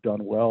and really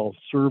done well,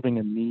 serving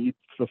a need,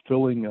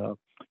 fulfilling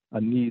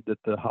a need that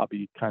the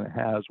hobby kind of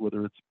has,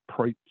 whether it's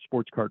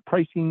sports card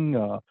pricing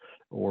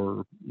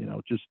or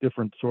just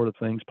different sort of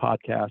things,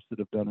 podcasts that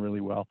have done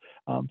really well.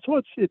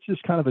 So it's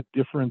just kind of a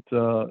different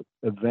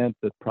event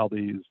that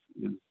probably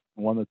is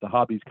one that the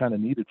hobby's kind of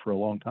needed for a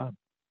long time.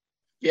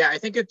 Yeah, I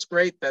think it's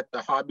great that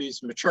the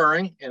hobby's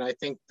maturing, and I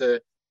think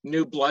the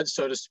new blood,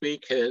 so to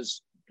speak,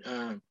 has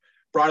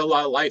brought a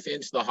lot of life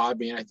into the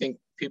hobby. And I think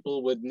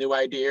people with new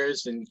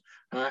ideas and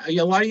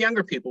a lot of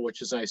younger people,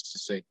 which is nice to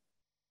see.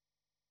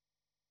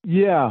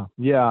 Yeah.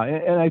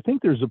 And I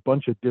think there's a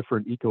bunch of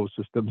different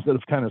ecosystems that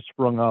have kind of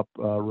sprung up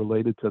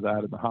related to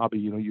that in the hobby.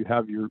 You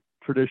have your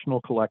traditional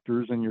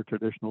collectors and your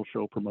traditional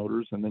show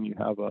promoters, and then you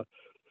have a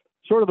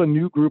sort of a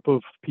new group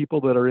of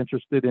people that are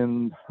interested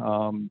in,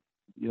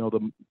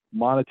 the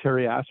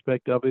monetary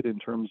aspect of it in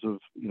terms of,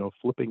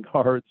 flipping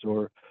cards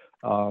or,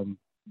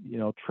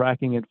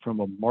 tracking it from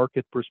a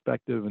market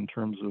perspective in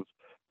terms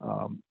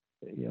of,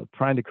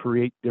 trying to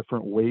create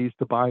different ways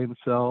to buy and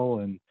sell.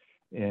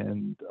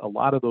 And a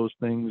lot of those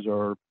things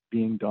are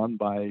being done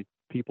by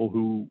people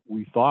who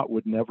we thought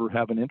would never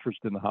have an interest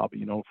in the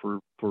hobby.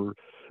 For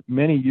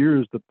many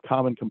years, the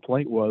common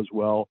complaint was,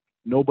 well,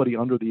 nobody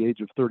under the age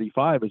of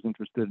 35 is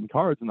interested in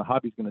cards, and the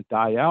hobby's going to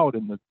die out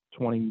in the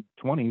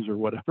 2020s or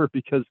whatever,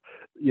 because,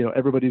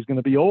 everybody's going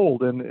to be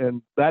old.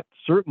 And that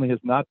certainly has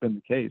not been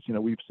the case.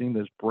 We've seen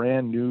this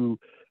brand new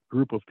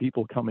group of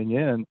people coming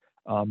in,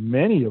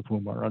 many of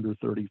whom are under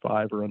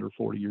 35 or under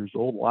 40 years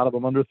old, a lot of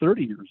them under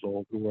 30 years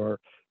old, who are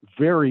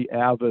very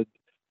avid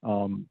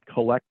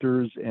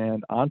collectors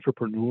and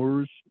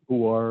entrepreneurs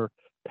who are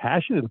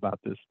passionate about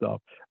this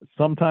stuff.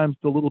 Sometimes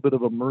it's a little bit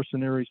of a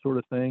mercenary sort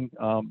of thing,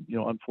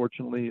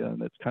 unfortunately,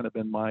 and it's kind of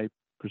been my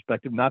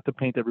perspective, not to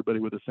paint everybody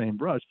with the same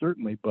brush,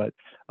 certainly, but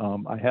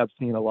I have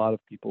seen a lot of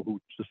people who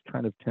just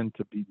kind of tend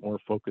to be more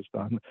focused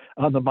on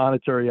the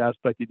monetary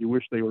aspect, and you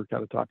wish they were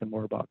kind of talking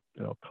more about,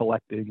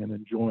 collecting and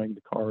enjoying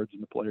the cards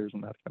and the players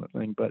and that kind of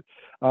thing. But,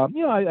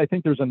 I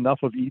think there's enough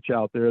of each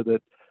out there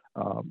that,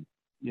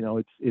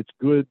 it's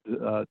good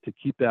to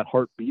keep that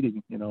heart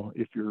beating.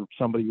 If you're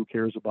somebody who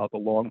cares about the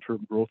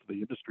long-term growth of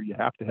the industry, you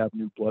have to have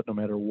new blood no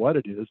matter what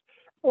it is.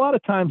 A lot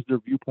of times their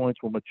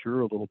viewpoints will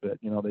mature a little bit.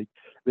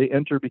 They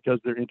enter because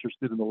they're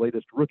interested in the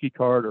latest rookie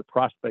card or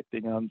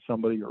prospecting on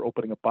somebody or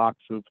opening a box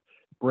of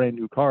brand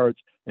new cards,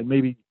 and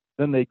maybe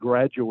then they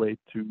graduate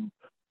to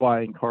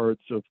buying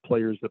cards of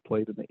players that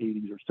played in the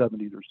 80s or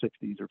 70s or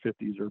 60s or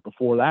 50s or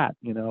before that,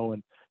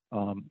 and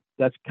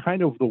that's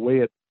kind of the way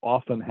it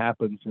often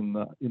happens in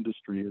the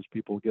industry. As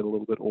people get a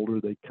little bit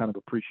older, they kind of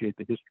appreciate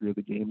the history of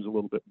the games a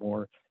little bit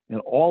more, and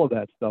all of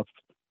that stuff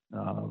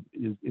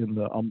is in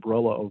the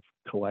umbrella of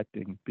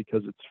collecting,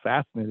 because it's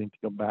fascinating to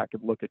come back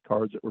and look at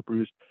cards that were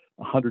produced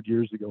 100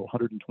 years ago,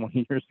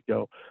 120 years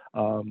ago,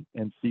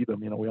 and see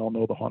them. We all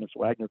know the Honus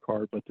Wagner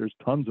card, but there's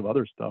tons of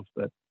other stuff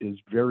that is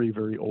very,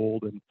 very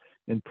old and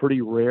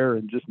pretty rare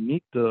and just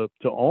neat to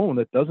own.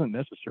 That doesn't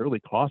necessarily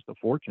cost a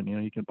fortune.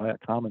 You can buy a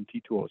common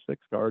T206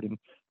 card in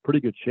pretty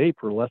good shape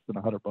for less than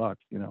 $100.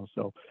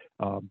 So,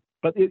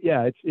 but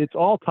it's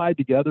all tied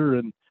together,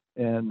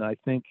 and I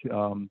think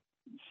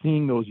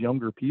seeing those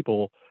younger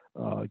people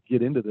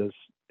get into this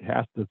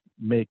has to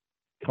make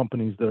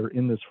companies that are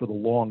in this for the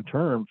long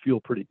term feel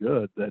pretty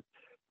good that,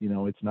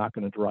 it's not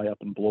going to dry up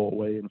and blow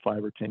away in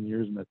 5 or 10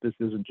 years, and that this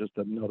isn't just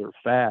another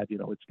fad.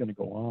 It's going to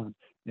go on,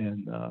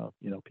 and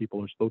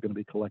people are still going to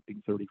be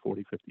collecting 30,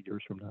 40, 50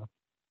 years from now.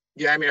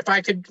 Yeah, I mean, if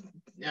I could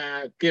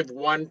give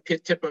one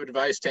tip of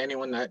advice to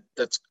anyone that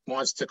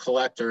wants to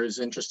collect or is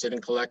interested in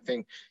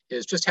collecting,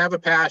 is just have a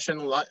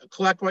passion,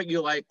 collect what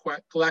you like,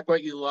 collect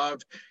what you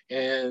love,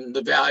 and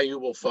the value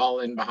will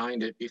fall in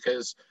behind it.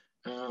 Because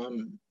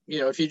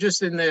if you're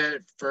just in there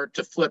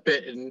to flip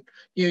it, and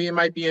you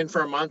might be in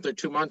for a month or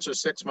 2 months or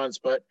 6 months,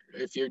 but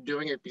if you're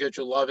doing it because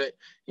you love it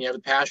and you have a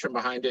passion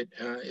behind it,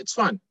 it's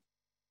fun.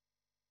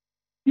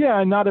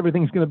 Yeah, and not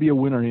everything's going to be a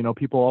winner.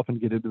 People often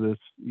get into this,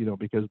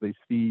 because they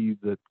see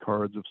that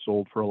cards have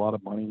sold for a lot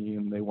of money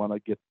and they want to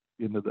get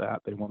into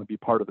that. They want to be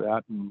part of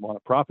that and want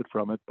to profit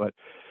from it. But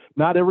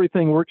not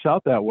everything works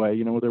out that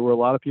way. There were a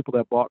lot of people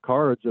that bought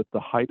cards at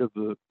the height of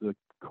the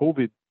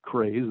COVID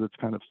craze that's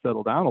kind of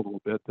settled down a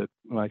little bit. That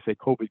when I say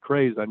COVID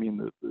craze, I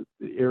mean the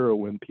era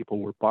when people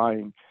were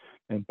buying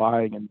and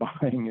buying and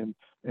buying,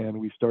 and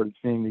we started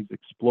seeing these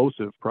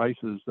explosive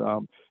prices,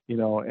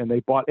 and they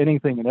bought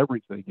anything and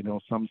everything,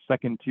 some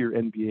second tier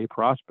NBA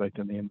prospect,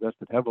 and they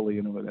invested heavily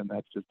into it, and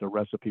that's just a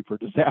recipe for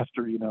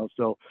disaster,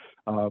 So,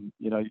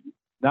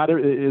 not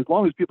as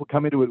long as people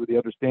come into it with the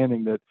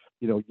understanding that,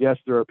 yes,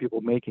 there are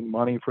people making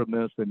money from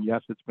this, and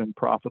yes, it's been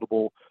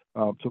profitable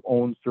to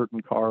own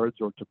certain cards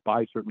or to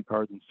buy certain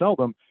cards and sell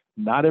them.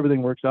 Not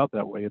everything works out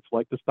that way. It's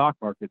like the stock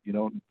market,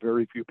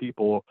 very few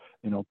people,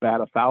 bat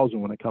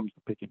 1,000 when it comes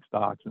to picking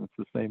stocks. And it's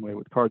the same way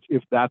with cards,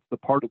 if that's the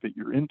part of it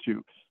you're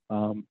into.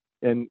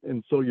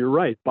 And so you're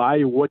right,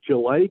 buy what you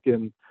like,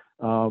 and,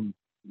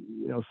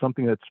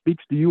 something that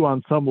speaks to you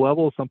on some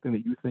level, something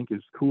that you think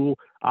is cool.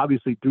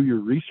 Obviously do your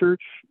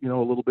research, a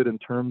little bit in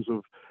terms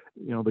of,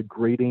 the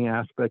grading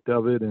aspect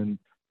of it and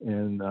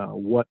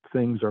what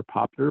things are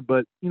popular.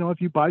 But,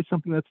 if you buy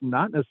something that's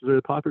not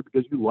necessarily popular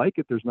because you like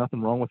it, there's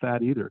nothing wrong with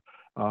that either.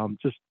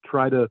 Just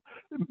try to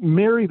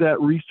marry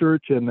that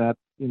research and that,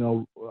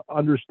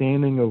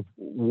 understanding of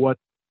what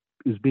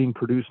is being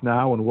produced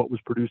now and what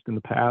was produced in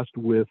the past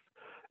with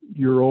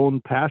your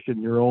own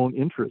passion, your own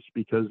interest.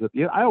 Because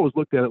I always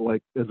looked at it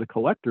like, as a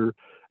collector,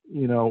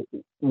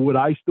 would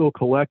I still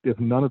collect if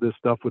none of this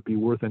stuff would be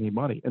worth any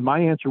money? And my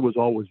answer was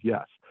always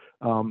yes.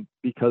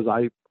 Because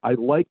I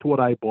liked what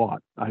I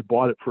bought. I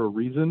bought it for a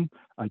reason.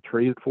 I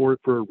traded for it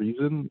for a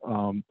reason.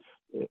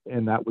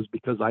 And that was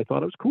because I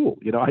thought it was cool.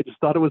 I just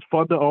thought it was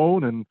fun to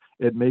own, and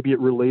maybe it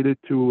related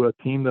to a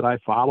team that I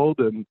followed.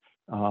 And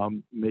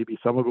maybe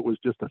some of it was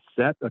just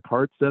a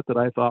card set that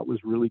I thought was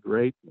really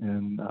great.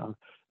 And,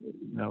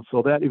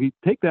 so that if you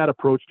take that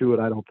approach to it,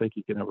 I don't think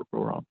you can ever go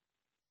wrong.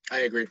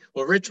 I agree.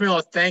 Well, Rich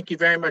Miller, thank you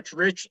very much.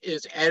 Rich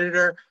is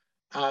editor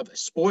of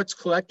Sports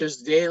Collectors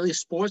Daily,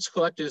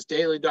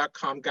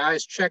 sportscollectorsdaily.com.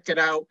 Guys, check it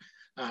out.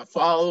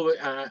 Follow it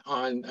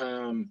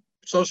on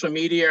social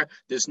media.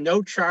 There's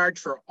no charge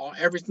for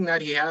everything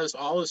that he has.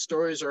 All his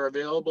stories are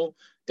available.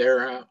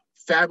 They're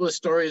fabulous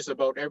stories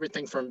about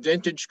everything from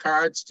vintage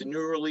cards to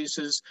new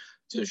releases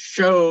to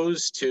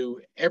shows to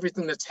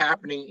everything that's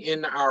happening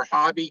in our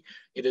hobby.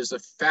 It is a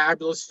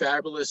fabulous,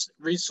 fabulous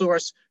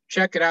resource.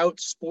 Check it out,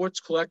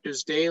 Sports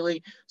Collectors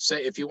Daily. So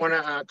if you want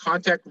to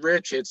contact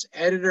Rich, it's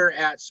editor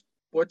at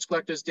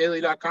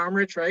sportscollectorsdaily.com,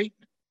 Rich, right?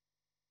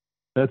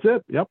 That's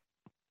it. Yep.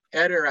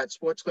 Editor at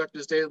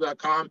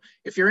sportscollectorsdaily.com.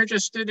 If you're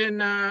interested in,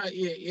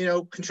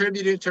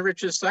 contributing to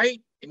Rich's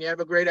site and you have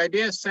a great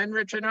idea, send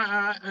Rich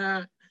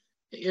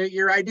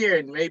your idea,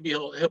 and maybe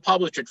he'll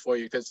publish it for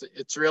you, because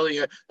it's really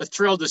a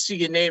thrill to see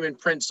your name in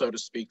print, so to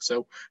speak.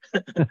 So,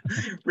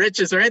 Rich,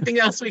 is there anything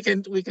else we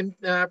can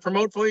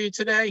promote for you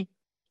today?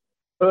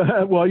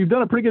 Well, you've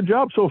done a pretty good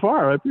job so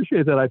far. I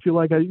appreciate that. I feel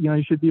like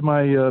you should be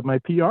my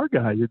PR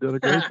guy. You've done a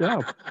great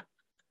job.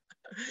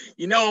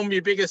 I'm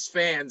your biggest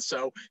fan,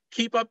 so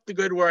keep up the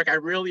good work. I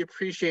really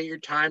appreciate your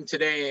time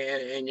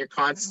today and your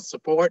constant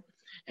support.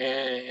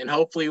 And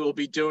hopefully we'll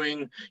be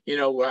doing,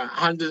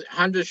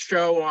 100th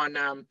show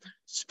on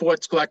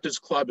Sports Collectors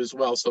Club as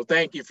well. So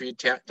thank you for your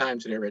time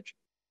today, Rich.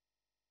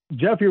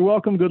 Jeff, you're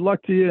welcome. Good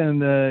luck to you,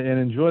 and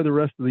enjoy the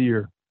rest of the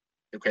year.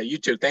 Okay, you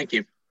too. Thank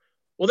you.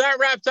 Well, that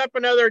wraps up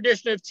another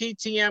edition of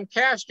TTM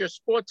Cast, your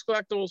sports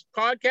collectibles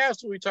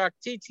podcast, where we talk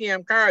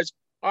TTM cards,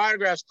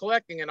 autographs,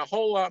 collecting, and a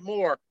whole lot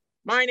more.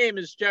 My name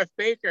is Jeff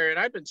Baker, and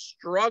I've been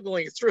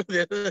struggling through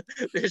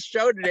this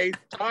show today,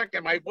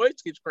 talking. My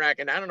voice keeps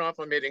cracking. I don't know if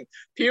I'm hitting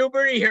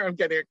puberty or I'm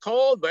getting a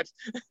cold, but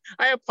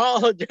I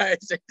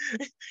apologize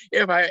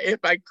if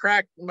I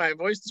crack. My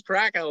voice is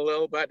cracking a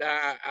little, but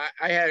I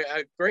had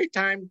a great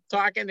time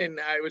talking, and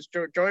I was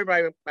joined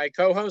by my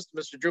co-host,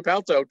 Mr. Drew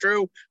Pelto.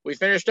 Drew, we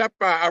finished up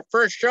our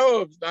first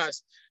show of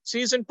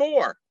season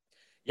 4.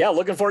 Yeah,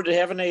 looking forward to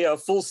having a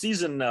full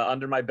season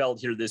under my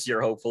belt here this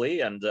year,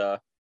 hopefully, and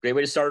great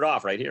way to start it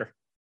off right here.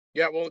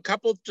 Yeah, well, a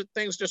couple of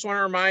things just want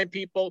to remind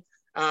people.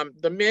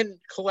 The Mint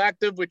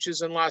Collective, which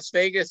is in Las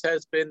Vegas,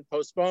 has been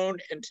postponed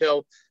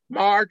until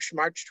March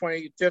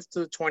 25th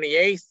to the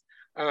 28th.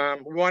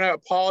 We want to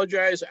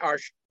apologize.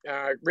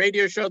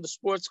 radio show, the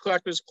Sports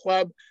Collectors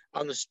Club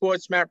on the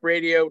Sports Map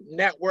Radio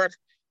Network,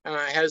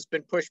 has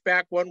been pushed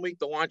back 1 week.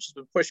 The launch has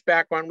been pushed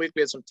back 1 week.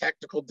 We had some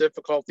technical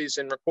difficulties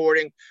in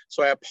recording,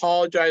 so I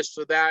apologize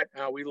for that.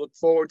 We look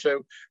forward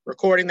to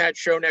recording that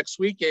show next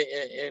week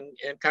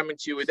and coming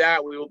to you with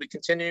that. We will be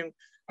continuing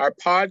our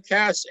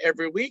podcast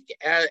every week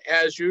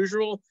as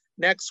usual.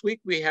 Next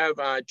week, we have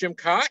Jim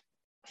Kaat,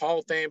 Hall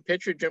of Fame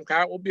pitcher. Jim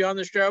Kaat will be on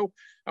the show.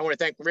 I want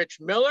to thank Rich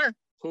Miller,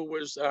 who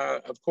was,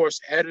 of course,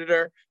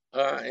 editor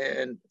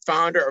and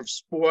founder of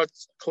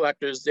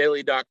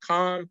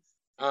SportsCollectorsDaily.com.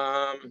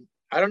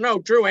 I don't know,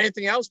 Drew,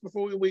 anything else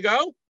before we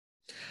go?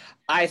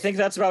 I think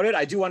that's about it.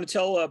 I do want to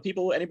tell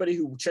people, anybody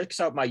who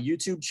checks out my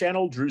YouTube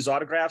channel, Drew's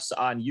Autographs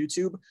on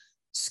YouTube,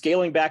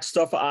 scaling back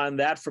stuff on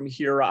that from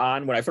here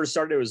on. When I first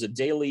started, it was a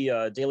daily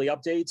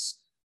updates.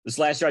 This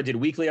last year, I did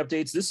weekly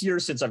updates. This year,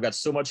 since I've got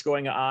so much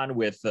going on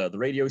with the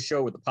radio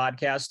show, with the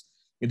podcast,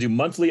 I can do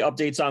monthly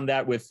updates on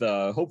that with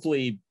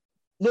hopefully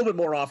a little bit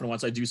more often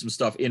once I do some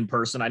stuff in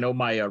person. I know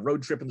my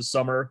road trip in the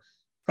summer,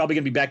 probably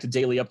going to be back to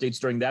daily updates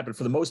during that, but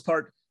for the most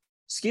part,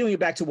 scaling it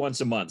back to once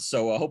a month.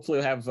 So hopefully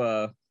I'll have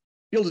be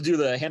able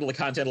to handle the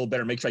content a little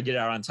better, make sure I get it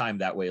out on time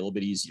that way, a little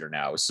bit easier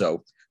now.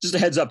 So just a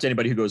heads up to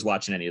anybody who goes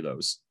watching any of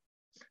those.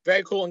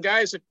 Very cool. And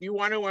guys, if you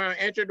want to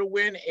enter to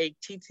win a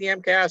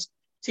TTM Cast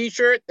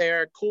t-shirt,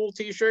 they're cool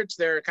t-shirts.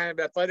 They're kind of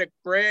athletic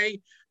gray.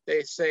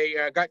 They say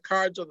got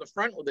cards on the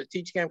front with the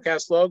TTM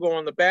Cast logo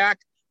on the back.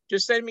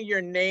 Just send me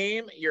your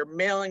name, your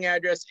mailing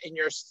address, and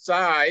your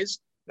size.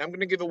 And I'm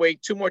going to give away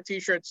 2 more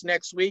t-shirts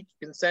next week.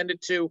 You can send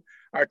it to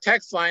our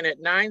text line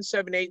at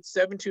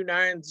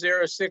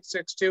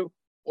 978-729-0662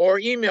 or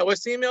email.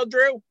 What's the email,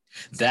 Drew?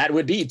 That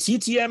would be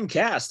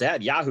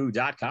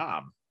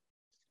ttmcast@yahoo.com.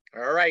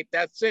 All right.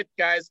 That's it,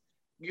 guys.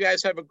 You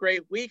guys have a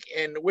great week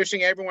and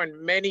wishing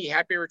everyone many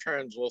happy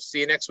returns. We'll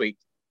see you next week.